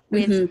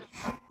 with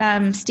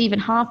Stephen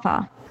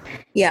Harper,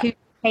 who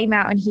came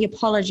out and he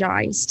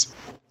apologized.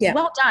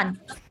 Well done.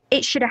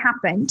 It should have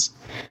happened.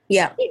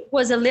 It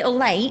was a little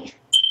late,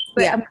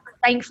 but I'm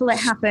thankful it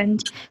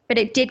happened. But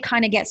it did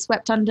kind of get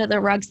swept under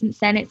the rug since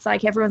then. It's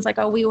like everyone's like,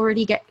 oh, we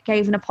already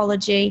gave an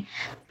apology.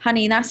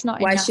 Honey, that's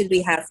not enough. Why should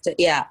we have to?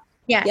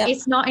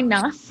 It's not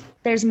enough.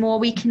 There's more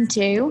we can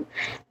do.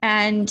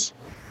 And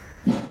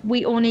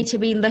we all need to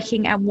be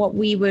looking at what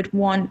we would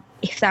want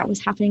if that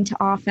was happening to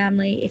our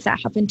family, if that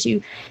happened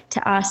to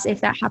us, if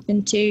that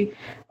happened to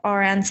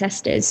our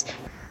ancestors.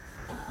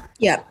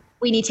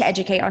 We need to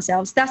educate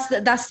ourselves.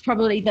 That's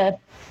probably the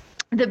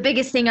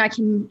biggest thing I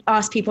can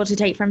ask people to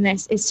take from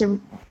this, is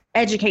to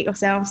educate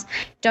yourselves.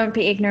 Don't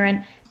be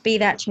ignorant. Be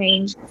that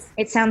change.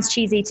 It sounds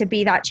cheesy to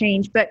be that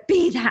change, but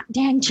be that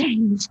dang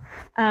change.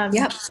 But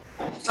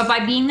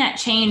by being that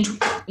change,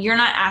 you're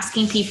not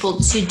asking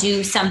people to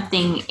do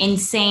something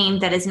insane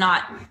that is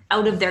not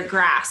out of their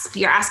grasp.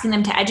 You're asking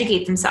them to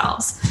educate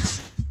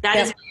themselves. That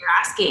is what you're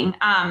asking.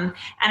 And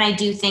I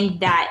do think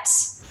that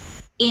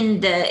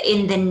in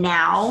the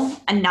now,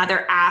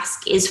 another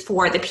ask is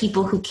for the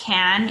people who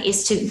can,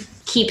 is to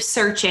keep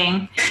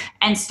searching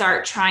and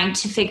start trying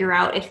to figure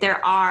out if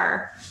there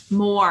are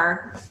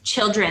more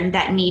children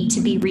that need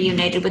to be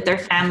reunited with their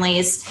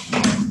families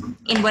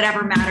in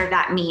whatever matter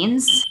that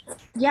means.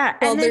 Well,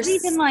 and there's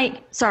even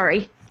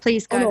sorry,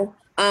 please go.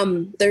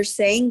 They're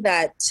saying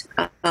that,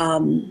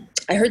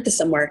 I heard this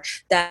somewhere,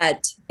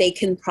 that they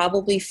can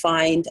probably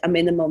find a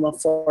minimum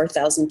of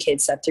 4,000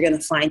 kids that they're going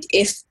to find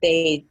if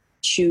they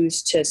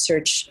choose to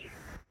search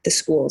the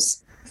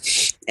schools.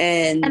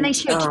 And they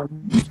should.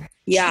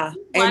 Why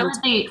would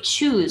they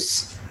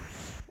choose?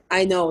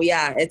 I know.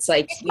 It's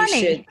like, it's you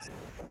money. should.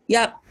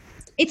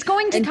 It's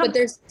going to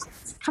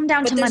come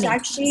down to money. There's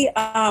actually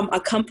a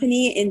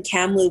company in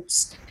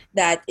Kamloops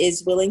that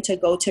is willing to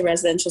go to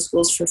residential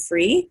schools for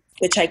free,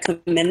 which I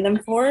commend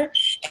them for,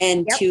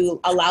 and to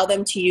allow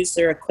them to use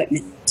their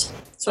equipment.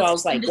 So I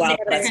was like, wow,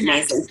 that's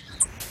amazing.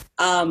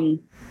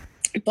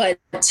 But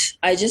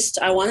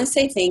I want to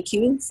say thank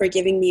you for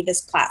giving me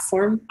this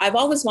platform. I've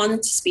always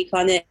wanted to speak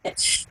on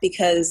it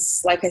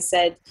because, like I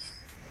said,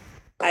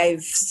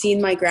 I've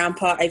seen my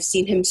grandpa, I've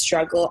seen him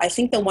struggle. I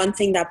think the one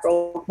thing that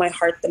broke my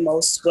heart the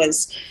most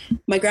was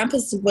my grandpa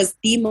was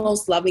the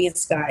most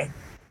lovingest guy.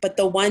 But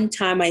the one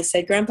time I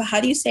said, Grandpa, how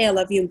do you say I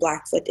love you in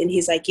Blackfoot? And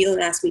he's like, you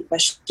don't ask me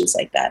questions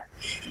like that.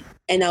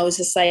 And I was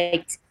just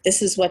like,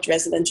 this is what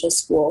residential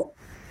school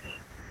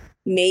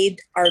made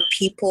our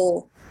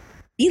people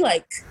be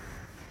like.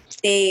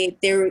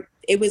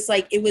 It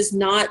was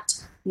not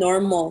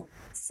normal.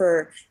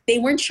 They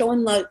weren't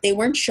shown love. They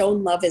weren't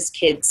shown love as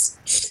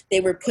kids.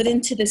 They were put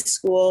into the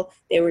school.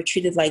 They were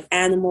treated like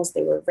animals.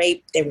 They were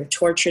raped. They were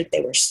tortured.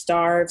 They were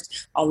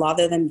starved. A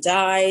lot of them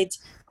died.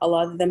 A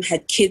lot of them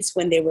had kids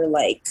when they were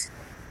like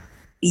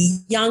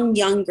young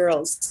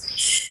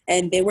girls,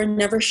 and they were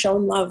never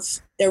shown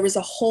love. There was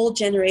a whole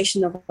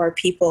generation of our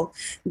people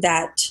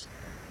that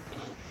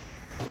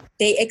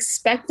they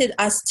expected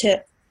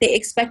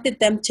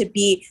them to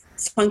be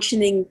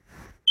functioning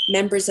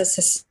members of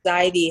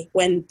society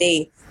when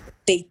they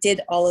did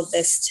all of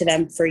this to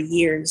them for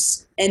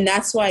years. And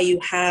that's why you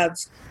have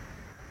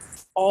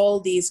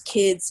all these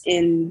kids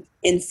in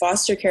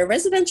foster care.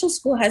 Residential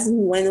school hasn't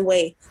went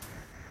away.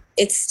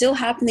 It's still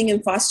happening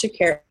in foster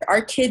care.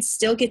 Our kids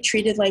still get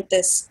treated like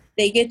this.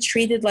 They get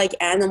treated like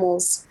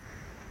animals.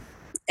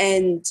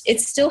 And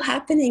it's still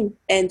happening.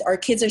 And our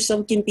kids are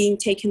still being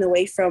taken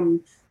away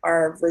from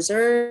our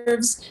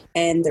reserves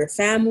and their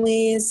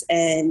families.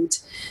 And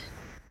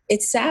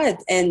it's sad.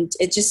 And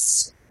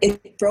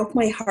it broke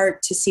my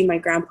heart to see my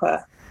grandpa.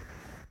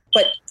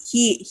 But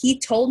he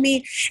told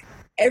me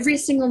every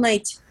single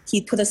night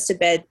he'd put us to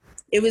bed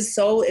It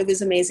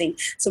was amazing.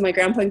 So my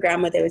grandpa and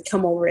grandma, they would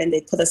come over and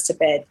they'd put us to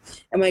bed.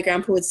 And my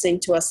grandpa would sing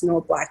to us an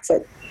old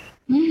Blackfoot.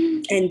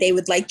 And they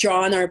would like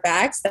draw on our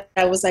backs.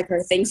 That was like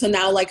her thing. So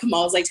now like I'm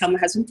always like telling my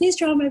husband, please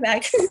draw on my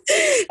back.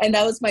 And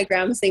that was my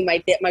grandma's thing.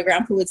 My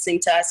grandpa would sing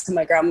to us and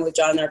my grandma would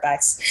draw on our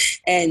backs.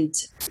 And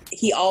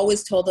he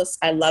always told us,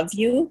 I love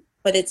you.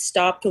 But it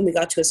stopped when we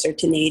got to a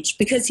certain age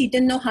because he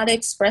didn't know how to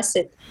express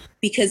it,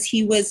 because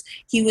he was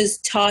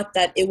taught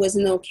that it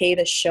wasn't okay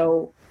to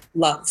show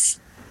love.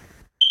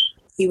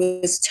 He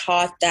was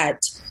taught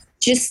that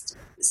just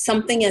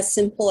something as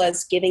simple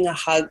as getting a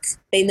hug,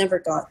 they never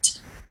got.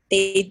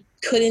 They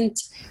couldn't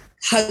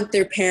hug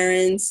their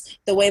parents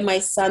the way my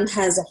son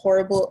has a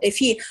horrible,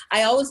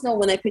 I always know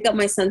when I pick up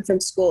my son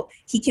from school,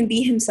 he can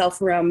be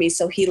himself around me.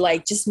 So he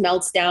like just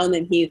melts down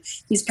and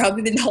he's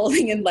probably been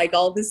holding in like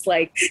all this,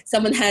 like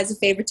someone has a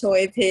favorite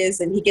toy of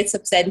his and he gets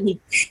upset and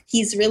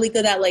he's really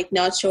good at like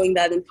not showing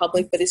that in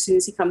public. But as soon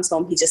as he comes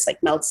home, he just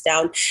like melts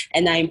down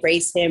and I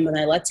embrace him and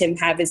I let him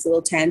have his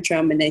little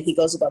tantrum. And then he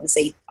goes about to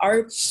say,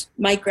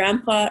 my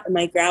grandpa and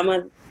my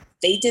grandma,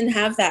 they didn't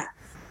have that.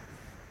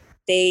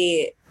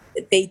 They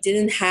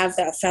didn't have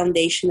that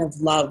foundation of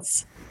love.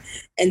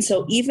 And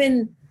so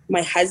even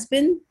my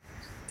husband,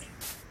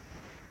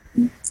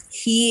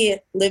 he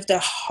lived a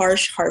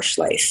harsh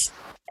life.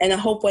 And I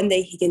hope one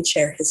day he can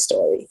share his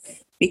story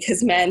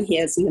because, man, he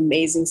has an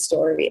amazing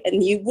story.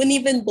 And you wouldn't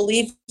even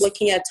believe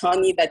looking at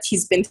Tanya that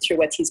he's been through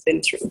what he's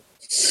been through.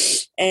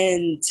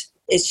 And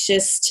it's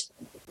just,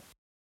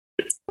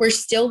 we're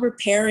still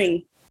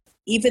repairing,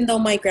 even though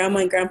my grandma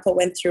and grandpa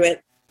went through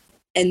it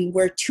and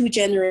we're 2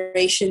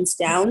 generations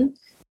down,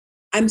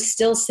 I'm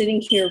still sitting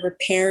here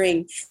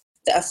repairing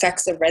the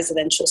effects of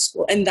residential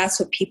school. And that's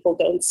what people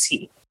don't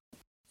see.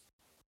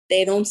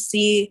 They don't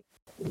see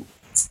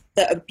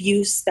the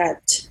abuse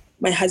that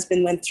my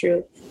husband went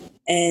through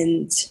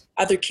and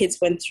other kids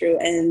went through.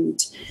 And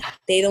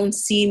they don't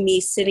see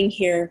me sitting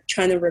here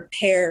trying to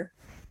repair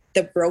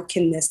the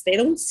brokenness. They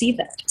don't see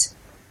that.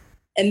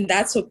 And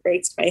that's what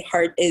breaks my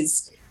heart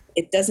is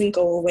it doesn't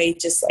go away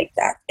just like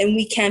that. And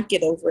we can't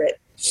get over it.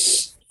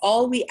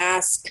 All we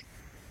ask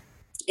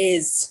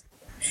is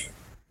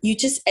you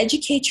just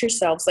educate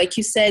yourselves. Like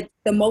you said,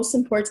 the most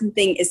important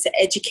thing is to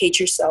educate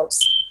yourselves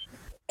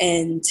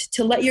and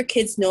to let your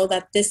kids know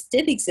that this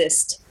did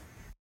exist.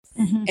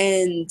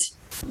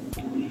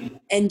 Mm-hmm.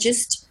 And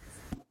just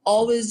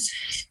always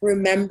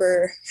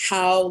remember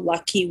how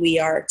lucky we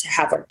are to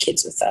have our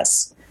kids with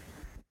us.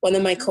 One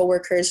of my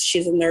coworkers,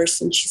 she's a nurse,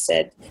 and she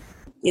said,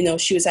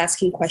 she was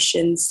asking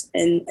questions.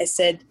 And I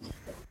said,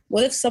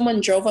 what if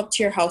someone drove up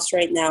to your house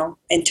right now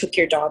and took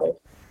your daughter,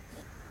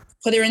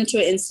 put her into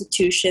an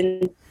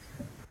institution,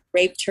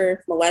 raped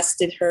her,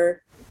 molested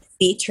her,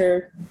 beat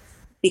her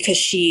because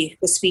she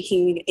was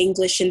speaking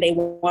English and they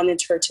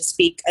wanted her to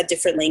speak a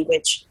different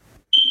language?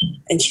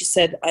 And she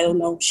said, I don't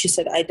know. She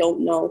said, I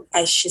don't know.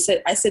 I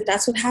said,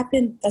 that's what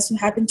happened. That's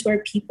what happened to our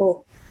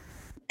people.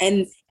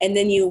 And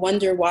then you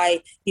wonder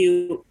why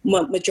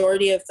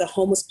majority of the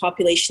homeless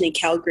population in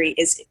Calgary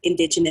is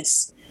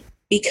Indigenous,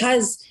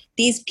 because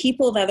these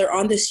people that are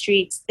on the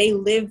streets,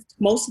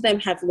 most of them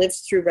have lived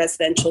through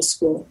residential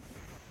school.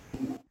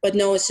 But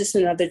no, it's just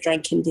another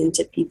drunk Indian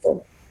to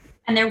people.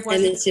 And there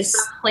wasn't a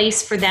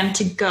place for them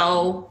to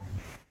go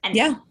and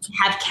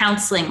have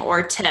counseling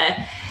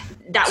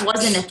that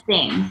wasn't a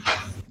thing.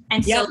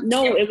 And so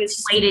it was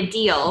the way to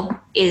deal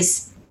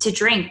is to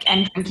drink,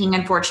 and drinking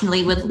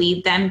unfortunately would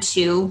lead them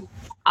to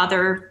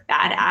other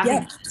bad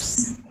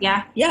avenues.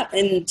 Yeah.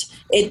 And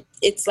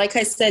it's like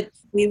I said,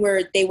 they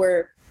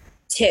were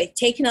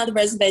taken out of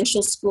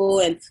residential school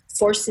and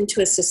forced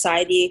into a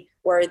society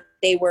where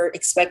they were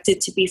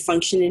expected to be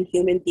functioning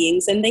human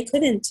beings, and they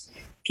couldn't.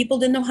 People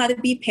didn't know how to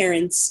be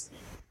parents.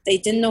 They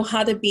didn't know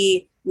how to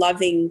be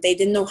loving. They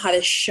didn't know how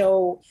to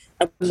show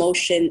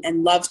emotion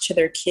and love to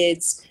their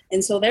kids.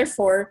 And so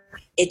therefore,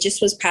 it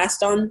just was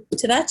passed on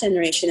to that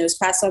generation. It was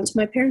passed on to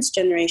my parents'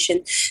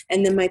 generation.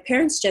 And then my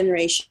parents'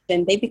 generation,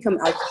 they become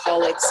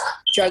alcoholics,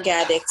 drug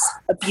addicts,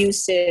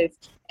 abusive,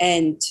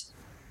 and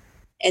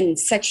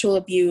sexual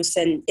abuse.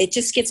 And it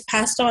just gets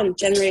passed on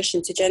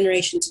generation to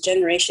generation to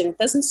generation. It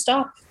doesn't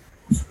stop.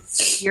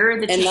 You're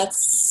the change. And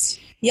that's,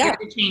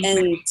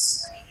 and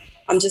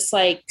I'm just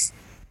like,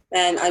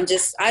 man,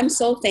 I'm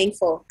so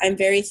thankful. I'm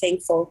very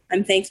thankful.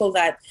 I'm thankful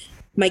that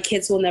my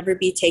kids will never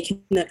be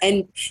taken.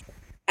 And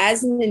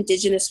as an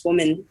Indigenous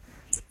woman,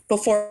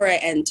 before I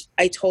end,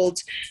 I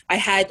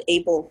had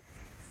Abel.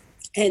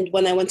 And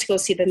when I went to go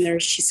see the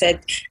nurse, she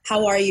said,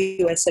 how are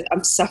you? I said,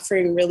 I'm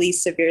suffering really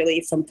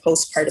severely from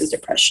postpartum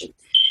depression.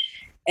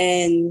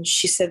 And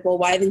she said, well,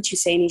 why didn't you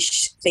say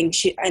anything?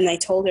 And I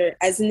told her,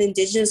 as an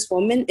Indigenous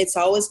woman, it's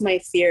always my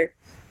fear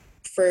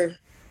for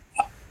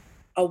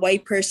a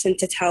white person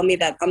to tell me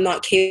that I'm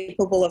not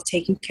capable of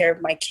taking care of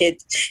my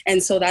kid.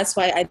 And so that's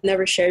why I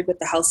never shared with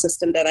the health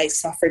system that I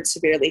suffered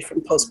severely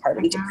from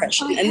postpartum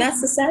depression. And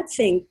that's the sad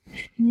thing.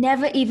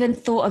 Never even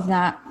thought of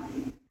that.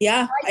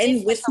 Yeah.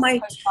 And with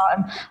my,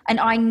 and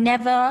I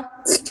never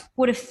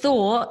would have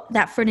thought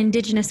that for an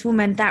Indigenous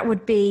woman,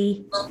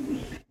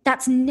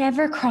 that's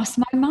never crossed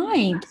my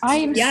mind.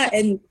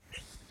 and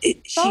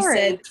she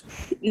said,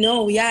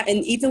 no, yeah.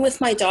 And even with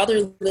my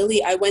daughter,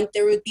 Lily,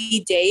 there would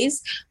be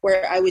days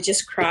where I would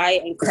just cry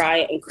and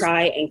cry and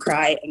cry and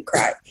cry and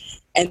cry.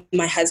 And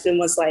my husband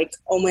was like,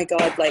 oh my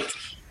God, like,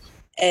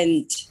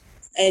 and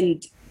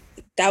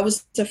that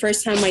was the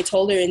first time I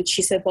told her, and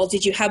she said, well,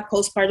 did you have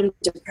postpartum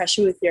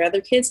depression with your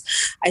other kids?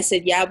 I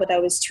said, yeah, but I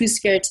was too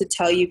scared to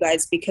tell you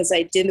guys because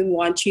I didn't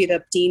want you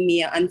to deem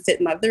me an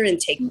unfit mother and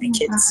take my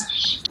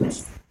kids.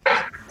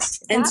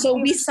 And so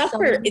we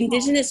suffer.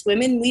 Indigenous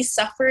women, we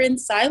suffer in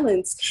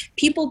silence.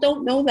 People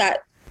don't know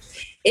that.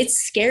 It's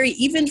scary.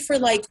 Even for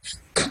like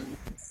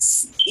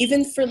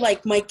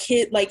my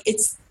kid, like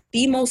it's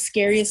the most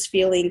scariest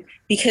feeling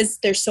because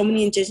there's so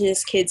many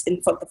Indigenous kids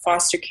in the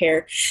foster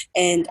care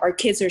and our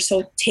kids are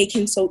so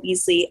taken so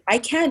easily. I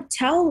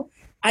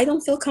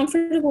don't feel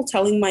comfortable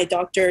telling my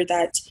doctor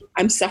that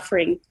I'm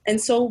suffering. And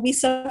so we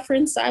suffer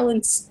in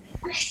silence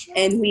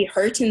and we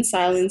hurt in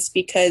silence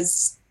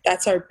because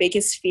that's our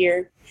biggest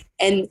fear.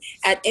 And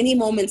at any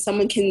moment,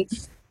 someone can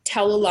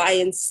tell a lie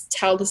and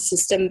tell the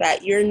system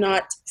that you're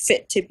not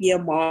fit to be a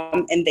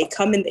mom, and they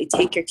come and they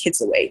take your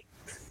kids away.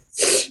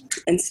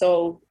 And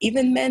so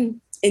even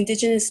men,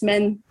 Indigenous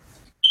men,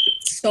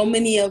 so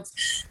many of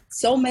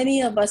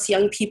us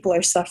young people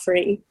are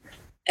suffering.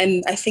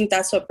 And I think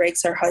that's what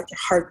breaks our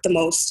heart the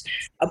most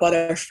about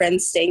our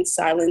friends staying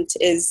silent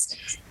is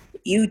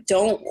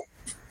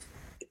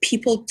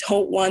people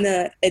don't want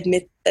to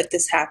admit that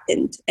this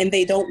happened, and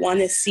they don't want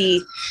to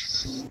see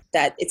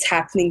that it's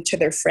happening to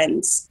their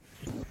friends.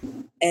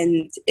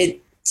 And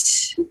it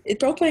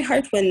broke my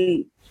heart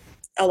when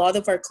a lot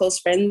of our close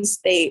friends,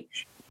 they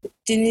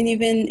didn't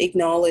even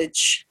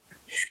acknowledge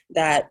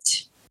that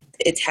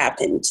it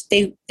happened.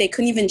 They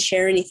couldn't even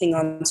share anything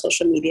on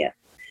social media.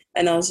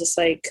 And I was just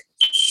like,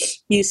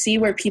 you see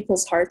where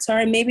people's hearts are,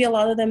 and maybe a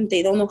lot of them,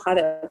 they don't know how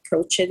to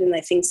approach it. And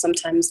I think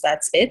sometimes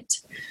that's it.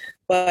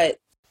 But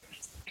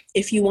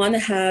if you want to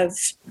have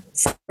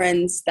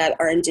friends that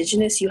are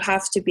Indigenous, you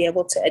have to be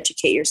able to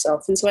educate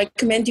yourself. And so I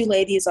commend you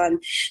ladies on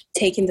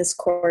taking this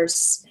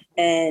course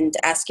and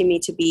asking me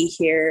to be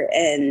here.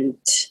 And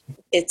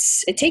it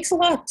takes a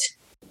lot.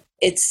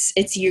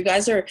 It's you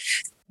guys are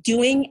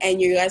doing,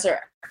 and you guys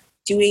are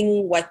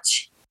doing what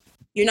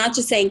you're not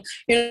just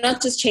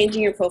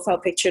changing your profile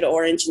picture to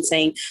orange and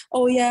saying,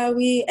 oh yeah,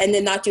 and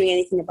then not doing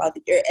anything about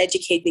it. You're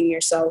educating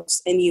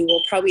yourselves, and you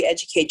will probably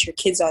educate your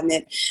kids on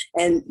it.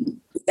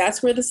 And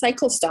that's where the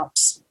cycle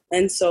stops.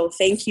 And so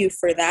thank you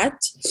for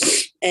that.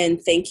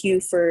 And thank you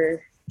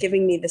for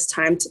giving me this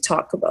time to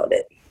talk about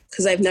it,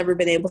 because I've never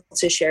been able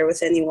to share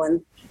with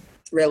anyone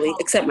really,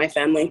 except my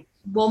family.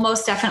 We'll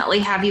most definitely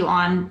have you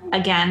on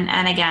again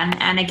and again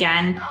and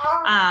again.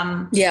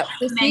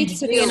 This needs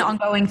to be an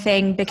ongoing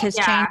thing because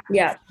change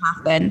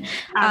happen.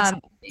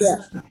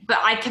 But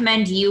I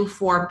commend you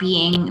for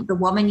being the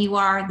woman you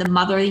are, the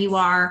mother you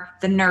are,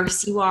 the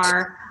nurse you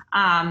are,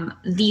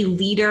 the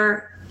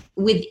leader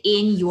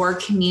within your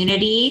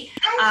community,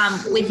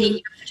 within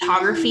your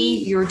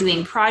photography. You're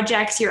doing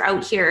projects, you're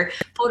out here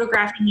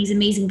photographing these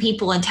amazing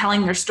people and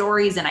telling their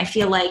stories. And I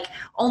feel like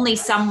only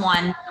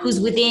someone who's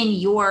within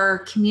your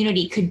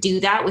community could do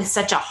that with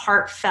such a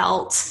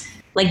heartfelt,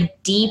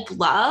 like deep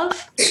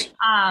love.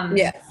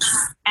 And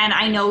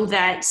I know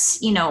that,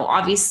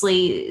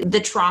 obviously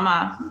the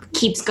trauma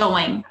keeps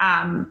going,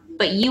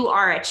 but you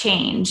are a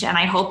change. And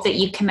I hope that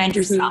you commend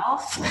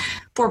yourself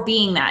for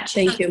being that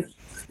change. Thank you.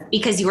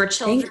 Because your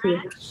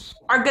children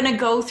are going to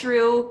go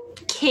through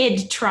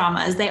kid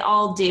traumas. They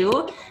all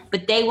do,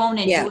 but they won't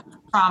endure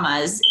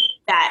traumas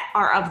that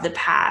are of the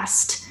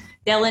past.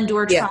 They'll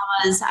endure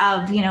traumas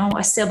of,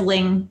 a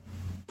sibling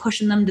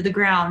pushing them to the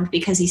ground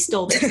because he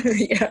stole them.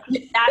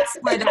 That's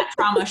where that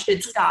trauma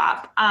should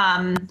stop.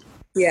 I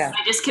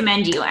just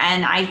commend you.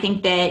 And I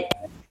think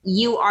that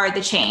you are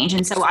the change.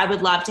 And so I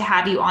would love to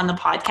have you on the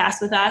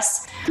podcast with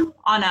us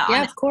on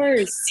a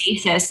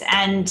basis.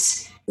 And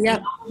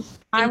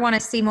I want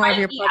to see more of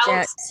your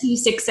projects. To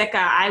Siksika,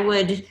 I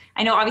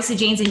know obviously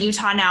Jane's in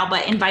Utah now,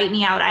 but invite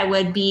me out. I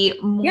would be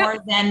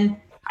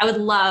I would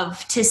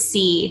love to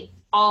see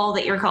all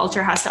that your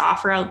culture has to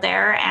offer out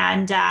there.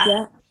 And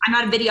I'm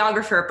not a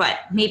videographer, but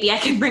maybe I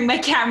can bring my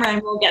camera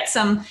and we'll get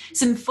some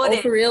footage.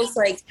 Oh, for real,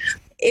 like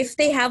if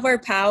they have our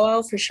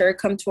powwow, for sure,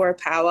 come to our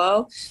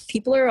powwow.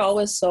 People are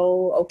always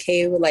so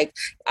okay with, like,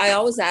 I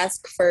always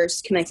ask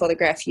first, can I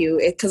photograph you?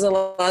 Because a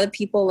lot of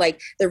people,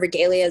 like, the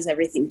regalia is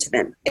everything to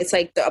them. It's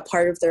like a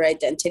part of their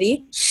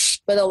identity.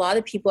 But a lot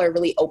of people are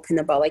really open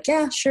about, like,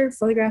 yeah, sure,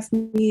 photograph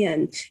me.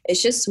 And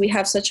it's just, we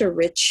have such a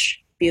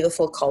rich,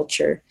 beautiful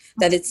culture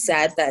that it's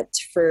sad that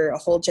for a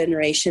whole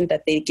generation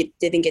that they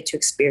didn't get to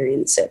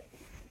experience it.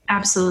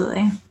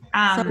 Absolutely.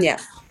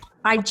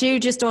 I do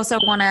just also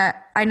want to,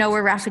 I know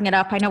we're wrapping it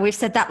up. I know we've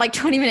said that like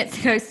 20 minutes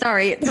ago.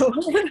 Sorry.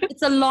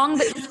 It's a long,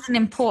 but it's an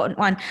important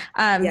one,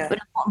 an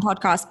important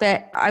podcast.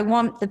 But I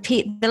want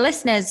the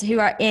listeners who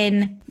are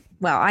in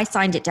well, I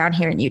signed it down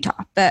here in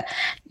Utah, but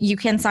you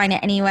can sign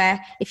it anywhere.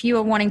 If you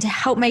are wanting to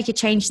help make a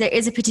change, there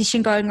is a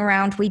petition going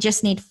around. We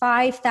just need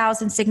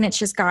 5,000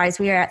 signatures, guys.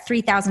 We are at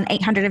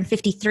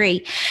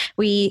 3,853.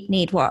 We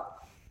need what?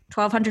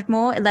 1,200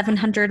 more,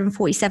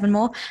 1,147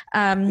 more.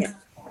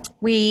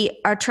 We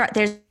are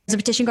there's a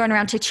petition going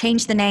around to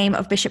change the name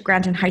of Bishop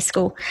Grandin High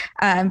School.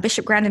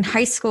 Bishop Grandin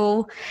High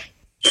School,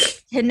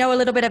 to know a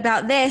little bit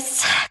about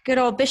this, good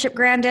old Bishop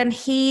Grandin,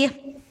 he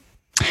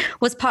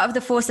was part of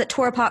the force that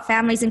tore apart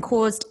families and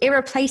caused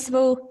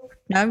irreparable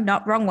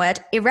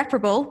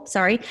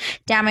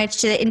damage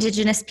to the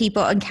Indigenous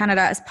people in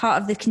Canada as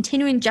part of the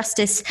continuing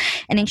justice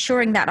and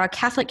ensuring that our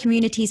Catholic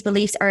community's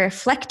beliefs are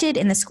reflected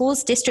in the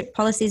school's district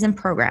policies and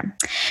program.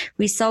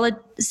 We solidly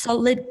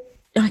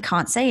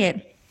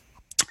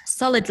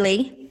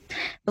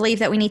believe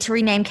that we need to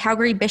rename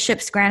Calgary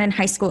Bishop's Grandin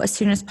High School as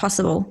soon as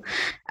possible.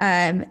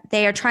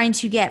 They are trying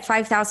to get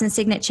 5,000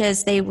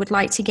 signatures. They would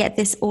like to get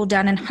this all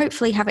done and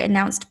hopefully have it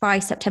announced by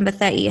September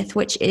 30th,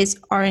 which is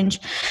Orange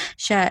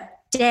Shirt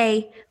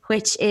Day,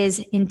 which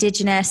is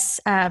Indigenous.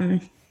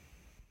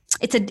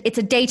 It's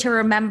a day to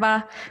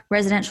remember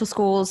residential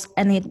schools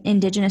and the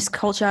Indigenous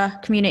culture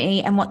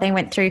community and what they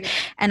went through.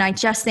 And I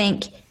just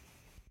think,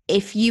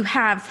 if you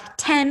have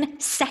 10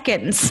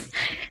 seconds,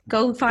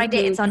 go find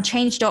it. It's on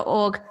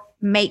change.org.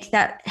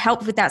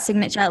 Help with that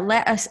signature.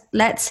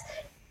 Let's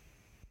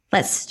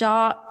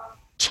start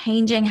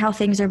changing how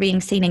things are being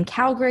seen in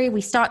Calgary.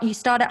 You start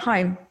at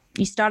home.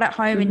 You start at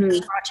home and you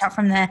branch out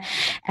from there.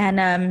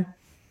 And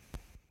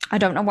I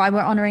don't know why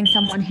we're honoring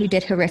someone who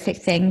did horrific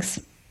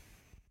things.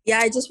 Yeah,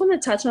 I just want to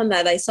touch on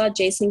that. I saw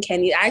Jason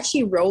Kenney. I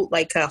actually wrote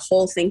like a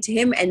whole thing to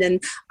him, and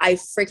then I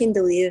freaking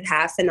deleted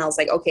half, and I was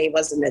like, okay, it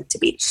wasn't meant to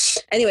be.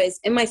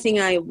 Anyways, in my thing,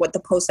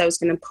 the post I was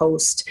going to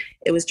post,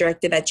 it was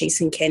directed at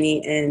Jason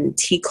Kenney, and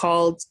he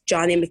called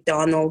Johnny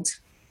McDonald,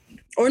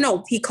 or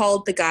no, he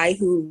called the guy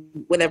who,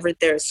 whatever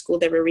their school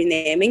they were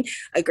renaming,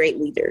 a great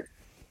leader.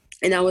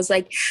 And I was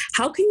like,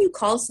 how can you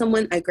call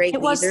someone a great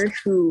leader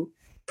who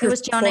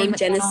performed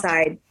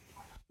genocide?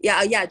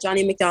 Yeah,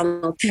 Johnny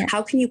McDonald. Yeah.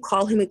 How can you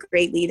call him a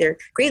great leader?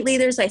 Great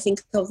leaders, I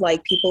think of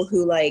like people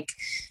who like,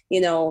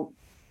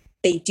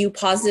 they do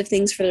positive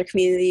things for their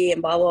community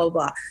and blah, blah,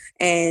 blah.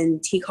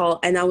 And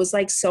and I was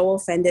like so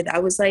offended. I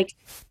was like,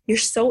 you're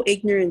so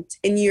ignorant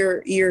and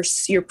your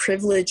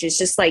privilege is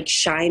just like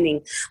shining.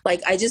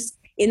 Like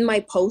in my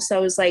post, I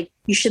was like,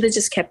 you should have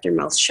just kept your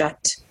mouth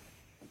shut.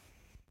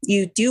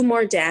 You do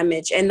more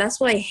damage. And that's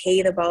what I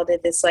hate about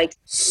it. It's like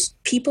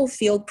people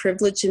feel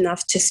privileged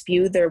enough to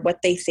spew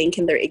what they think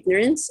in their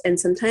ignorance. And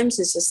sometimes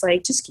it's just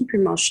like, just keep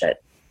your mouth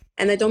shut.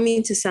 And I don't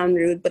mean to sound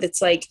rude, but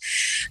it's like,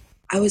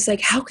 I was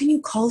like, how can you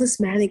call this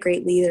man a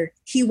great leader?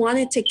 He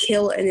wanted to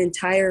kill an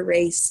entire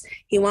race.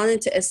 He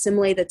wanted to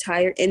assimilate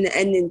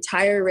an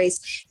entire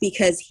race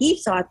because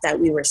he thought that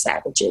we were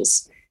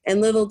savages. And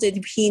little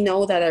did he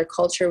know that our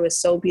culture was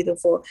so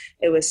beautiful.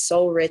 It was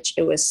so rich.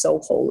 It was so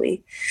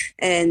holy.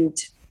 And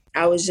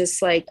I was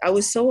just like, I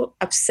was so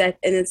upset.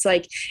 And it's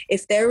like,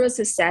 if there was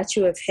a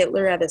statue of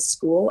Hitler at a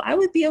school, I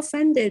would be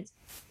offended.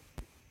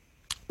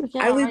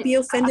 Yeah, I would be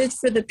offended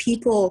for the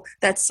people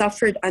that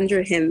suffered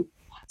under him,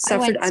 I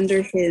went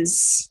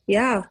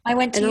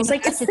to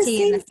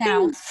university in the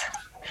South.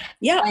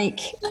 Yeah.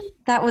 Like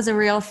that was a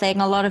real thing.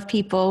 A lot of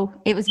people,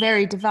 it was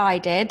very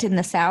divided in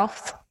the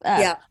South.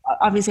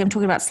 Obviously I'm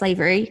talking about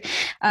slavery,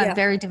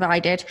 very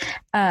divided.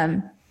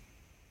 But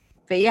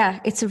yeah,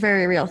 it's a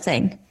very real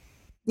thing.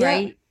 Yeah.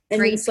 Right. And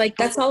great, it's like,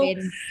 that's all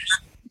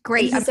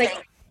great. He's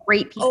like,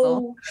 great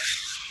people.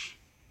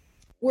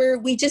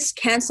 We just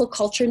cancel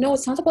culture. No,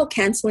 it's not about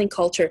canceling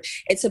culture.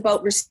 It's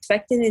about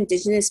respecting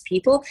Indigenous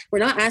people. We're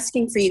not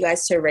asking for you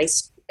guys to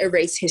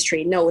erase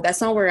history. No, that's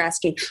not what we're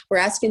asking. We're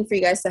asking for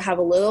you guys to have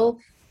a little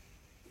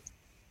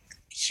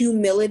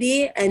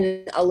humility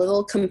and a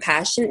little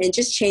compassion and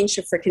just change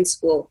the freaking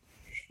school.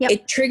 Yep.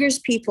 It triggers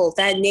people.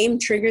 That name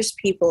triggers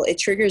people. It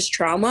triggers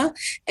trauma,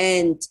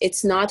 and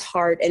it's not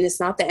hard, and it's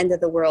not the end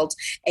of the world.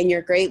 And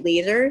your great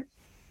leader,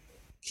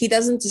 he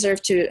doesn't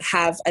deserve to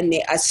have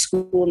a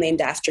school named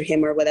after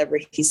him or whatever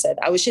he said.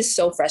 I was just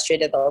so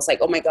frustrated. I was like,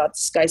 oh my God,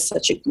 this guy's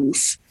such a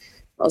goof.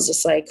 I was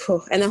just like,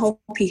 oh, and I hope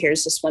he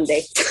hears this one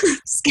day.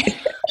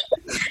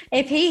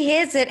 If he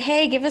hears it,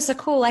 hey, give us a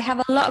call. I have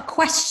a lot of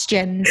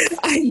questions.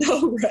 I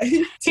know,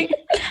 right?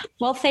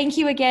 Well, thank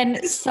you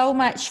again so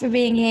much for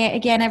being here.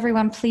 Again,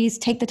 everyone, please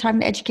take the time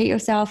to educate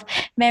yourself.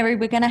 Mary,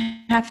 we're going to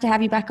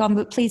have you back on,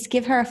 but please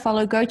give her a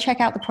follow. Go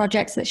check out the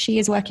projects that she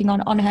is working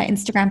on her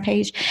Instagram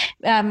page.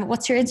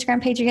 What's your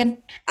Instagram page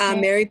again?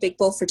 Mary Big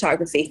Bull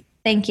Photography.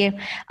 Thank you.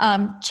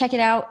 Check it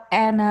out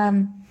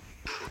and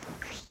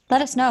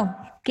let us know.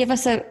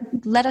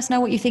 Let us know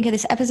what you think of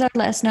this episode.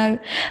 Let us know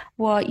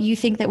what you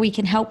think that we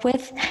can help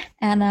with.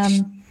 And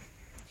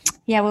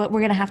we're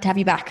going to have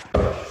you back.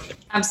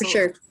 Absolutely. For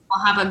sure.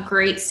 We'll have a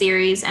great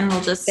series and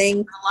we'll just have a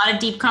lot of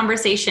deep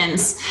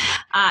conversations.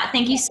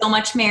 Thank you so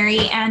much,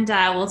 Mary. And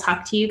we'll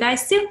talk to you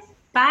guys soon.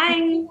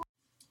 Bye.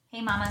 Hey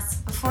mamas,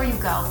 before you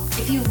go,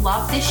 if you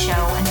love this show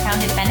and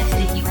found it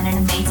benefited you in an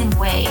amazing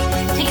way,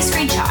 take a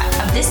screenshot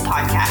of this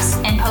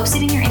podcast and post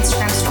it in your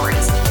Instagram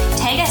stories.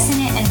 Tag us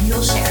in it and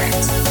we'll share it.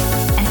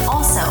 And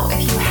also, if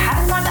you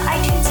haven't gone to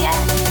iTunes yet,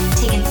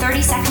 taken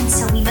 30 seconds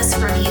to leave us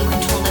a review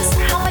and told us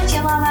how much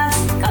you love us,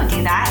 go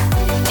do that.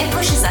 It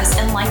pushes us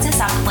and lights us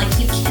up like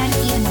you can't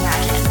even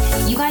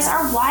imagine. You guys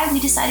are why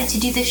we decided to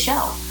do this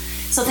show.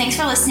 So thanks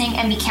for listening,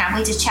 and we can't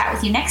wait to chat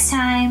with you next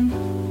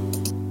time.